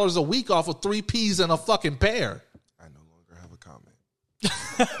 $12 a week off of 3 peas and a fucking pear. I no longer have a comment.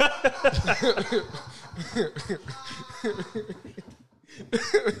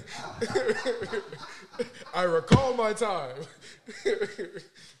 I recall my time.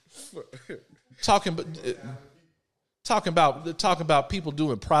 talking about people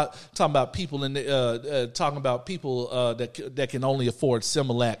doing talking about people in talking about people that can only afford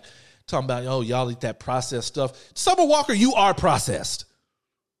Similac. Talking about, oh, y'all eat that processed stuff. Summer Walker, you are processed.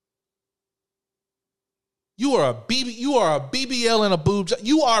 You are a BBL and a boob job.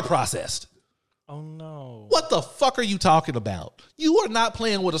 You are processed. Oh no. What the fuck are you talking about? You are not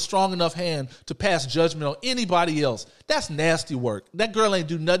playing with a strong enough hand to pass judgment on anybody else. That's nasty work. That girl ain't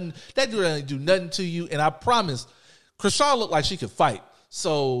do nothing. That girl ain't do nothing to you. And I promise, Krishan looked like she could fight.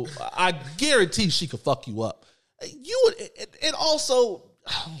 So I guarantee she could fuck you up. And also,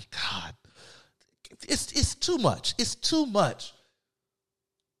 oh God, it's too much. It's too much.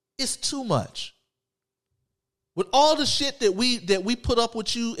 It's too much. With all the shit that we put up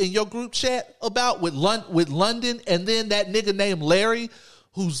with you in your group chat about with London, and then that nigga named Larry,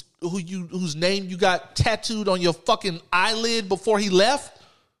 whose name you got tattooed on your fucking eyelid before he left.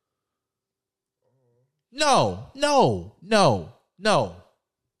 No.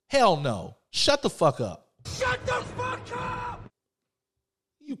 Hell no. Shut the fuck up. Shut the fuck up!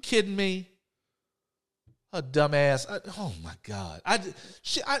 You kidding me? Her dumb ass. Oh my God. I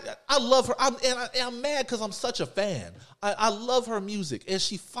love her. I'm mad because I'm such a fan. I love her music and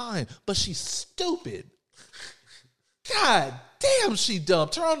she's fine, but she's stupid. God damn, she dumb.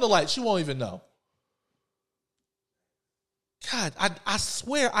 Turn on the light. She won't even know. God, I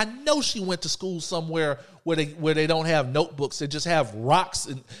swear, I know she went to school somewhere where they don't have notebooks. They just have rocks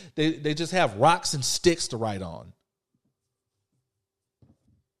and they just have rocks and sticks to write on.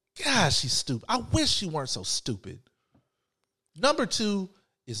 God, she's stupid. I wish she weren't so stupid. Number 2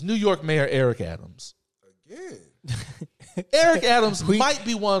 is New York Mayor Eric Adams. Again. Eric Adams might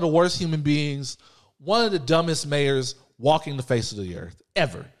be one of the worst human beings, one of the dumbest mayors walking the face of the earth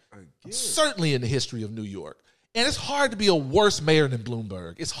ever. Again. Certainly in the history of New York. And it's hard to be a worse mayor than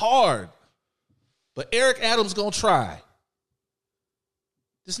Bloomberg. It's hard. But Eric Adams gonna try.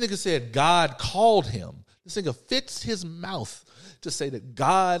 This nigga said God called him. This nigga fits his mouth to say that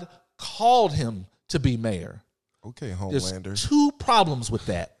God called him to be mayor. Okay, Homelander. There's 2 problems with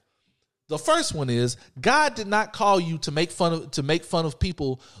that. The first one is God did not call you to make fun of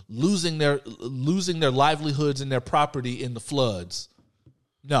people losing their livelihoods and their property in the floods.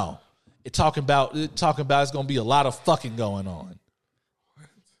 No. It's talking about it's going to be a lot of fucking going on.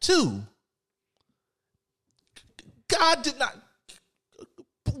 2, God did not.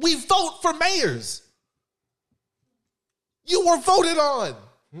 We vote for mayors. You were voted on.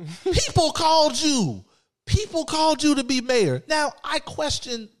 People called you. People called you to be mayor. Now, I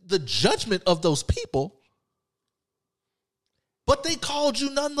question the judgment of those people, but they called you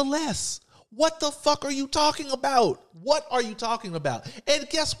nonetheless. What the fuck are you talking about? What are you talking about? And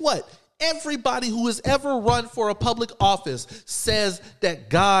guess what? Everybody who has ever run for a public office says that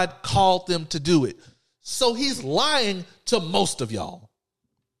God called them to do it. So he's lying to most of y'all.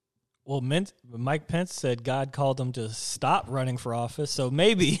 Well, Mike Pence said God called him to stop running for office, so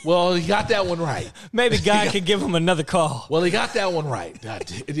maybe. Well, he got that one right. Maybe God could give him another call. Well, he got that one right.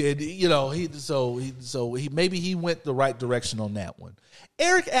 You know, maybe he went the right direction on that one.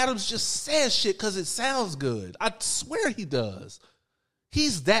 Eric Adams just says shit because it sounds good. I swear he does.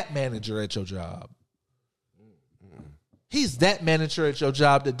 He's that manager at your job. He's that manager at your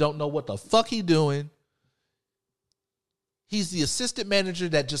job that don't know what the fuck he doing. He's the assistant manager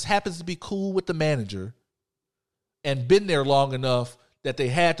that just happens to be cool with the manager and been there long enough that they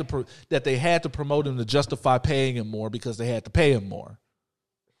had to promote him to justify paying him more because they had to pay him more.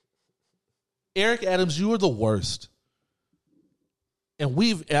 Eric Adams, you are the worst.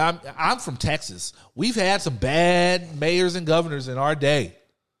 And I'm from Texas. We've had some bad mayors and governors in our day.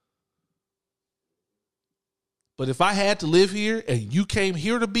 But if I had to live here and you came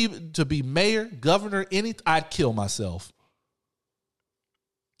here to be mayor, governor, I'd kill myself.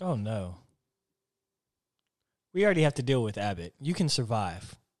 Oh, no. We already have to deal with Abbott. You can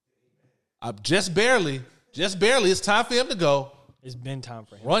survive. Just barely. It's time for him to go. It's been time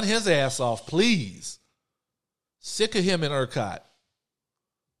for him. Run his ass off, please. Sick of him in ERCOT.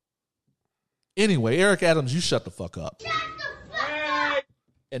 Anyway, Eric Adams, you shut the fuck up. Shut the fuck up!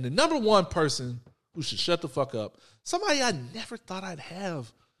 And the number 1 person who should shut the fuck up, somebody I never thought I'd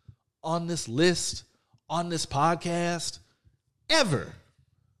have on this list, on this podcast, ever,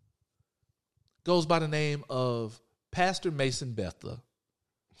 goes by the name of Pastor Mason Betha,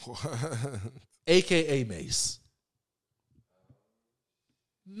 a.k.a. Mace.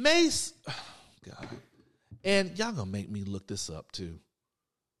 Mace, oh God. And y'all gonna make me look this up too,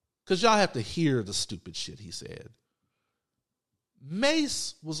 because y'all have to hear the stupid shit he said.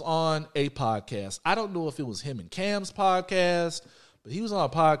 Mace was on a podcast. I don't know if it was him and Cam's podcast, but he was on a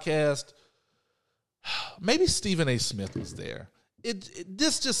podcast. Maybe Stephen A. Smith was there.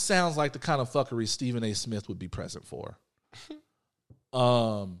 This just sounds like the kind of fuckery Stephen A. Smith would be present for.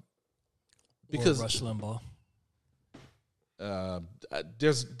 Because or Rush Limbaugh.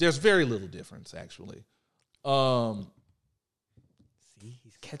 There's very little difference, actually. See,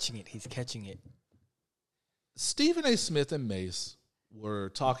 he's catching it. He's catching it. Stephen A. Smith and Mace were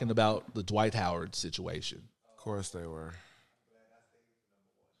talking about the Dwight Howard situation. Of course they were.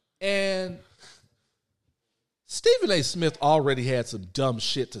 And Stephen A. Smith already had some dumb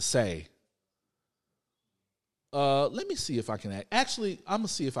shit to say. Let me see if I can actually, I'm going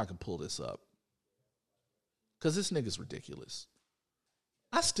to see if I can pull this up. Because this nigga's ridiculous.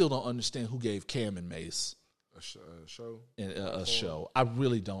 I still don't understand who gave Cam and Mace a show. A show. I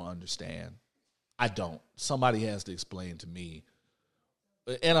really don't understand. I don't. Somebody has to explain to me.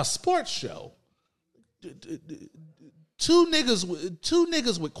 And a sports show. Two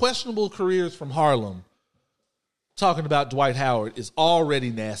niggas with questionable careers from Harlem talking about Dwight Howard is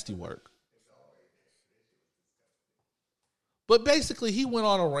already nasty work. But basically, he went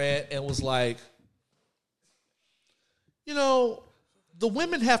on a rant and was like, you know, the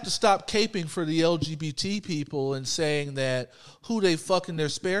women have to stop caping for the LGBT people and saying that who they fuck in their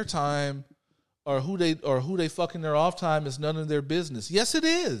spare time or who they fuck in their off time is none of their business. Yes, it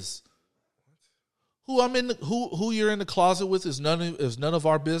is. Who you're in the closet with is none of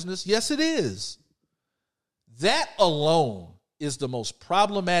our business. Yes, it is. That alone is the most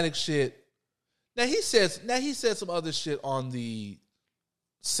problematic shit. Now he said some other shit on the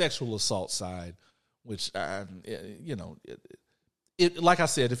sexual assault side, which like I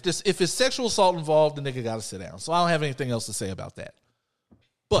said, if it's sexual assault involved, the nigga got to sit down. So I don't have anything else to say about that.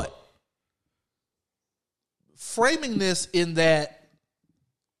 But framing this in that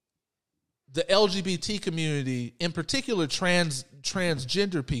the LGBT community, in particular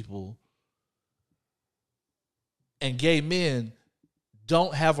transgender people and gay men,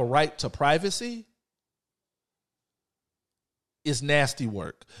 don't have a right to privacy is nasty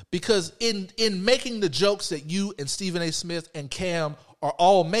work. Because in making the jokes that you and Stephen A. Smith and Cam are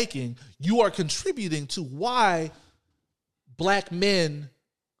all making, you are contributing to why black men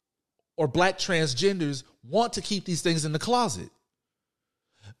or black transgenders want to keep these things in the closet.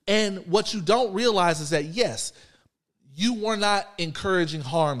 And what you don't realize is that, yes, you were not encouraging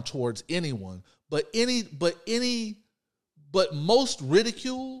harm towards anyone, but most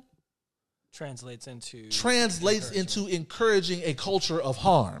ridicule translates into encouraging a culture of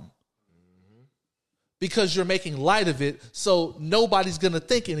harm. Because you're making light of it, so nobody's going to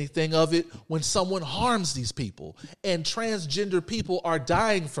think anything of it when someone harms these people. And transgender people are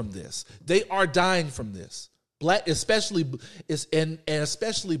dying from this. They are dying from this. Especially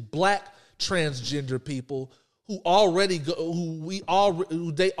black transgender people who already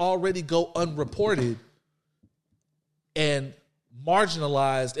go unreported and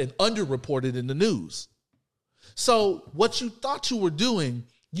marginalized and underreported in the news. So what you thought you were doing,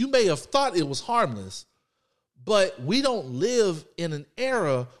 you may have thought it was harmless, but we don't live in an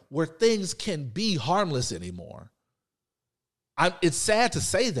era where things can be harmless anymore. It's sad to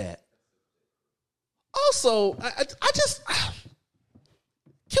say that. Also, I just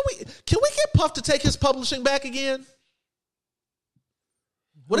can we get Puff to take his publishing back again?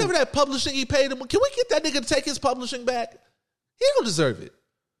 Whatever that publishing he paid him, can we get that nigga to take his publishing back? He don't deserve it.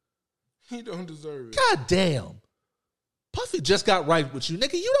 He don't deserve it. God damn. Puffy just got right with you,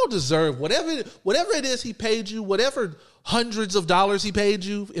 nigga. You don't deserve whatever it is he paid you, whatever hundreds of dollars he paid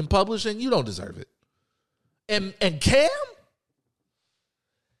you in publishing, you don't deserve it. And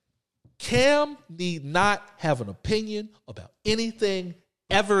Cam need not have an opinion about anything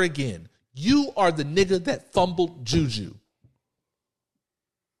ever again. You are the nigga that fumbled Juju.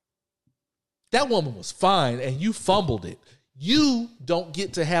 That woman was fine and you fumbled it. You don't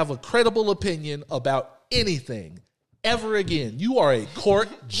get to have a credible opinion about anything ever again. You are a court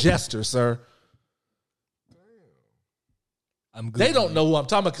jester, sir. They don't know who I'm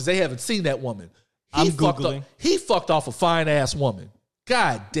talking about because they haven't seen that woman. He fucked off a fine ass woman.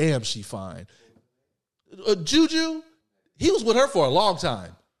 God damn, she fine. Juju, he was with her for a long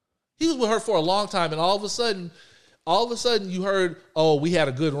time. And all of a sudden you heard, oh, we had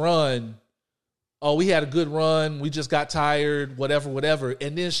a good run. We just got tired, whatever.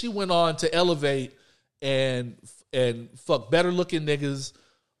 And then she went on to elevate and fuck better looking niggas,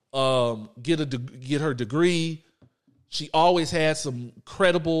 get her degree. She always had some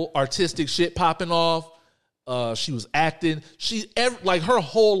credible artistic shit popping off. She was acting. Her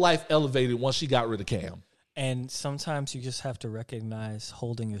whole life elevated once she got rid of Cam. And sometimes you just have to recognize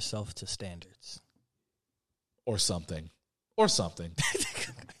holding yourself to standards. Or something.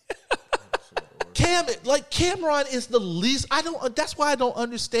 Cameron is the least. That's why I don't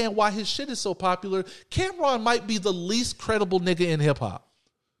understand why his shit is so popular. Cameron might be the least credible nigga in hip hop.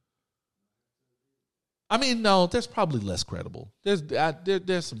 I mean, no, there's probably less credible. There's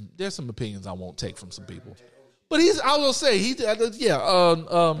some opinions I won't take from some people. But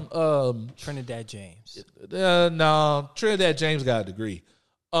Trinidad James. No, Trinidad James got a degree.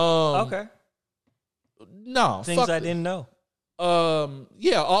 Okay. No, things I didn't know. All them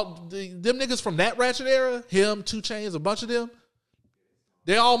niggas from that ratchet era, him, 2 Chainz, a bunch of them,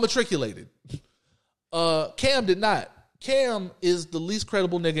 they all matriculated. Cam did not. Cam is the least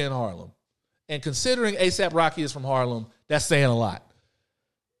credible nigga in Harlem. And considering A$AP Rocky is from Harlem, that's saying a lot.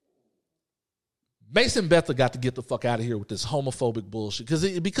 Mason Betha got to get the fuck out of here with this homophobic bullshit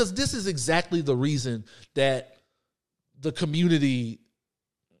because this is exactly the reason that the community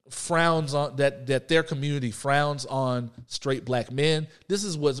frowns on that their community frowns on straight black men. This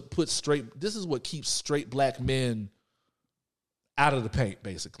is what keeps straight black men out of the paint,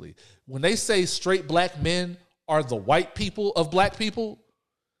 basically. When they say straight black men are the white people of black people,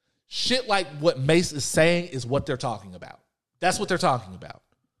 shit like what Mace is saying is what they're talking about. That's what they're talking about.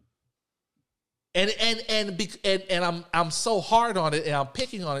 And I'm so hard on it, and I'm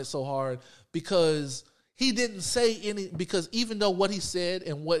picking on it so hard because he didn't say any. Because even though what he said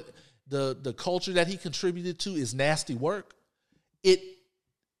and what the culture that he contributed to is nasty work, it's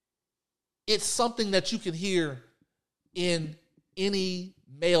something that you can hear in any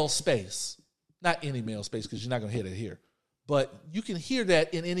male space. Not any male space, because you're not going to hear it here. But you can hear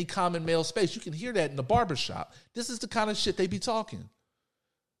that in any common male space. You can hear that in the barbershop. This is the kind of shit they be talking.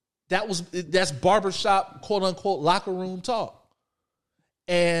 That's barbershop, quote unquote, locker room talk.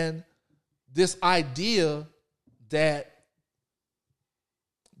 And this idea that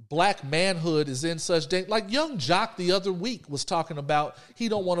black manhood is in such danger. Like Young Jock the other week was talking about he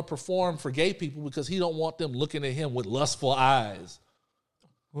don't want to perform for gay people because he don't want them looking at him with lustful eyes.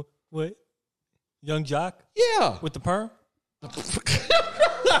 What? Young Jock? Yeah. With the perm?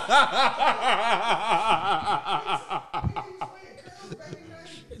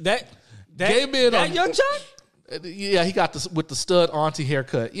 That Young Jock? Yeah, he got this with the stud auntie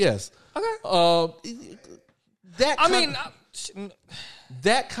haircut. Yes. Okay.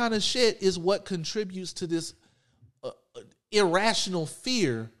 That kind of shit is what contributes to this irrational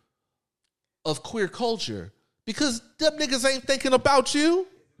fear of queer culture, because them niggas ain't thinking about you.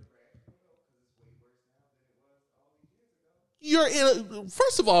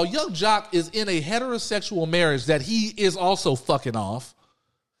 First of all, Young Jock is in a heterosexual marriage that he is also fucking off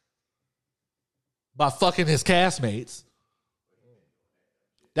by fucking his castmates.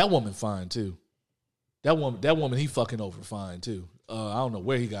 That woman fine too. That woman he fucking over fine too. I don't know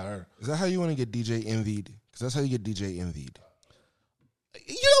where he got her. Is that how you want to get DJ envied? Because that's how you get DJ envied.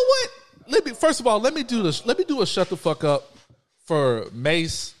 You know what? Let me do a shut the fuck up for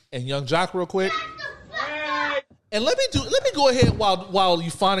Mace and Young Jock real quick. And let me go ahead while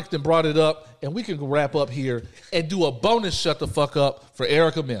Euphonic then brought it up, and we can wrap up here and do a bonus shut the fuck up for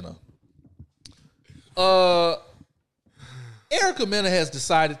Erica Mena. Erica Mena has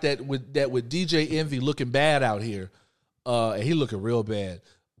decided that with DJ Envy looking bad out here, and he looking real bad.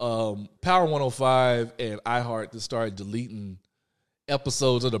 Power 105 and iHeart just started deleting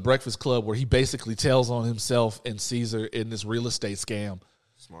episodes of The Breakfast Club where he basically tells on himself and Caesar in this real estate scam.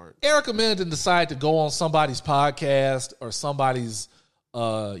 Smart. Erica Mena didn't decide to go on somebody's podcast or somebody's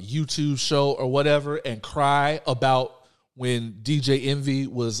YouTube show or whatever and cry about when DJ Envy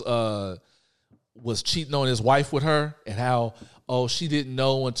was cheating on his wife with her, and how she didn't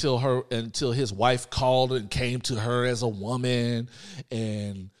know until his wife called and came to her as a woman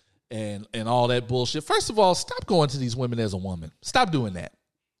and all that bullshit. First of all, stop going to these women as a woman. Stop doing that.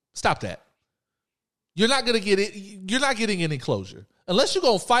 Stop that. You're not gonna get it. You're not getting any closure unless you're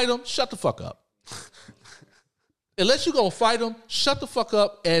gonna fight them. Shut the fuck up. Unless you're gonna fight them, shut the fuck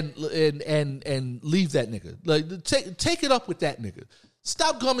up and leave that nigga. Like take it up with that nigga.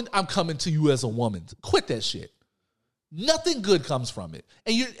 Stop coming. I'm coming to you as a woman. Quit that shit. Nothing good comes from it.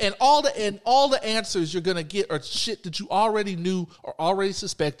 And all the answers you're gonna get are shit that you already knew or already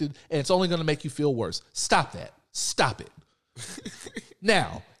suspected, and it's only gonna make you feel worse. Stop that. Stop it.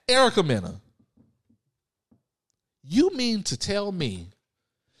 Now, Erica Mena, you mean to tell me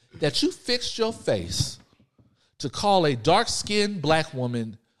that you fixed your face to call a dark-skinned black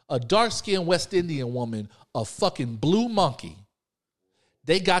woman, a dark-skinned West Indian woman, a fucking blue monkey?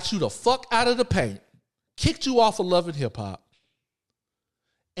 They got you the fuck out of the paint, kicked you off of Love and Hip Hop,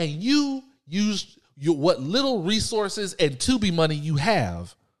 and you what little resources and Tubi money you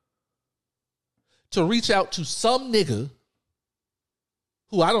have to reach out to some nigga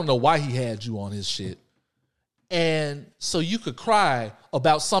who I don't know why he had you on his shit, and so you could cry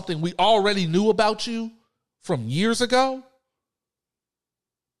about something we already knew about you from years ago,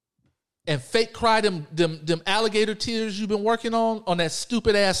 and fake cry them alligator tears you've been working on that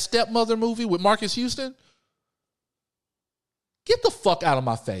stupid ass Stepmother movie with Marcus Houston. Get the fuck out of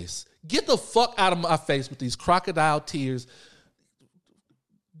my face. Get the fuck out of my face with these crocodile tears.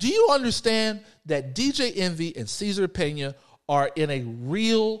 Do you understand that DJ Envy and Cesar Pena are in a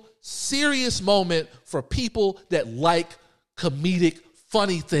real serious moment for people that like comedic,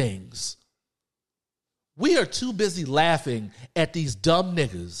 funny things? We are too busy laughing at these dumb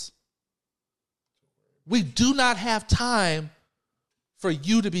niggas. We do not have time for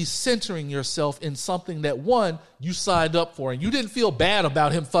you to be centering yourself in something that, one, you signed up for, and you didn't feel bad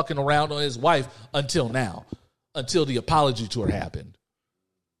about him fucking around on his wife until now, until the apology tour happened.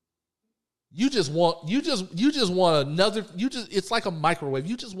 It's like a microwave.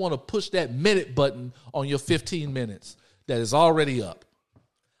 You just want to push that minute button on your 15 minutes that is already up.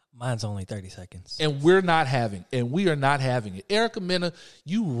 Mine's only 30 seconds. And we are not having it. Erica Mena,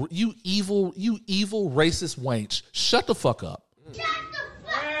 you evil racist wench. Shut the fuck up. Shut the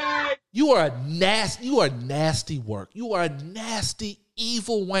fuck up. You are nasty work. You are a nasty,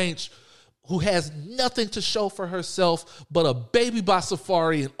 evil wench who has nothing to show for herself but a Baby by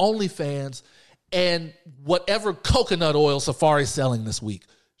Safari and OnlyFans and whatever coconut oil Safari's selling this week.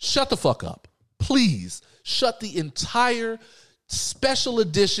 Shut the fuck up. Please shut the entire special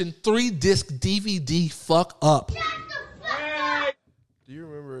edition 3-disc DVD fuck up. Do you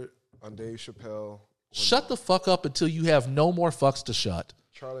remember on Dave Chappelle? Shut the fuck up until you have no more fucks to shut.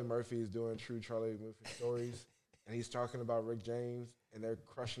 Charlie Murphy is doing true Charlie Murphy stories, and he's talking about Rick James, and they're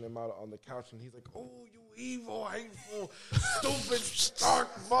crushing him out on the couch, and he's like, "Oh, you evil, hateful, stupid,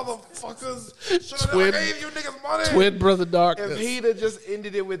 stark motherfuckers! Should have never gave you niggas money." Twin brother darkness. If he'd have just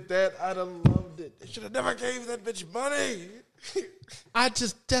ended it with that, I'd have loved it. They should have never gave that bitch money.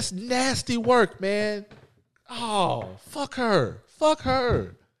 That's nasty work, man. Oh, fuck her. Fuck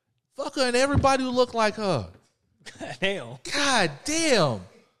her. Fuck her and everybody who look like her. God damn.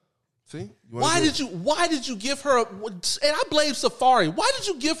 See? Why did you give her and I blame Safari. Why did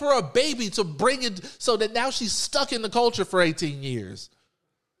you give her a baby to bring it so that now she's stuck in the culture for 18 years?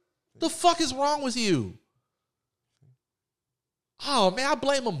 The fuck is wrong with you? Oh, man, I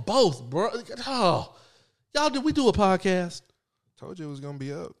blame them both, bro. Oh. Y'all, did we do a podcast? Told you it was going to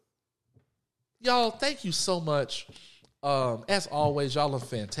be up. Y'all, thank you so much. As always, y'all are a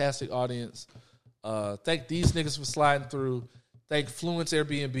fantastic audience. Thank these niggas for sliding through. Thank Fluence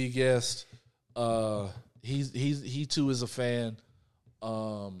Airbnb guest. He too is a fan.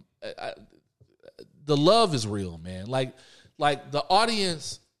 The love is real, man. Like the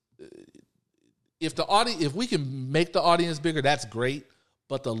audience. If we can make the audience bigger, that's great.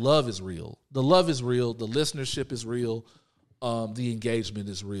 But the love is real. The love is real. The listenership is real. The engagement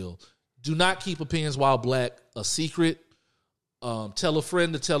is real. Do not keep Opinions While Black a secret. Tell a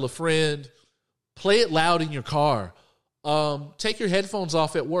friend to tell a friend. Play it loud in your car. Take your headphones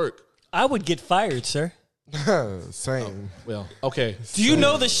off at work. I would get fired, sir. Same. Well, okay. Do you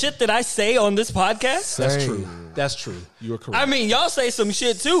know the shit that I say on this podcast? That's true. That's true. You are correct. I mean, y'all say some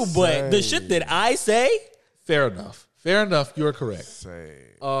shit too, but the shit that I say? Fair enough. Fair enough. You're correct.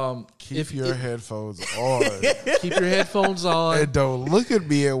 Same. Keep your headphones on. Keep your headphones on. And don't look at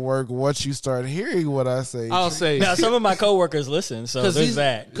me at work once you start hearing what I say. I'll say. Now, some of my coworkers listen, so there's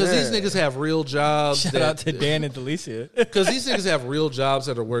that. Because these niggas have real jobs. Shout out to Dan and Delicia. Because these niggas have real jobs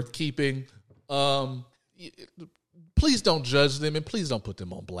that are worth keeping. Please don't judge them and please don't put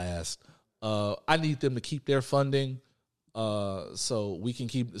them on blast. I need them to keep their funding so we can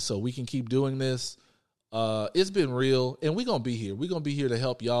keep doing this. It's been real, and we're gonna be here. We're gonna be here to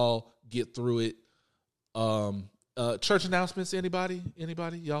help y'all get through it. Church announcements, anybody?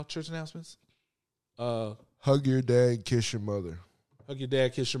 Y'all church announcements? Hug your dad, kiss your mother. Hug your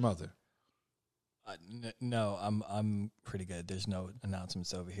dad, kiss your mother. No, I'm pretty good. There's no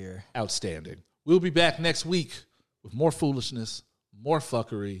announcements over here. Outstanding. We'll be back next week with more foolishness, more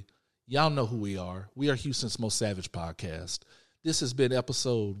fuckery. Y'all know who we are. We are Houston's Most Savage Podcast. This has been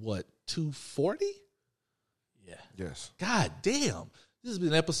episode, 240? Yeah. Yes. God damn. This has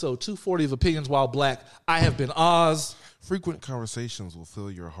been episode 240 of Opinions While Black. I have been Oz. Frequent conversations will fill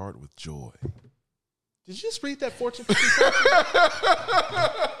your heart with joy. Did you just read that Fortune 50 fortune?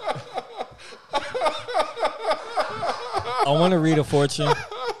 I want to read a fortune.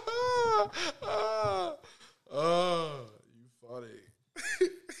 Oh, you funny.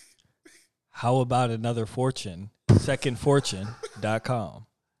 How about another fortune? Secondfortune.com.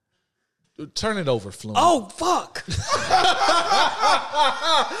 Turn it over, Flume. Oh, fuck.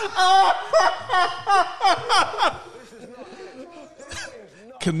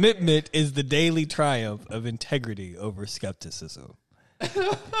 Commitment is the daily triumph of integrity over skepticism.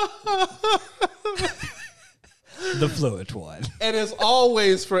 The fluent one. And as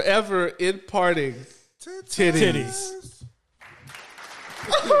always, forever in parting, titties.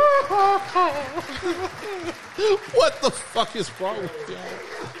 What the fuck is wrong with y'all?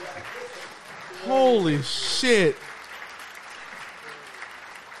 Holy shit.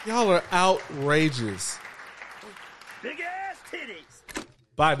 Y'all are outrageous. Big ass titties.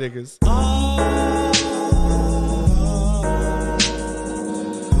 Bye, niggas.